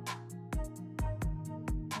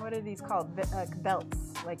what are these called? Belts,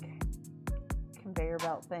 like conveyor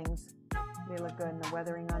belt things. They look good, and the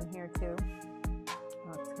weathering on here too.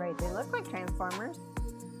 Oh, it's great. They look like Transformers.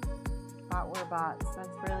 Bot War Bots.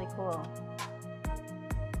 That's really cool.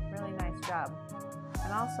 Really nice job.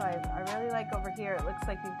 And also, I really like over here, it looks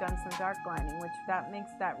like you've done some dark lining, which that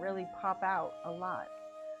makes that really pop out a lot.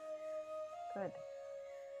 Good.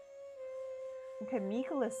 Okay,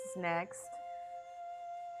 Mikolas is next.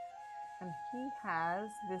 And he has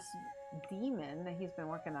this demon that he's been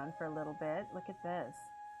working on for a little bit. Look at this.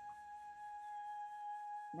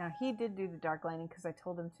 Now, he did do the dark lining because I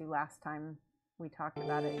told him to last time we talked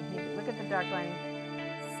about it. Look at the dark lining.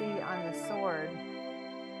 See, on the sword,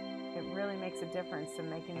 it really makes a difference in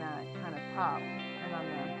making that kind of pop. And on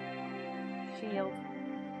the shield,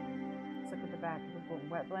 let's look at the back. The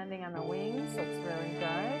wet blending on the wings looks really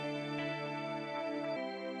good.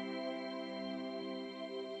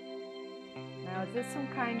 Now Now, is this some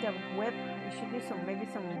kind of whip? We should do maybe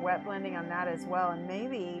some wet blending on that as well, and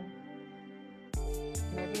maybe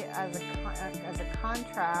as a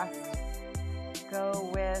contrast, go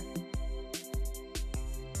with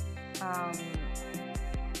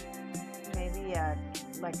maybe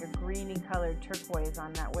like a greeny colored turquoise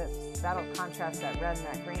on that whip. That'll contrast that red and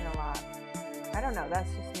that green a lot. I don't know, that's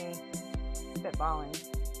just me spitballing.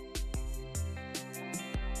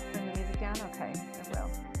 Turn the music down? Okay, I will.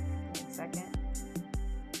 Wait a second.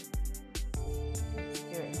 Let's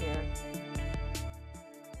do it here.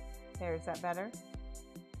 There, is that better?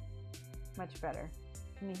 Much better.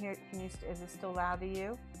 Can you hear, is it still loud to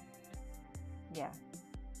you? Yeah.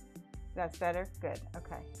 That's better? Good,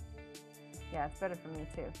 okay. Yeah, it's better for me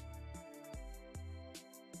too.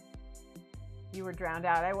 You were drowned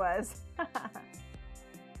out, I was.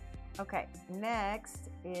 Okay, next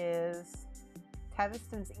is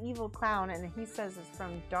Teviston's Evil Clown, and he says it's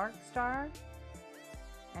from Dark Star.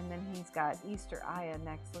 And then he's got Easter Aya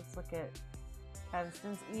next. Let's look at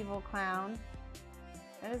Teviston's Evil Clown.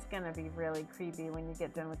 That is gonna be really creepy when you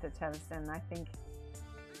get done with the Teviston. I think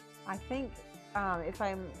if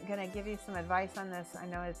I'm gonna give you some advice on this, I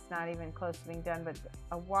know it's not even close to being done, but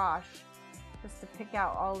a wash just to pick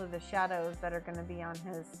out all of the shadows that are gonna be on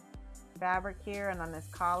his fabric here and on his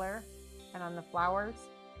collar and on the flowers.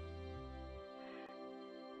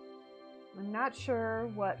 I'm not sure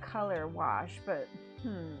what color wash, but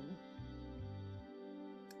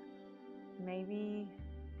maybe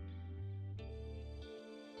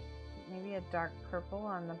a dark purple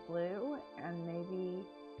on the blue, and maybe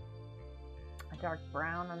a dark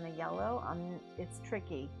brown on the yellow. It's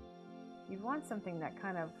tricky. You want something that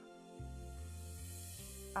kind of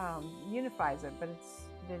unifies it, but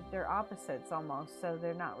they're opposites almost, so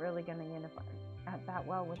they're not really going to unify that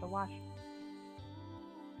well with a wash.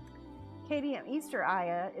 Katie, Easter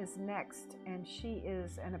Aya is next, and she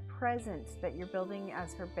is a present that you're building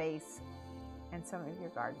as her base and some of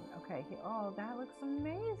your garden. Okay, oh, that looks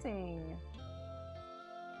amazing.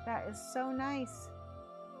 That is so nice.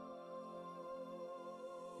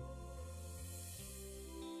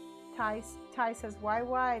 Ty says,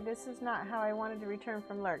 why? This is not how I wanted to return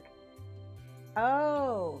from Lurk.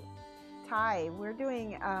 Oh, Ty, we're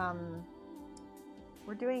doing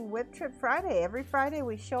Whip Trip Friday. Every Friday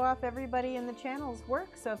we show off everybody in the channel's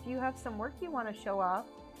work. So if you have some work you want to show off,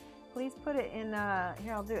 please put it in,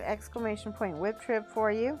 here, I'll do exclamation point Whip Trip for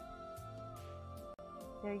you.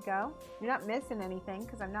 There you go. You're not missing anything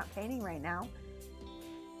because I'm not painting right now.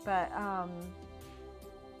 But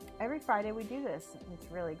every Friday we do this. It's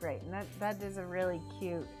really great. And that is a really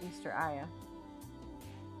cute Easter Aya.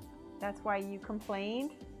 That's why you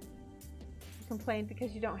complained. You complained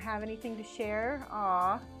because you don't have anything to share.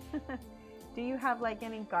 Aw. Do you have like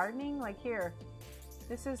any gardening? Like here.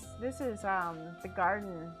 This is the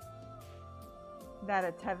garden that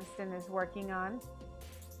a Teviston is working on.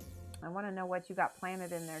 I want to know what you got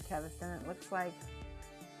planted in there, Teviston. It looks like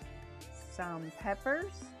some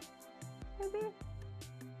peppers, maybe?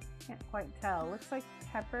 Can't quite tell. Looks like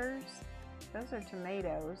peppers. Those are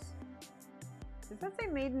tomatoes. Does that say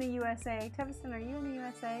made in the USA? Teviston, are you in the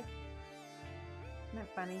USA? Isn't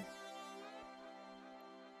that funny?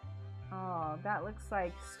 Oh, that looks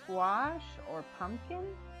like squash or pumpkin.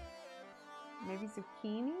 Maybe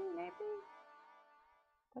zucchini, maybe?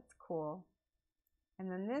 That's cool. And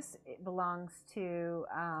then this belongs to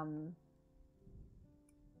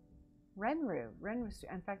Renru.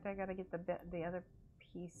 In fact, I gotta get the other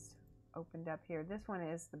piece opened up here. This one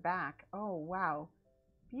is the back. Oh, wow.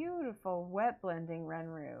 Beautiful wet blending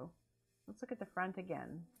Renru. Let's look at the front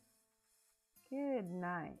again. Good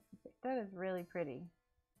night. That is really pretty.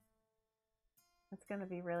 That's going to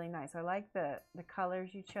be really nice. I like the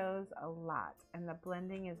colors you chose a lot, and the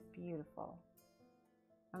blending is beautiful.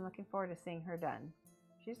 I'm looking forward to seeing her done.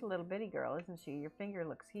 She's a little bitty girl, isn't she? Your finger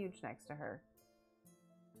looks huge next to her.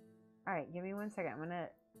 All right, give me 1 second. I'm going to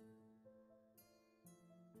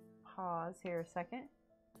pause here a second.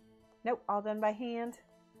 Nope, all done by hand.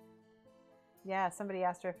 Yeah, somebody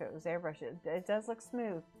asked her if it was airbrush. It does look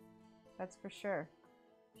smooth. That's for sure.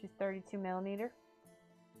 She's 32 millimeter.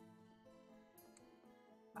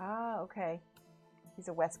 Ah, okay. He's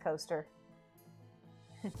a West Coaster.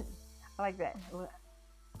 I like that.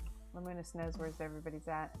 Lamunis knows where everybody's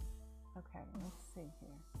at. Okay, let's see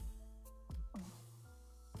here.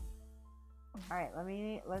 All right,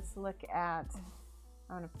 let's look at,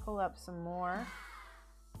 I'm going to pull up some more.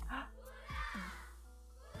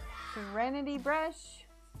 Serenity Brush,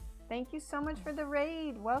 thank you so much for the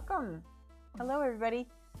raid. Welcome. Hello, everybody.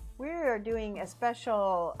 We're doing a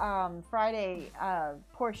special Friday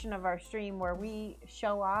portion of our stream where we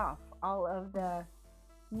show off all of the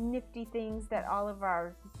nifty things that all of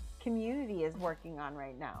our community is working on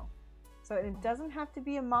right now. So it doesn't have to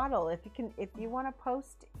be a model. If you want to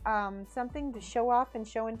post something to show off and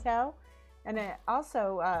show and tell, and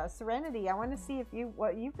also Serenity, I want to see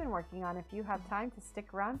what you've been working on. If you have time to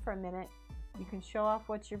stick around for a minute, you can show off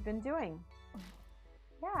what you've been doing.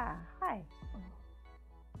 Yeah, hi.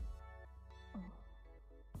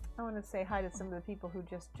 I want to say hi to some of the people who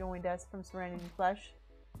just joined us from Serenity Plush.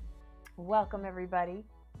 Welcome everybody.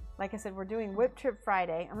 Like I said, we're doing Whip Trip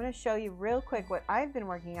Friday. I'm going to show you real quick what I've been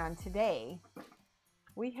working on today.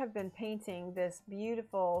 We have been painting this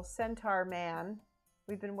beautiful centaur man.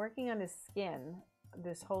 We've been working on his skin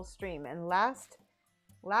this whole stream. And last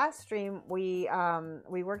stream, we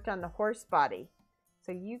worked on the horse body.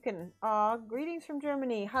 So you can, greetings from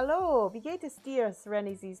Germany. Hallo, wie geht es dir,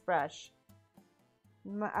 Serenity's Brush?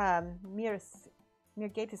 Mir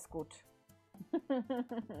geht es gut.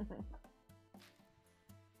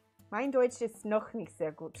 Mein Deutsch ist noch nicht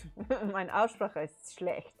sehr gut. Mein Aussprache ist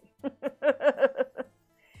schlecht.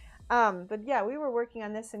 But yeah, we were working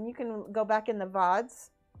on this, and you can go back in the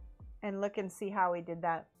VODs and look and see how we did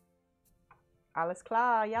that. Alles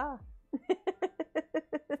klar, ja.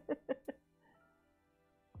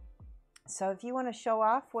 So if you want to show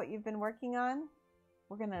off what you've been working on,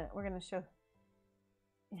 we're gonna show.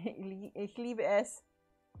 Ich liebe es,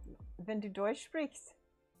 wenn du Deutsch sprichst.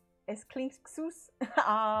 Es klingt süß.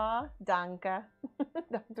 Ah, danke.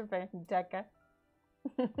 Dr. Becker.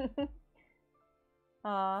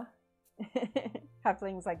 Ah.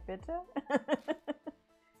 Halflings like bitte.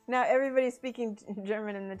 Now everybody's speaking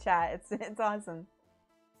German in the chat. It's awesome.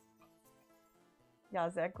 Ja,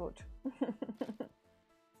 sehr gut.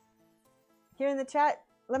 Here in the chat,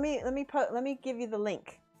 let me give you the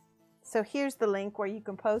link. So here's the link where you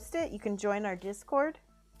can post it. You can join our Discord.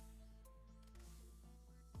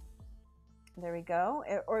 There we go.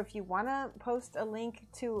 Or if you want to post a link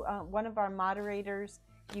to one of our moderators,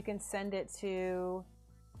 you can send it to,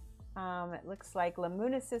 it looks like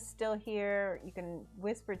Lamunis is still here. You can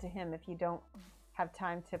whisper to him if you don't have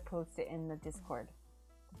time to post it in the Discord.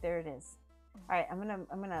 There it is. All right, I'm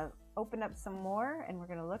gonna open up some more, and we're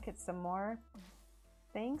gonna look at some more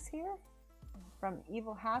things here from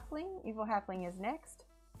Evil Halfling. Evil Halfling is next.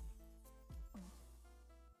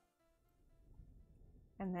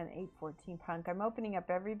 And then 814 Punk. I'm opening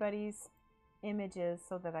up everybody's images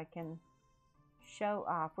so that I can show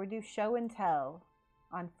off. We do show and tell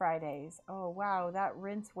on Fridays. Oh, wow. That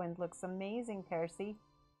Rincewind looks amazing, Percy.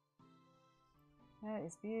 That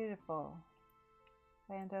is beautiful.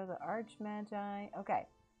 Lando the Archmagi. Okay,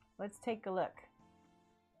 let's take a look.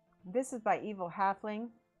 This is by Evil Halfling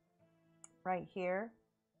right here.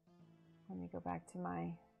 Let me go back to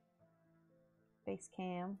my face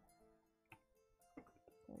cam.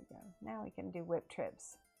 There we go. Now we can do whip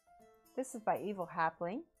trips. This is by Evil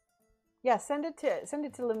Halfling. Yeah, send it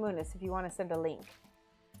to Lamunis if you want to send a link.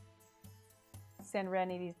 Send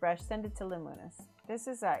Renity's Brush. Send it to Lamunis. This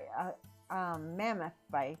is a mammoth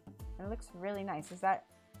by. It looks really nice. Is that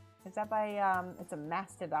by? It's a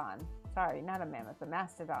mastodon. Sorry, not a mammoth. A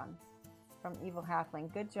mastodon from Evil Halfling.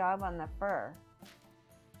 Good job on the fur.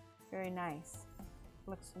 Very nice.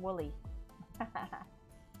 Looks woolly.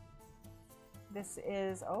 This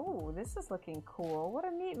is, oh, this is looking cool. What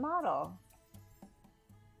a neat model.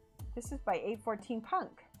 This is by 814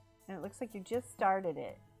 Punk. And it looks like you just started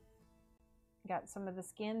it. Got some of the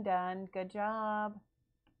skin done. Good job.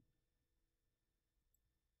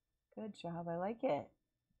 Good job. I like it.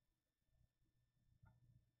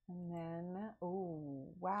 And then, oh,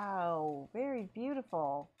 wow. Very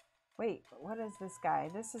beautiful. Wait, what is this guy?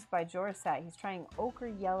 This is by Jorasat. He's trying ochre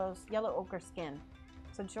yellow ochre skin.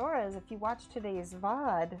 So Joras, if you watch today's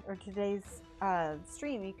VOD or today's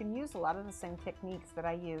stream, you can use a lot of the same techniques that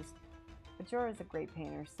I use. But Jora's a great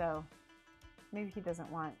painter, so maybe he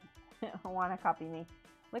doesn't want to copy me.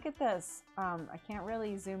 Look at this. I can't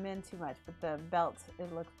really zoom in too much, but the belt,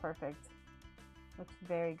 it looks perfect. Looks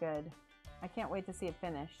very good. I can't wait to see it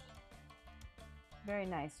finished. Very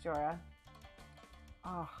nice, Jora.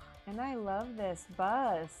 Oh, and I love this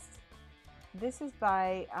bust. This is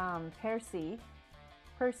by Percy.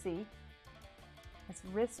 It's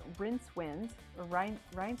Rincewind, or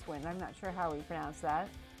Rincewind. I'm not sure how we pronounce that.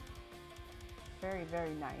 Very,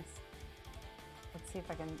 very nice. Let's see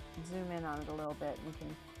if I can zoom in on it a little bit. We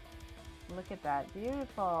can look at that.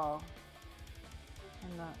 Beautiful.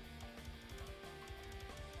 And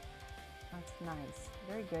that's nice.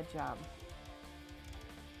 Very good job.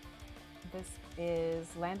 This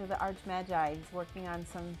is Land of the Archmagi. He's working on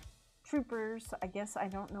some troopers. I guess I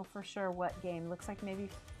don't know for sure what game. Looks like maybe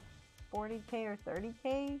 40K or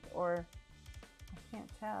 30K, or I can't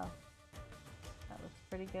tell. That looks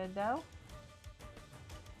pretty good though.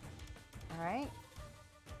 All right.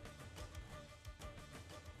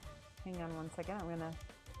 Hang on one second. I'm gonna.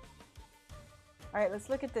 All right, let's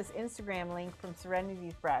look at this Instagram link from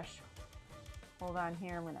Serenity's Brush. Hold on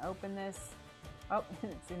here. I'm gonna open this. Oh,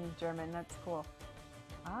 it's in German. That's cool.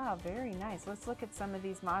 Ah, very nice. Let's look at some of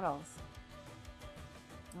these models.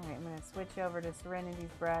 All right, I'm gonna switch over to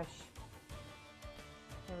Serenity's Brush.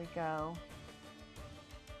 There we go.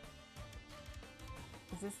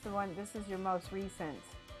 Is this the one? This is your most recent.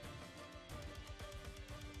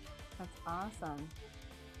 That's awesome.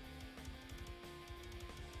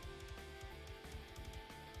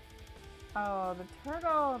 Oh, the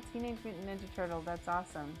turtle! Teenage Mutant Ninja Turtle. That's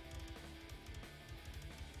awesome.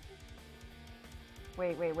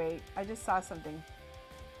 Wait. I just saw something.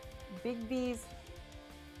 Big B's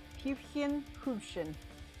Püfchen Hübchen.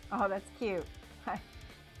 Oh, that's cute.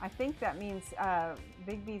 I think that means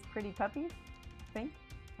Big B's pretty puppy. I think.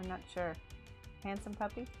 I'm not sure. Handsome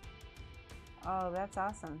puppy. Oh, that's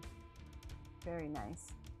awesome. Very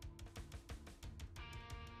nice.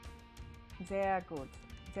 Sehr gut.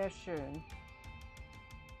 Sehr schön.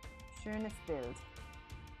 Schönes Bild.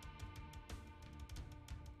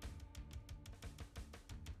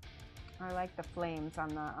 I like the flames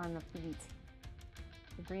on the feet.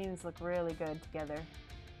 The greens look really good together.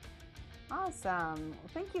 Awesome. Well,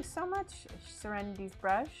 thank you so much, Serenity's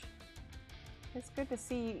Brush. It's good to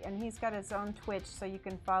see, and he's got his own Twitch, so you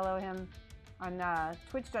can follow him on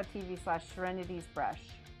twitch.tv/Serenity's Brush.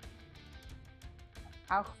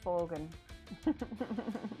 Auch folgen.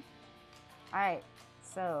 Alright,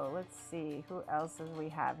 so let's see who else do we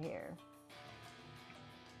have here.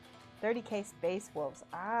 30K Space Wolves.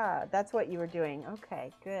 Ah, that's what you were doing.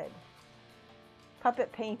 Okay, good.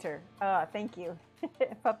 Puppet Painter. Oh, thank you.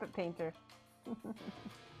 Puppet Painter.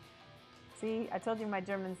 See, I told you my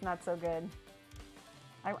German's not so good.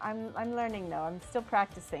 I'm learning though. I'm still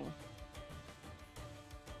practicing.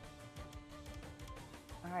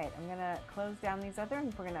 All right, I'm gonna close down these other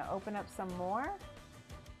and we're gonna open up some more.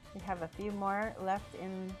 We have a few more left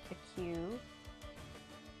in the queue.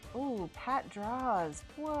 Ooh, Pat Draws.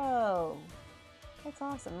 Whoa, that's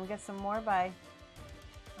awesome. We'll get some more by.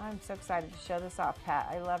 I'm so excited to show this off, Pat.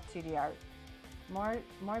 I love 2D art. More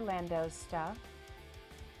Lando stuff.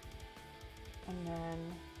 And then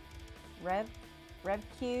Rev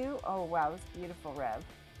Q. Oh wow, this beautiful Rev.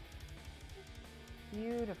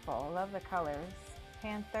 Beautiful. I love the colors.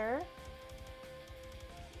 Panther.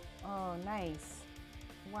 Oh, nice.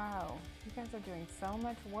 Wow, you guys are doing so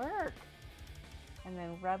much work. And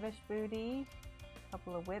then Rubbish Booty. A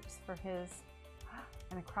couple of whips for his,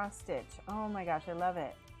 and a cross stitch. Oh my gosh, I love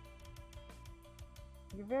it.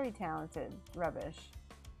 You're very talented, Rubbish.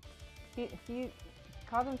 He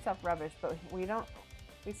called himself Rubbish, but we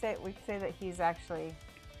say that he's actually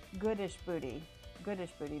Goodish Booty.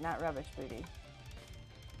 Goodish Booty, not Rubbish Booty.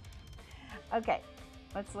 Okay,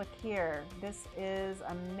 let's look here. This is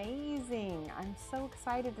amazing. I'm so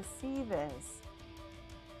excited to see this.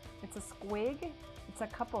 It's a squig. It's a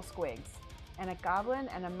couple squigs, and a goblin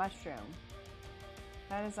and a mushroom.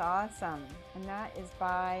 That is awesome. And that is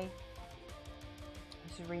by,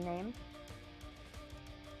 I should rename.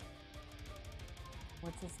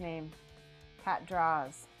 What's his name? Pat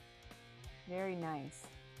Draws. Very nice.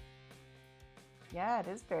 Yeah, it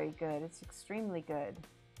is very good. It's extremely good.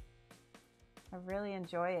 I really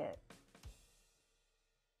enjoy it.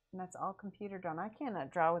 And that's all computer drawn. I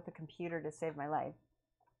cannot draw with the computer to save my life.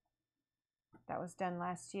 That was done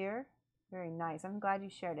last year. Very nice. I'm glad you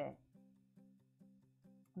shared it.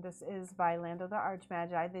 This is by Lando the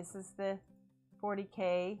Archmagi. This is the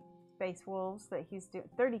 40K Space Wolves that he's doing.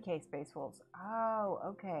 30K Space Wolves. Oh,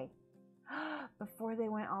 okay. Before they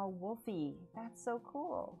went all wolfy. That's so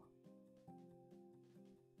cool.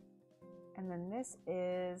 And then this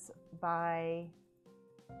is by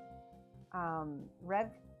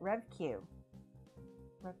RevQ.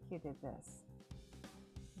 RevQ did this.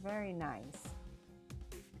 Very nice.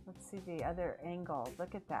 Let's see the other angle.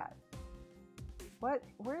 Look at that.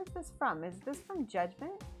 Where is this from? Is this from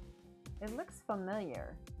Judgment? It looks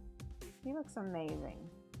familiar. He looks amazing.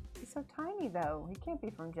 He's so tiny though. He can't be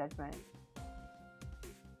from Judgment.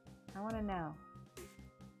 I want to know.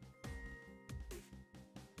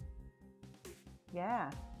 Yeah.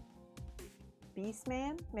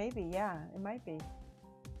 Beastman? Maybe, yeah, it might be.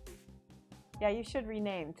 Yeah, you should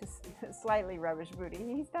rename to slightly Rubbish Booty.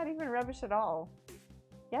 He's not even rubbish at all.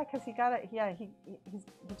 Yeah, because he got it. Yeah, he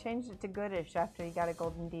changed it to Goodish after he got a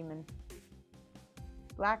golden demon.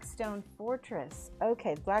 Blackstone Fortress.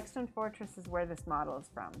 Okay, Blackstone Fortress is where this model is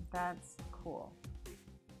from. That's cool.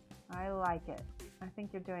 I like it. I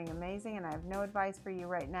think you're doing amazing, and I have no advice for you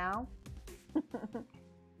right now.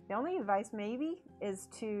 The only advice maybe is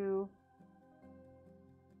to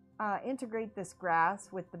integrate this grass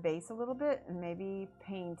with the base a little bit, and maybe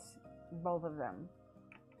paint both of them,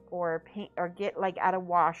 or paint, or get like add a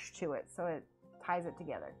wash to it so it ties it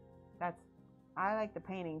together. I like the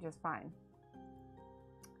painting just fine.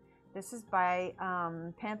 This is by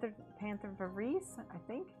Panther Fabrice, I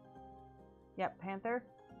think. Yep, Panther.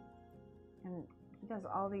 And he does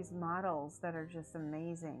all these models that are just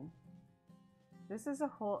amazing. This is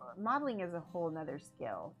modeling is a whole nother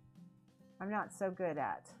skill I'm not so good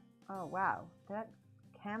at. Oh wow, that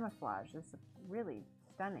camouflage is really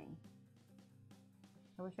stunning.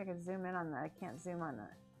 I wish I could zoom in on that. I can't zoom on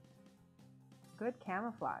that. Good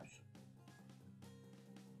camouflage.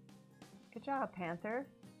 Good job, Panther.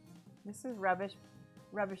 This is Rubbish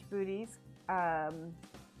Booties,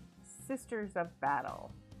 Sisters of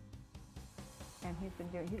Battle. And he's been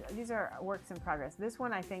doing, these are works in progress. This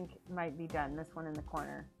one I think might be done, this one in the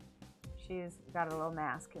corner. She's got a little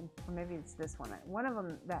mask, and or maybe it's this one. One of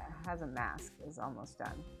them that has a mask is almost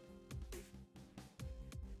done.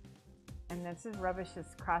 And this is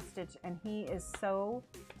Rubbish's cross stitch, and he is so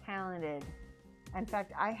talented. In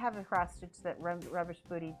fact, I have a cross stitch that Rubbish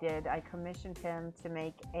Booty did. I commissioned him to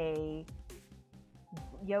make a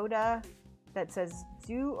Yoda that says,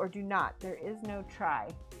 do or do not. There is no try.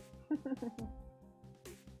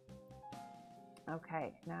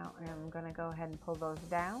 Okay, now I'm gonna go ahead and pull those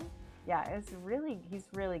down. Yeah, he's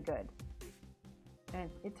really good. And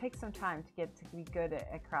it takes some time to get to be good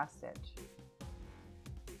at cross stitch.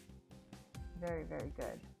 Very, very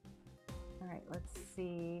good. All right, let's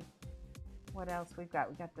see what else we've got.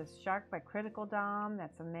 We got this shark by Critical Dom.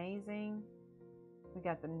 That's amazing. We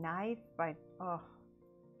got the knife by, oh,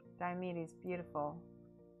 Diomedes, beautiful.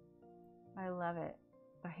 I love it.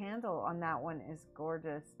 The handle on that one is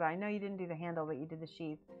gorgeous, but I know you didn't do the handle, but you did the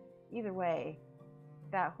sheath. Either way,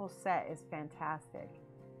 that whole set is fantastic.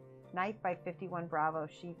 Knife by 51 Bravo,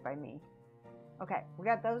 sheath by me. Okay, we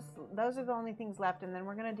got those are the only things left, and then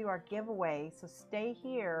we're gonna do our giveaway, so stay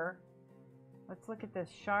here. Let's look at this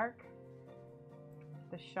shark.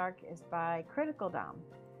 The shark is by Critical Dom.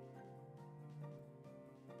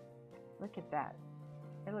 Look at that.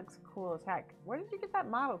 It looks cool as heck. Where did you get that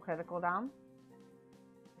model, Critical Dom?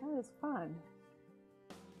 That is fun.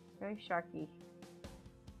 Very sharky.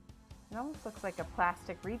 It almost looks like a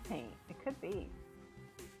plastic repaint. It could be.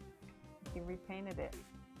 You repainted it.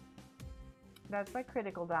 That's by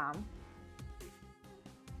Critical Dom.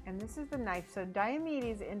 And this is the knife. So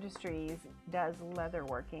Diomedes Industries does leather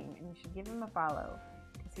working, and you should give him a follow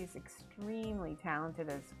because he's extremely talented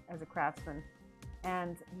as a craftsman.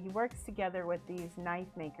 And he works together with these knife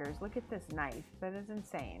makers. Look at this knife. That is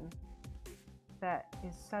insane. That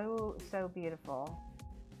is so, so beautiful.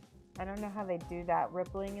 I don't know how they do that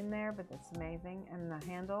rippling in there, but that's amazing. And the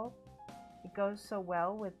handle, it goes so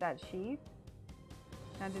well with that sheath.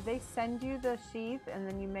 Now, did they send you the sheath and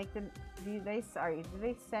then you make the, do they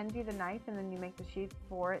send you the knife and then you make the sheath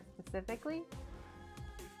for it specifically?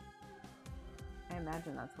 I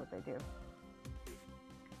imagine that's what they do.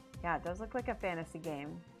 Yeah, it does look like a fantasy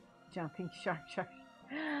game. Jumping shark.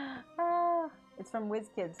 Ah, it's from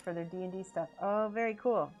WizKids for their D&D stuff. Oh, very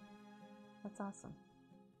cool. That's awesome.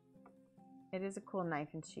 It is a cool knife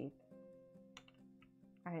and sheath.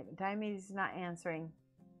 All right, Diomedes is not answering.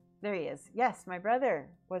 There he is. Yes, my brother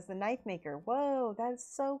was the knife maker. Whoa, that's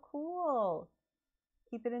so cool.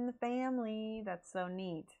 Keep it in the family. That's so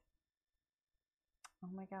neat. Oh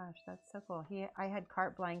my gosh, that's so cool. I had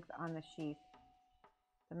carte blanche on the sheath.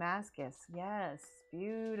 Damascus, yes,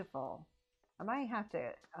 beautiful. I might have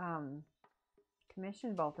to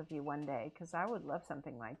commission both of you one day because I would love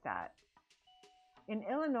something like that. In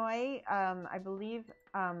Illinois, I believe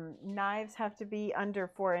knives have to be under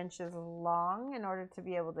 4 inches long in order to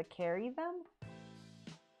be able to carry them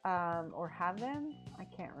or have them. I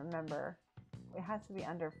can't remember. It has to be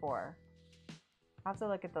under 4. I'll have to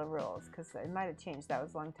look at the rules because it might have changed. That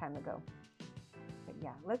was a long time ago. But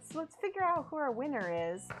yeah, let's figure out who our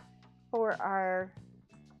winner is for our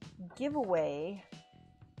giveaway.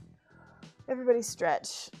 Everybody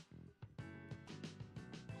stretch.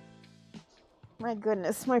 My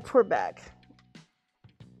goodness, my poor back.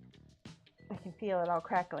 I can feel it all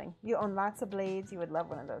crackling. You own lots of blades. You would love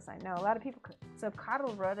one of those. I know a lot of people. So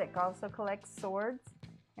Coddle Ruddick also collects swords,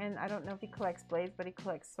 and I don't know if he collects blades, but he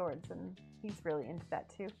collects swords, and he's really into that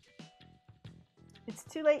too. It's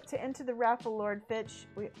too late to enter the raffle, Lord Fitch.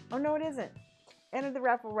 Oh no, it isn't. Enter the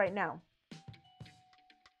raffle right now.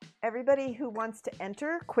 Everybody who wants to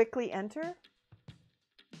enter, quickly enter.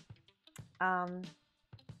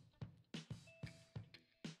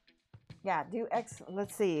 Yeah, do X.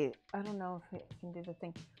 Let's see. I don't know if it can do the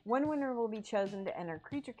thing. One winner will be chosen to enter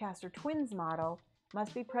Creature Caster Twins model.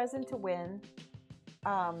 Must be present to win.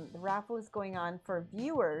 The raffle is going on for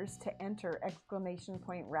viewers to enter, exclamation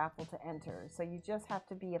point raffle to enter. So you just have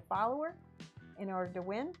to be a follower in order to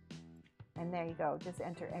win. And there you go. Just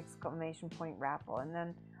enter exclamation point raffle. And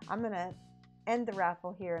then I'm going to end the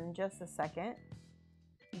raffle here in just a second.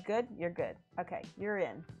 You good? You're good. Okay, you're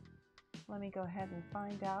in. Let me go ahead and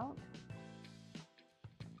find out.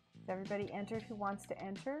 Has everybody entered who wants to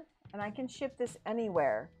enter? And I can ship this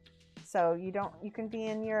anywhere. So you can be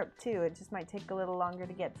in Europe too. It just might take a little longer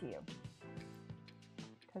to get to you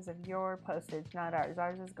because of your postage, not ours.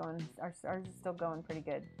 Ours is still going pretty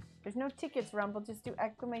good. There's no tickets, Rumble. Just do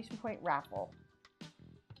exclamation point raffle.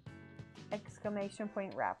 Exclamation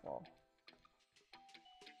point raffle.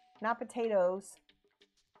 Not potatoes.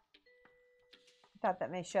 I thought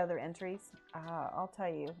that may show their entries. I'll tell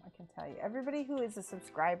you. I can tell you. Everybody who is a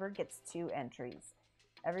subscriber gets 2 entries.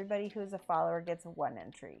 Everybody who is a follower gets 1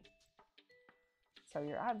 entry. So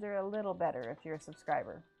your odds are a little better if you're a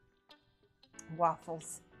subscriber.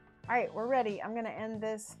 Waffles. All right, we're ready. I'm going to end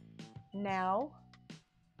this now.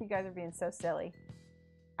 You guys are being so silly.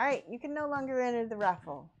 All right, you can no longer enter the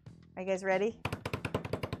raffle. Are you guys ready?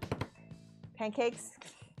 Pancakes?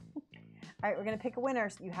 All right, we're going to pick a winner.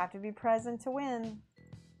 You have to be present to win.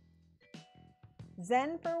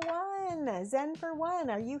 Zen for 1. Zen for 1.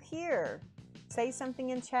 Are you here? Say something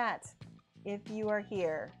in chat if you are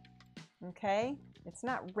here. Okay? It's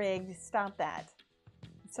not rigged. Stop that.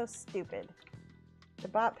 It's so stupid. The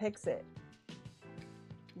bot picks it.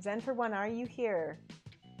 Zen for 1, are you here?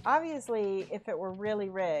 Obviously, if it were really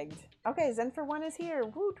rigged. Okay, Zen for 1 is here.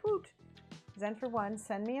 Woot woot. Zen for 1,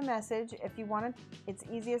 send me a message. If you want it, it's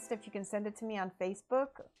easiest if you can send it to me on Facebook.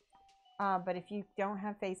 But if you don't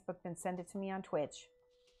have Facebook, then send it to me on Twitch.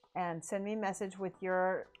 And send me a message with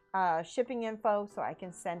your shipping info so I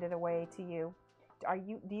can send it away to you.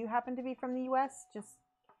 Do you happen to be from the US? Just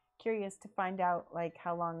curious to find out like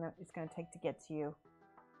how long it's going to take to get to you.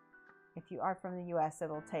 If you are from the US,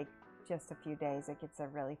 it'll take just a few days. It gets there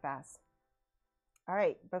really fast. All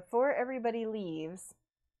right, before everybody leaves,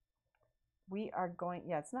 we are going,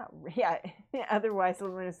 it's not, otherwise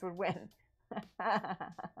Luminous would win. All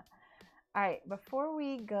right, before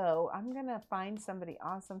we go, I'm going to find somebody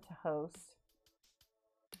awesome to host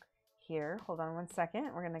here. Hold on one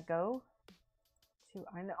second. We're going to go to,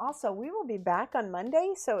 and also we will be back on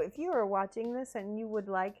Monday. So if you are watching this and you would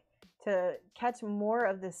like to catch more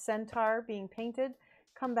of the Centaur being painted,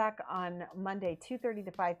 come back on Monday, 2:30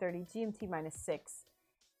 to 5:30, GMT -6.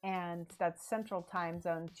 And that's Central Time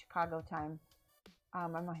Zone, Chicago time.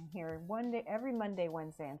 I'm on here every Monday,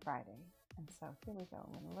 Wednesday, and Friday. And so here we go.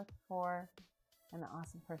 I'm going to look for an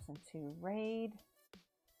awesome person to raid.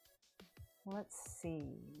 Let's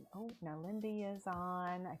see. Oh, now Lindy is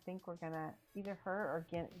on. I think we're going to either her or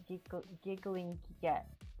Giggling Get.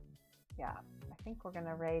 Yeah, I think we're going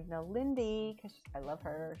to raid Lindy because I love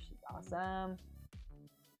her. She's awesome.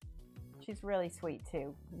 She's really sweet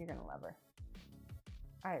too. You're going to love her.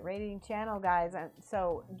 All right, raiding channel, guys.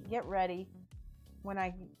 So get ready. When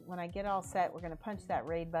I get all set, we're going to punch that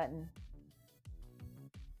raid button.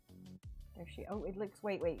 There she. Oh, it looks.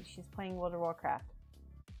 Wait. She's playing World of Warcraft.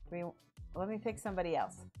 Let me pick somebody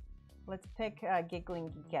else. Let's pick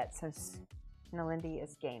Giggling Get since Nalindy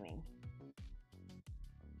is gaming.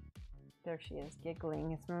 There she is,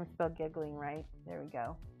 giggling. It's spelled giggling, right? There we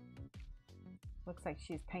go. Looks like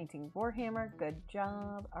she's painting Warhammer. Good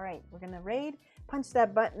job. All right, we're going to raid. Punch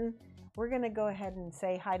that button. We're going to go ahead and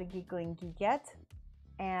say hi to Giggling Get.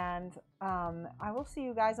 And I will see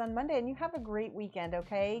you guys on Monday. And you have a great weekend,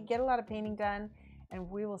 okay? Get a lot of painting done. And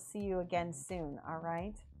we will see you again soon, all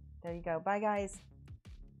right? There you go. Bye, guys.